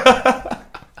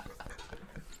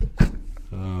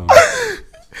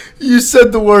 You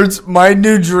said the words, my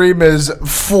new dream is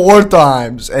 4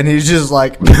 times. And he's just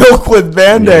like, milk with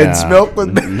Band-Aids. Yeah. Milk with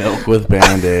Milk with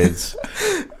Band-Aids.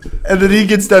 And then he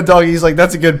gets done talking. He's like,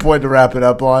 that's a good point to wrap it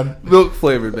up on. Milk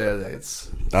flavored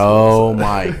Band-Aids. Oh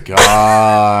my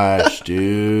gosh,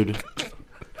 dude.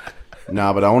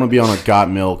 Nah, but I want to be on a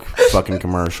Got Milk fucking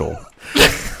commercial.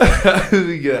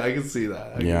 Yeah, I can see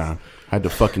that. Yeah. I had to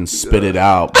fucking spit it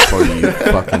out before you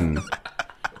fucking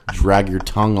drag your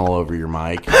tongue all over your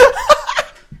mic.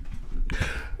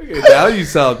 Okay, now you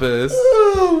sound pissed.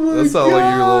 That sounds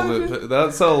like you're a little bit.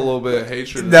 That sounds a little bit of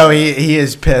hatred. No, he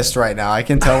is pissed right now. I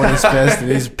can tell when he's pissed,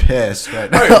 and he's pissed right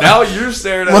now. All right, now you're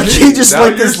staring at Look, me. he just Now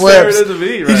licked you're his staring lips. into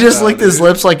me He right just now, licked his dude.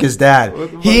 lips like his dad. What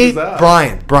the fuck He, is that?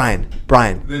 Brian.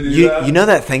 They do You that? know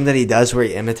that thing that he does where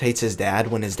he imitates his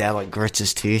dad when his dad like grits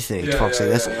his teeth and he Yeah, talks yeah,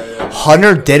 like this? yeah.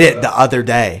 Hunter did it the other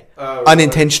day, Oh,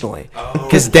 unintentionally,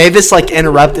 because Davis like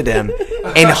interrupted him,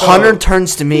 and Hunter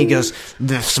turns to me and goes,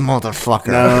 "This motherfucker."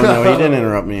 No, he didn't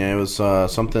interrupt me. It was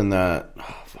something that...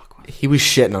 He was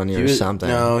shitting on you He or was, something.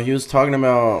 No, he was talking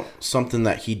about something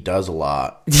that he does a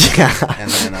lot. Yeah.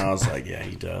 And then I was like, yeah,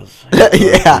 he does.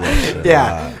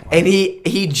 yeah. And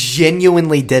he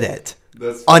genuinely did it.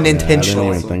 That's I Unintentionally.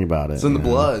 didn't even think about it. It's in the yeah.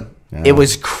 blood. Yeah. It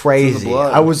was crazy.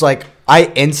 blood. I was like, I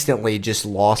instantly just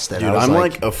lost it. Dude, I was I'm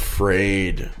like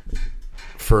afraid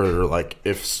for like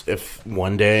if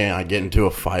one day I get into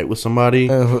a fight with somebody,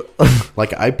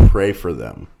 like I pray for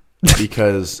them.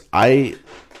 because I'm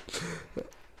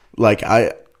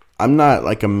not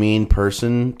like a mean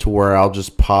person to where I'll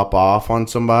just pop off on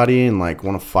somebody and like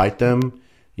want to fight them,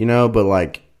 you know. But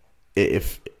like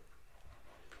if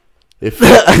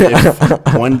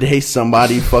one day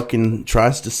somebody fucking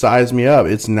tries to size me up,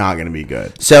 it's not gonna be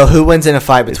good. So who wins in a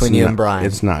fight between you and Brian?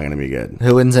 It's not gonna be good.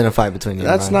 Who wins in a fight between you?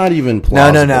 That's and Brian? not even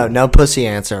plausible. No pussy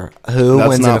answer. Who That's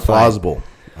wins not in a fight? plausible.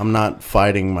 I'm not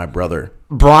fighting my brother.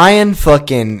 Brian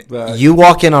fucking you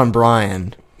walk in on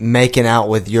Brian making out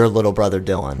with your little brother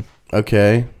Dylan.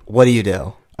 Okay. What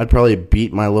do? I'd probably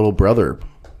beat my little brother.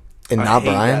 And not hate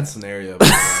Brian? That scenario.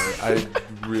 I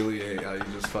really hate how you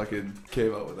just fucking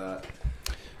came up with that.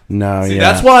 No, See, yeah.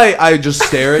 that's why I just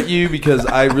stare at you, because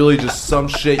I really just, some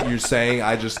shit you're saying,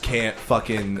 I just can't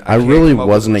fucking. I can't really come up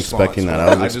with wasn't a response expecting that. for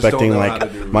I it. was just don't expecting know how to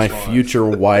like do a my response. future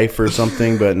wife or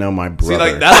something, but no, my brother. See,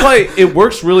 like that's why it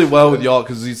works really well with y'all,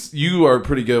 because you are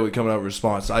pretty good with coming up with a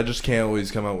response. I just can't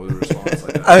always come up with a response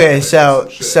like that. Okay, Like, so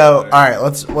shit, all like- right,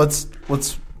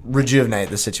 let's rejuvenate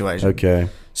the situation. Okay.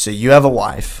 So you have a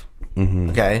wife.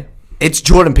 Mm-hmm. Okay. It's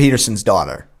Jordan Peterson's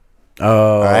daughter.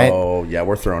 Oh, right? yeah,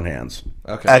 we're throwing hands.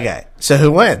 Okay. So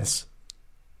who wins?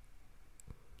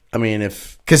 I mean,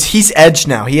 if Because he's edged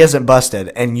now. He hasn't busted,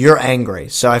 and you're angry.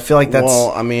 So I feel like that's...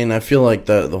 well, I mean, I feel like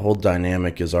the whole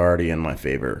dynamic is already in my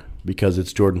favor because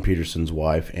it's Jordan Peterson's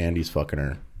wife and he's fucking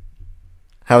her.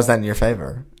 How is that in your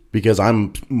favor? Because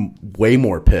I'm way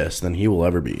more pissed than he will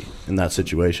ever be in that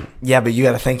situation. Yeah, but you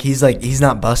got to think he's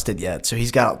not busted yet, so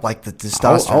he's got like the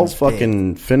testosterone. I'll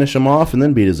fucking finish him off and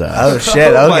then beat his ass. Oh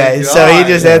shit! Oh my Okay, so he God.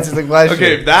 just answered the question.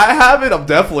 Okay, if that happened, I'm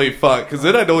definitely fucked, because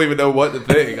then I don't even know what to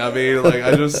think. I mean, like,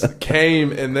 I just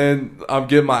came and then I'm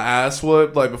getting my ass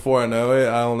whooped, like, before I know it.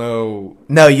 I don't know.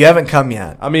 No, you haven't come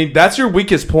yet. I mean, that's your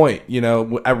weakest point, you know,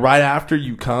 right after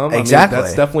you come. Exactly. I mean,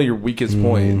 that's definitely your weakest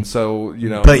point. So, you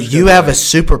know. But you have a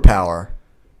superpower.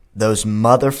 Those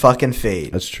motherfucking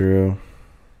feet. That's true.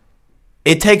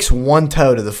 It takes one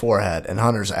toe to the forehead, and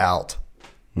Hunter's out.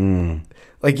 Mm.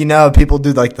 Like, you know how people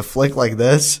do, like, the flick like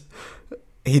this?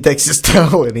 He takes his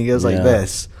toe, and he goes like Yeah.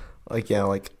 this. Like, yeah,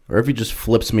 like... Or if he just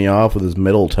flips me off with his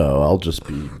middle toe, I'll just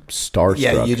be starstruck.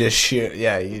 Yeah, you just shoot.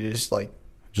 Yeah, you just, like...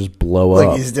 just blow Like,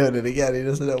 up. he's doing it again. He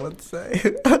doesn't know what to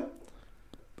say.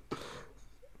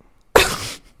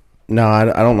 No, I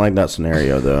don't like that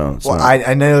scenario though. It's Well, not-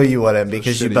 I know you wouldn't,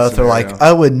 because you shitty both are like, scenario.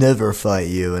 I would never fight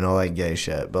you and all that gay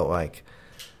shit. But, like,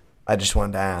 I just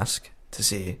wanted to ask to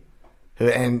see who,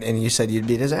 and you said you'd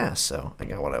beat his ass, so I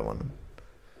got what I wanted.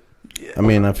 I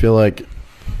mean, I feel like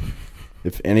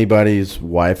if anybody's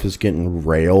wife is getting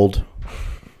railed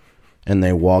and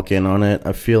they walk in on it,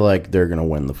 I feel like they're gonna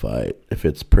win the fight if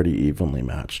it's pretty evenly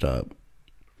matched up.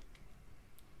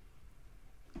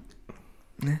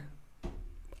 Yeah.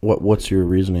 What's your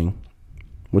reasoning?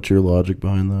 What's your logic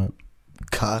behind that?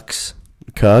 Cucks.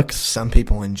 Cucks? Some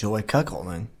people enjoy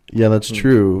cuckolding. Yeah, that's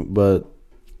true, but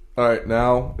All right,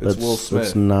 now it's That's- Will Smith.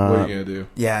 that's not- What are you going to do?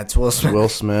 Yeah, it's Will Smith. Will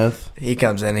Smith. He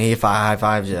comes in, he high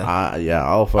fives you. Yeah,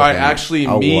 I'll fucking. All right, actually,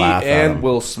 I'll me laugh at and him.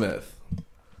 Will Smith.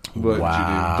 What Wow.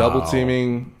 did you do? Double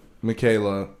teaming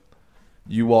Michaela.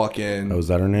 You walk in. Oh, is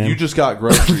that her name? You just got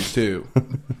groceries, too.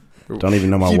 Don't even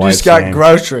know my You wife's just got name. Or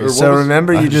groceries. what So was-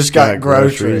 remember, I you just just got got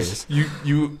groceries.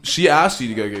 She asked you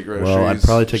to go get groceries. Well, I'd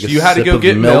probably take a You had to sip go of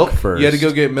get milk milk first. You had to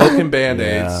go get milk and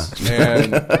Band-Aids.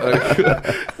 And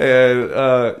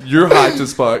you're hyped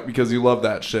as fuck because you love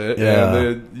that shit. Yeah. And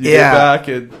then you Yeah. get back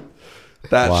and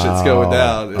that shit's going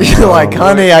down. You're like,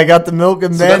 honey, I got the milk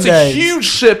and So that's Band-Aids. a huge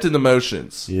shift in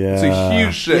emotions. Yeah. It's a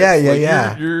huge shift. Yeah, yeah, Like,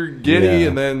 yeah. You're giddy Yeah.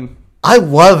 and then... I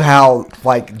love how,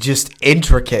 like, just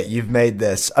intricate you've made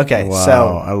this. Okay, Wow, so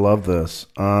I love this.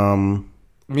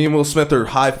 Me and Will Smith are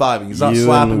high-fiving. He's not You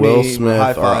slapping and Will me. Smith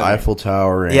are high-fiving. Eiffel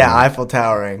Towering. yeah, Eiffel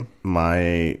Towering.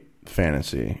 My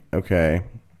fantasy. Okay.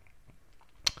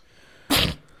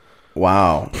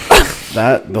 Wow.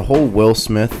 The whole Will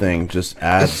Smith thing just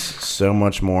adds so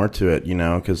much more to it, you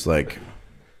know, because, like,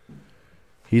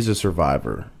 he's a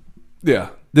survivor. Yeah.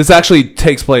 This actually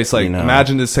takes place, like, You know.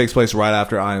 imagine this takes place right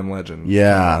after I Am Legend.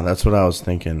 Yeah, that's what I was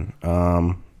thinking.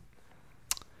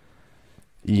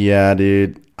 Yeah,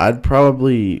 dude. I'd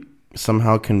probably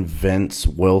somehow convince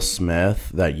Will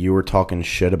Smith that you were talking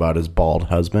shit about his bald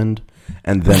husband,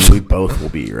 and then we both will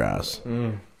beat your ass.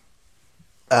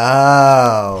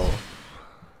 Oh.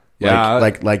 Yeah.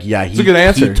 Yeah. It's a good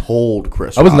answer. He told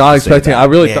Chris. I was Rock not to say expecting. that. I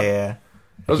really Yeah, thought yeah.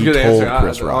 that was a He good told answer.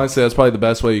 Chris Rock. Honestly, that's probably the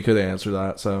best way you could answer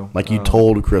that. So, Like you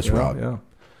told Chris Rock. Yeah.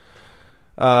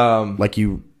 Like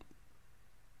you.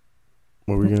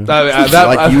 What were you gonna?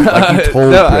 Like you told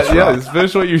Chris Yeah, Rock. just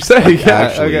finish what you're saying. Yeah.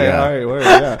 Actually, okay. yeah. All right. Word,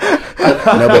 yeah.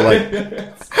 No, but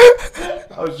like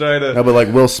I was trying to. No, but like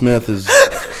Will Smith is.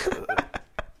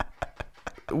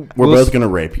 We're both gonna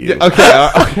rape you. Yeah,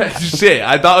 okay. Shit,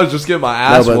 I thought I was just getting my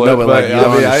ass whipped. No, but like, you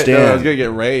don't understand. I was gonna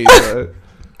get raped.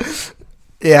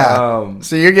 Yeah.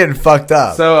 So you're getting fucked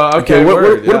up. So okay.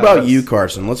 What about you,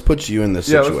 Carson? Let's put you in this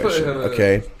situation.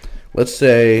 Okay. Let's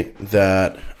say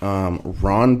that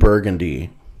Ron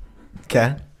Burgundy.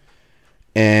 Okay.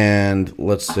 And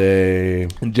let's say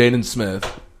Jaden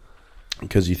Smith,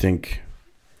 because you think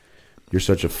you're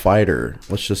such a fighter.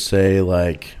 Let's just say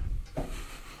like.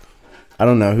 I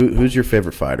don't know. Who's your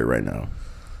favorite fighter right now?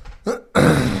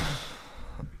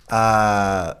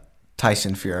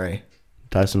 Tyson Fury.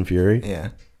 Tyson Fury? Yeah.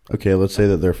 Okay, let's say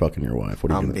that they're fucking your wife.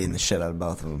 What are you I'm beating the shit out of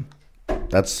both of them.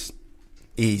 That's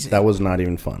easy. That was not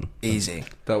even fun. Easy.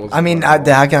 That was. I mean, how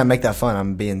can I make that fun?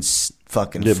 I'm being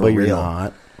fucking for but real. You're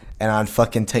not. And I'd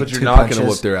fucking take 2 punches. But you're not going to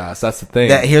whip their ass. That's the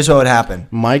thing. Here's what would happen.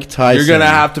 Mike Tyson. You're going to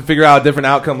have to figure out a different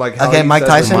outcome. Like how Mike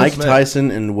Tyson. Mike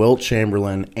Tyson and Wilt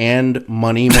Chamberlain and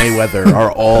Money Mayweather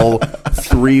are all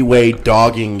 3-way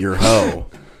dogging your hoe.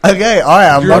 Okay, all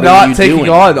right. You're not taking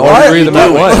on all 3 of them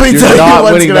at once. You're not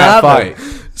winning that fight.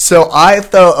 So I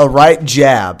throw a right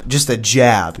jab, just a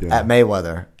jab at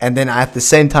Mayweather. And then at the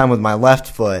same time with my left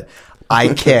foot,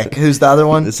 I kick. Who's the other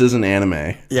one? This isn't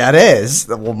anime. Yeah, it is.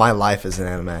 Well, my life is an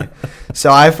anime.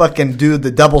 So I fucking do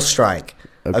the double strike.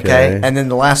 Okay. And then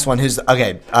the last one,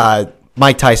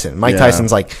 Mike Tyson. Mike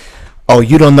Tyson's like, oh,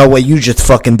 you don't know what you just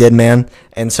fucking did, man.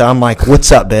 And so I'm like,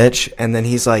 what's up, bitch? And then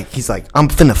he's like, I'm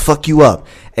finna fuck you up.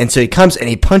 And so he comes and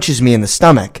he punches me in the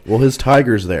stomach. Well, his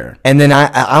tiger's there. And then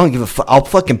I don't give a fuck. I'll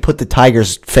fucking put the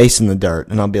tiger's face in the dirt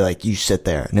and I'll be like, you sit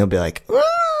there. And he'll be like,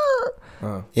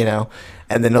 you know,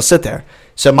 and then he'll sit there.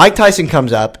 So Mike Tyson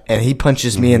comes up and he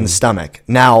punches me in the stomach.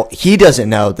 Now, he doesn't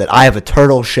know that I have a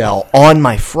turtle shell on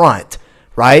my front,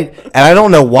 right? And I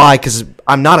don't know why, because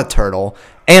I'm not a turtle.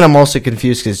 And I'm also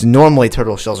confused because normally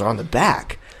turtle shells are on the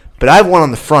back. But I have one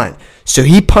on the front. So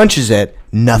he punches it,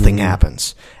 nothing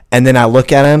happens. And then I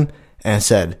look at him and I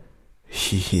said,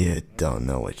 you don't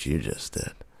know what you just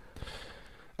did.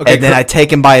 Okay, and then I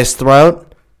take him by his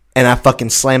throat and I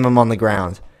fucking slam him on the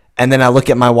ground. And then I look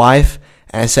at my wife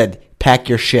and I said, pack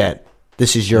your shit.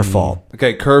 This is your fault.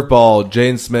 Okay, curveball.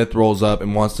 Jane Smith rolls up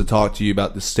and wants to talk to you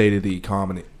about the state of the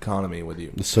economy with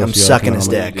you. I'm sucking his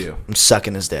dick. I'm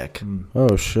sucking his dick.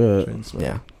 Oh, shit.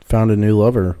 Yeah. Found a new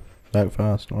lover that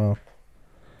fast. Wow.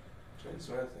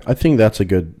 I think that's a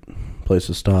good place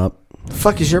to stop. The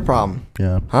fuck is your problem?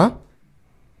 Yeah. Huh?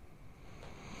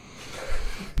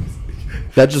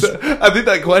 That just. I think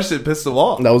that question pissed him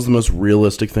off. That was the most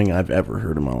realistic thing I've ever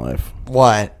heard in my life.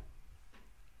 What?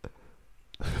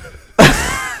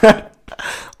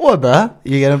 What, bruh?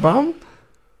 You got a problem?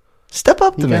 Step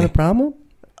up to me. You got a problem?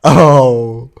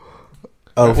 Oh,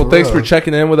 well, thanks for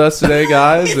checking in with us today,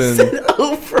 guys. And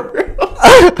for real.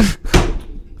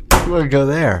 You want to go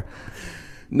there?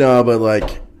 No, but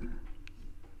like,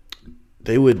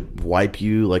 they would wipe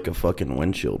you like a fucking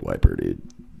windshield wiper, dude.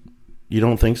 You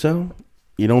don't think so?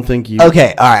 You don't think you?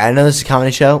 Okay, all right. I know this is a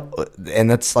comedy show, and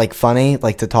that's like funny,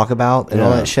 like to talk about and all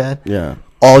that shit. Yeah.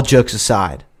 All jokes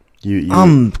aside,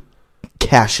 I'm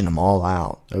cashing them all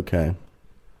out. Okay.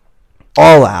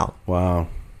 All out. Wow.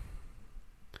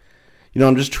 You know,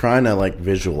 I'm just trying to like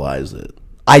visualize it.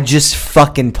 I just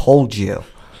fucking told you.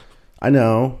 I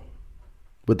know,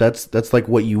 but that's like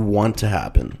what you want to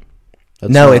happen.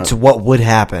 It's what would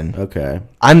happen. Okay.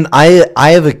 I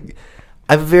have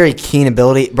a very keen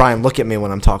ability. Brian, look at me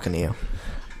when I'm talking to you.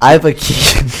 I have a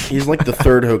keen. He's like the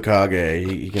third Hokage.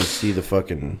 He can see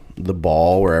the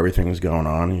ball where everything's going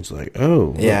on. He's like,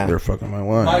 oh, yeah, they're fucking my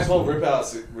wife. Might as well rip out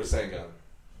Rasengan.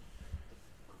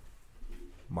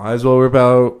 Might as well rip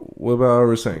out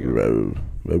Rasengan.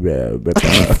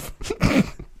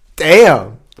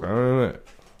 Damn.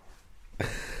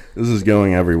 This is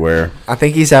going everywhere. I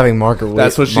think he's having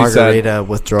margarita margarita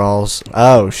withdrawals.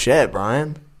 Oh shit,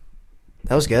 Brian.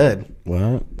 That was good.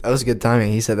 What? That was good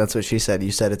timing. He said that's what she said.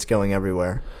 You said it's going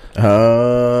everywhere.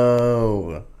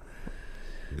 Oh.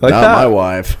 Like Not that? my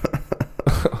wife.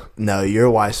 No, your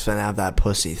wife's finna have that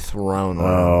pussy thrown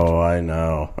around. Oh, I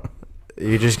know.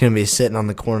 You're just gonna be sitting on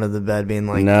the corner of the bed being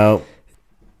like, no.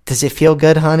 Does it feel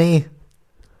good, honey?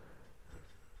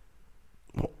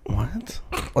 What?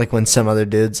 Like when some other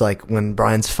dude's like, when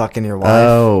Brian's fucking your wife.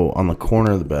 Oh, on the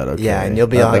corner of the bed. Okay. Yeah, and you'll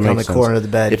be like on the corner of the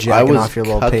bed jacking off your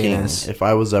little penis. If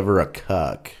I was ever a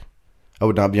cuck, I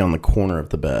would not be on the corner of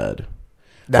the bed.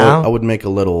 No? I would make a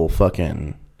little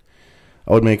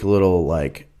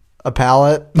like a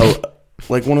pallet? Oh,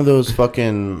 like one of those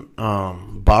fucking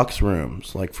box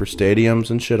rooms, like for stadiums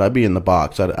and shit. I'd be in the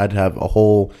box. I'd have a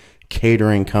whole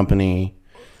catering company.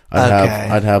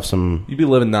 I'd have some. You'd be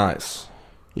living nice.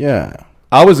 Yeah.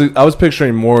 I was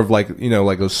picturing more of like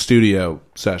like a studio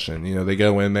session. They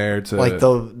go in there to like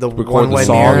the record the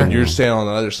song, mirror. and you're standing on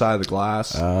the other side of the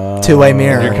glass. Two-way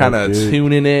mirror. You're kind of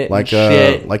tuning it, like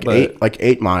shit, like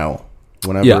 8 Mile.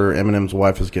 Whenever Eminem's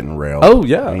wife is getting railed. Oh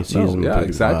yeah, and he sees him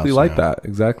exactly like that.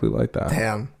 Exactly like that.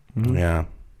 Damn. Mm-hmm. Yeah.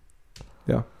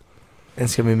 Yeah.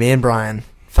 It's gonna be me and Brian,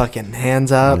 fucking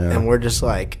hands up, and we're just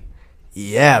like,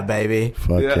 yeah, baby.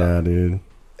 Fuck yeah, dude.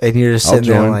 And you're just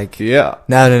sitting there like,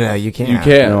 no, you can't. You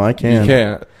can't. No, I can't. You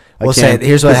can't. We'll say,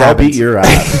 here's what happens. I'll beat your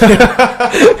ass.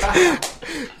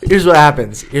 Here's what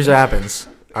happens.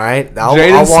 All right,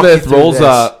 Jaden Smith rolls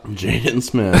up. Jaden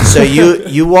Smith. So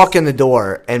you walk in the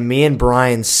door, and me and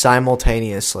Brian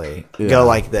simultaneously go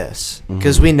like this,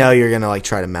 because we know you're gonna like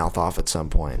try to mouth off at some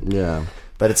point. Yeah,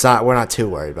 but it's not. We're not too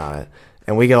worried about it,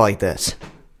 and we go like this.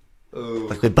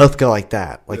 Like we both go like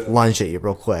that, like lunge at you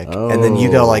real quick, and then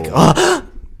you go like,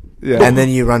 and then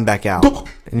you run back out,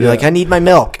 and you're like, I need my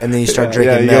milk, and then you start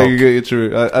drinking milk.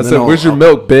 I said, where's your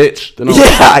milk, bitch?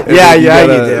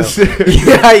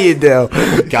 You do.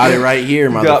 Got it right here,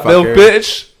 motherfucker. Got milk,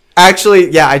 bitch.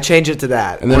 Actually, I change it to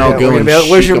that. And then I'll go and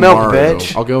where's your milk,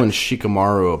 bitch? I'll go and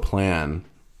Shikamaru a plan,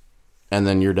 and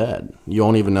then you're dead. You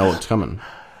won't even know what's coming.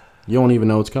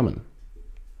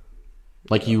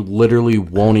 Like, you literally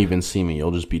won't even see me.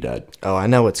 You'll just be dead. Oh, I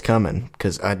know what's coming,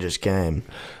 because I just came.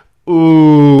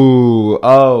 Ooh.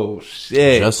 Oh,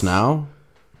 shit. Just now?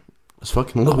 Is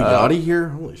fucking Lil Yachty here?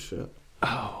 Holy shit.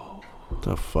 Oh. What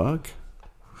the fuck?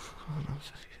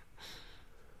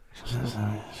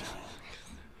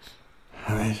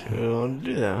 Don't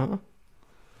do that,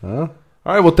 huh? All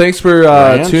right, well, thanks for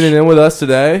tuning in with us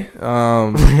today.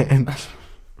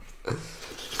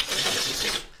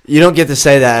 You don't get to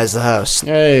say that as the host.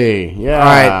 Hey, yeah. All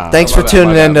right, thanks for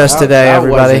tuning in to us today,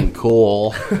 everybody. That wasn't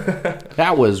cool.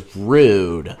 That was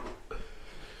rude.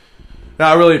 No,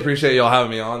 I really appreciate y'all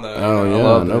having me on, though. Oh, yeah, I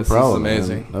love no this. problem. This is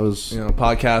amazing. Man. That was,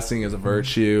 podcasting is a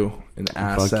virtue, an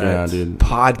asset. Fuck yeah, dude.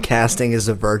 Podcasting is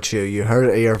a virtue. You heard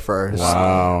it here first.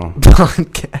 Wow.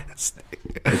 Podcasting.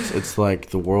 It's like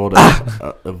the world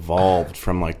has evolved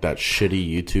from like that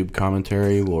shitty YouTube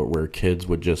commentary where kids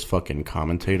would just fucking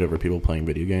commentate over people playing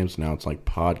video games. Now it's like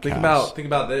podcasts. Think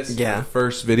about this. Yeah. The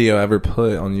first video I ever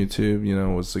put on YouTube,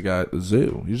 was the guy at the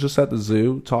zoo. He was just at the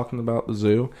zoo talking about the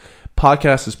zoo.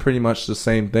 Podcast is pretty much the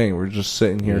same thing. We're just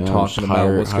sitting here talking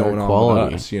about what's going on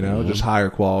with us. Just higher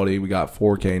quality. We got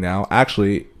 4K now.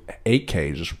 Actually,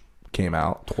 8K just came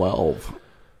out.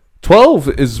 12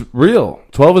 is real.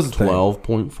 12 is a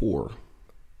 12.4.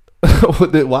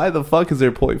 Why the fuck is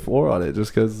there 0.4 on it?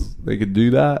 Just because they could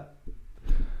do that?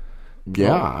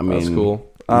 Yeah, I mean, that's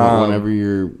cool. Whenever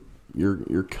you're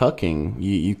cucking,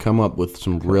 you come up with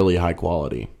some really high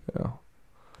quality. Yeah,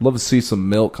 love to see some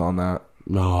milk on that.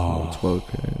 No, it's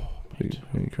 12K.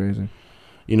 Pretty crazy.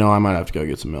 I might have to go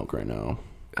get some milk right now.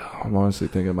 I'm honestly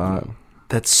thinking about it.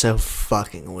 That's so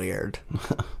fucking weird.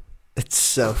 It's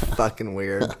so fucking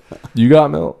weird. You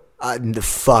got milk?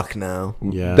 Fuck no.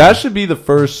 Yeah, that should be the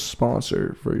first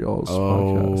sponsor for y'all's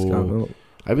podcast. Got milk.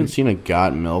 I haven't seen a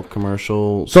Got Milk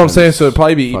commercial. So I'm saying, it'd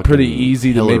probably be pretty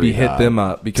easy to maybe hit them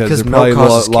up because they're probably a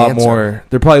lot more.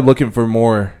 They're probably looking for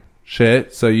more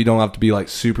shit, so you don't have to be like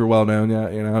super well known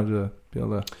yet, to be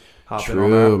able to hop in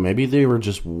on that. Maybe they were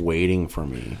just waiting for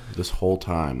me this whole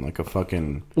time, like a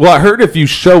fucking. Well, I heard if you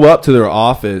show up to their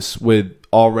office with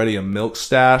already a milk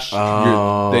stash,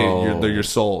 you're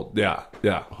sold. Yeah.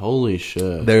 Holy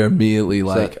shit! They're immediately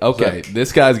like,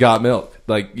 this guy's got milk.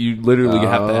 Like, you literally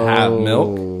have to have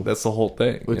milk. That's the whole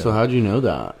thing. Wait, so how'd you know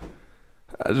that?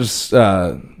 Just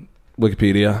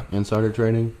Wikipedia. Insider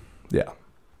trading? Yeah.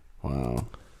 Wow.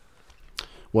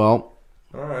 Well,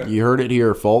 all right. You heard it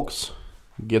here, folks.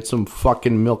 Get some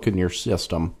fucking milk in your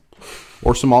system.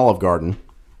 Or some Olive Garden,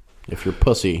 if you're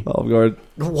pussy. Olive Garden.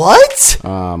 What?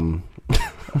 What?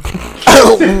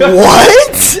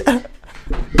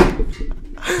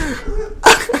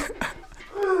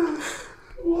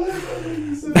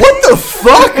 What the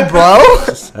fuck, bro?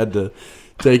 Just had to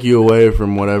take you away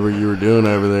from whatever you were doing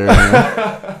over there.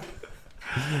 Man.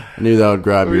 I knew that would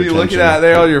grab your attention. What are you looking at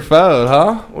there on your phone,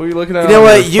 huh? What are you looking at? You know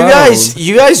what? You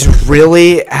guys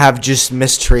really have just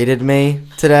mistreated me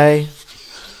today.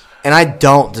 And I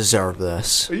don't deserve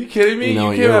this. Are you kidding me?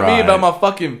 You came at me about my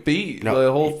fucking feet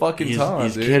the whole fucking time.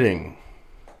 He's dude. kidding.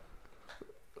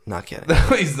 Not kidding. No,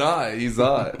 he's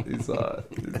not.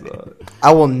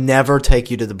 I will never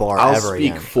take you to the bar ever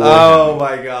again. Oh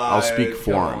my god. I'll speak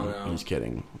for him. He's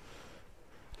kidding.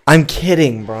 I'm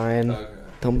kidding, Brian. Okay.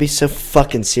 Don't be so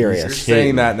fucking serious. You're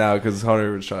saying that now because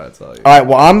Hunter was trying to tell you. All right,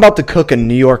 well, I'm about to cook a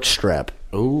New York strip.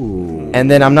 Ooh. And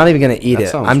then I'm not even going to eat That it.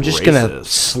 sounds I'm just going to racist.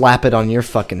 slap it on your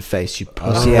fucking face, you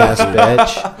pussy-ass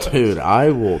bitch. Dude,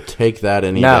 I will take that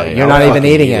any No, day. you're I'll not even fucking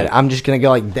eating eat it. I'm just going to go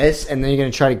like this, and then you're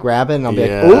going to try to grab it, and I'll be like,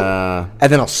 Yeah. ooh.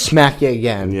 And then I'll smack you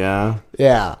again. Yeah.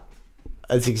 Yeah.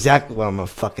 That's exactly what I'm going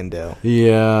to fucking do.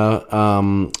 Yeah.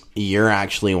 You're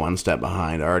actually one step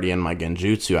behind. Already in my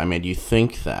genjutsu, I made you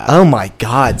think that. Oh my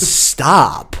God,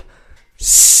 stop.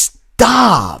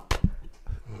 Stop.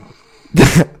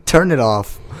 Turn it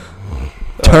off.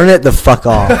 Turn it the fuck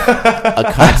off.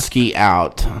 Akatsuki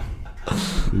out.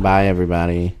 Bye,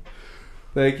 everybody.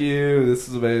 Thank you. This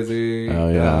is amazing. Oh,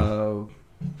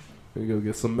 yeah. We go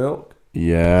get some milk.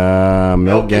 Yeah,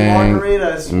 milk gang.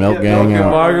 Margaritas. Milk gang Milk and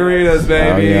out. margaritas,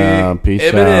 baby. Oh, yeah. Peace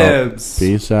M&Ms. out.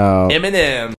 Peace out.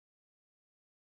 M&M.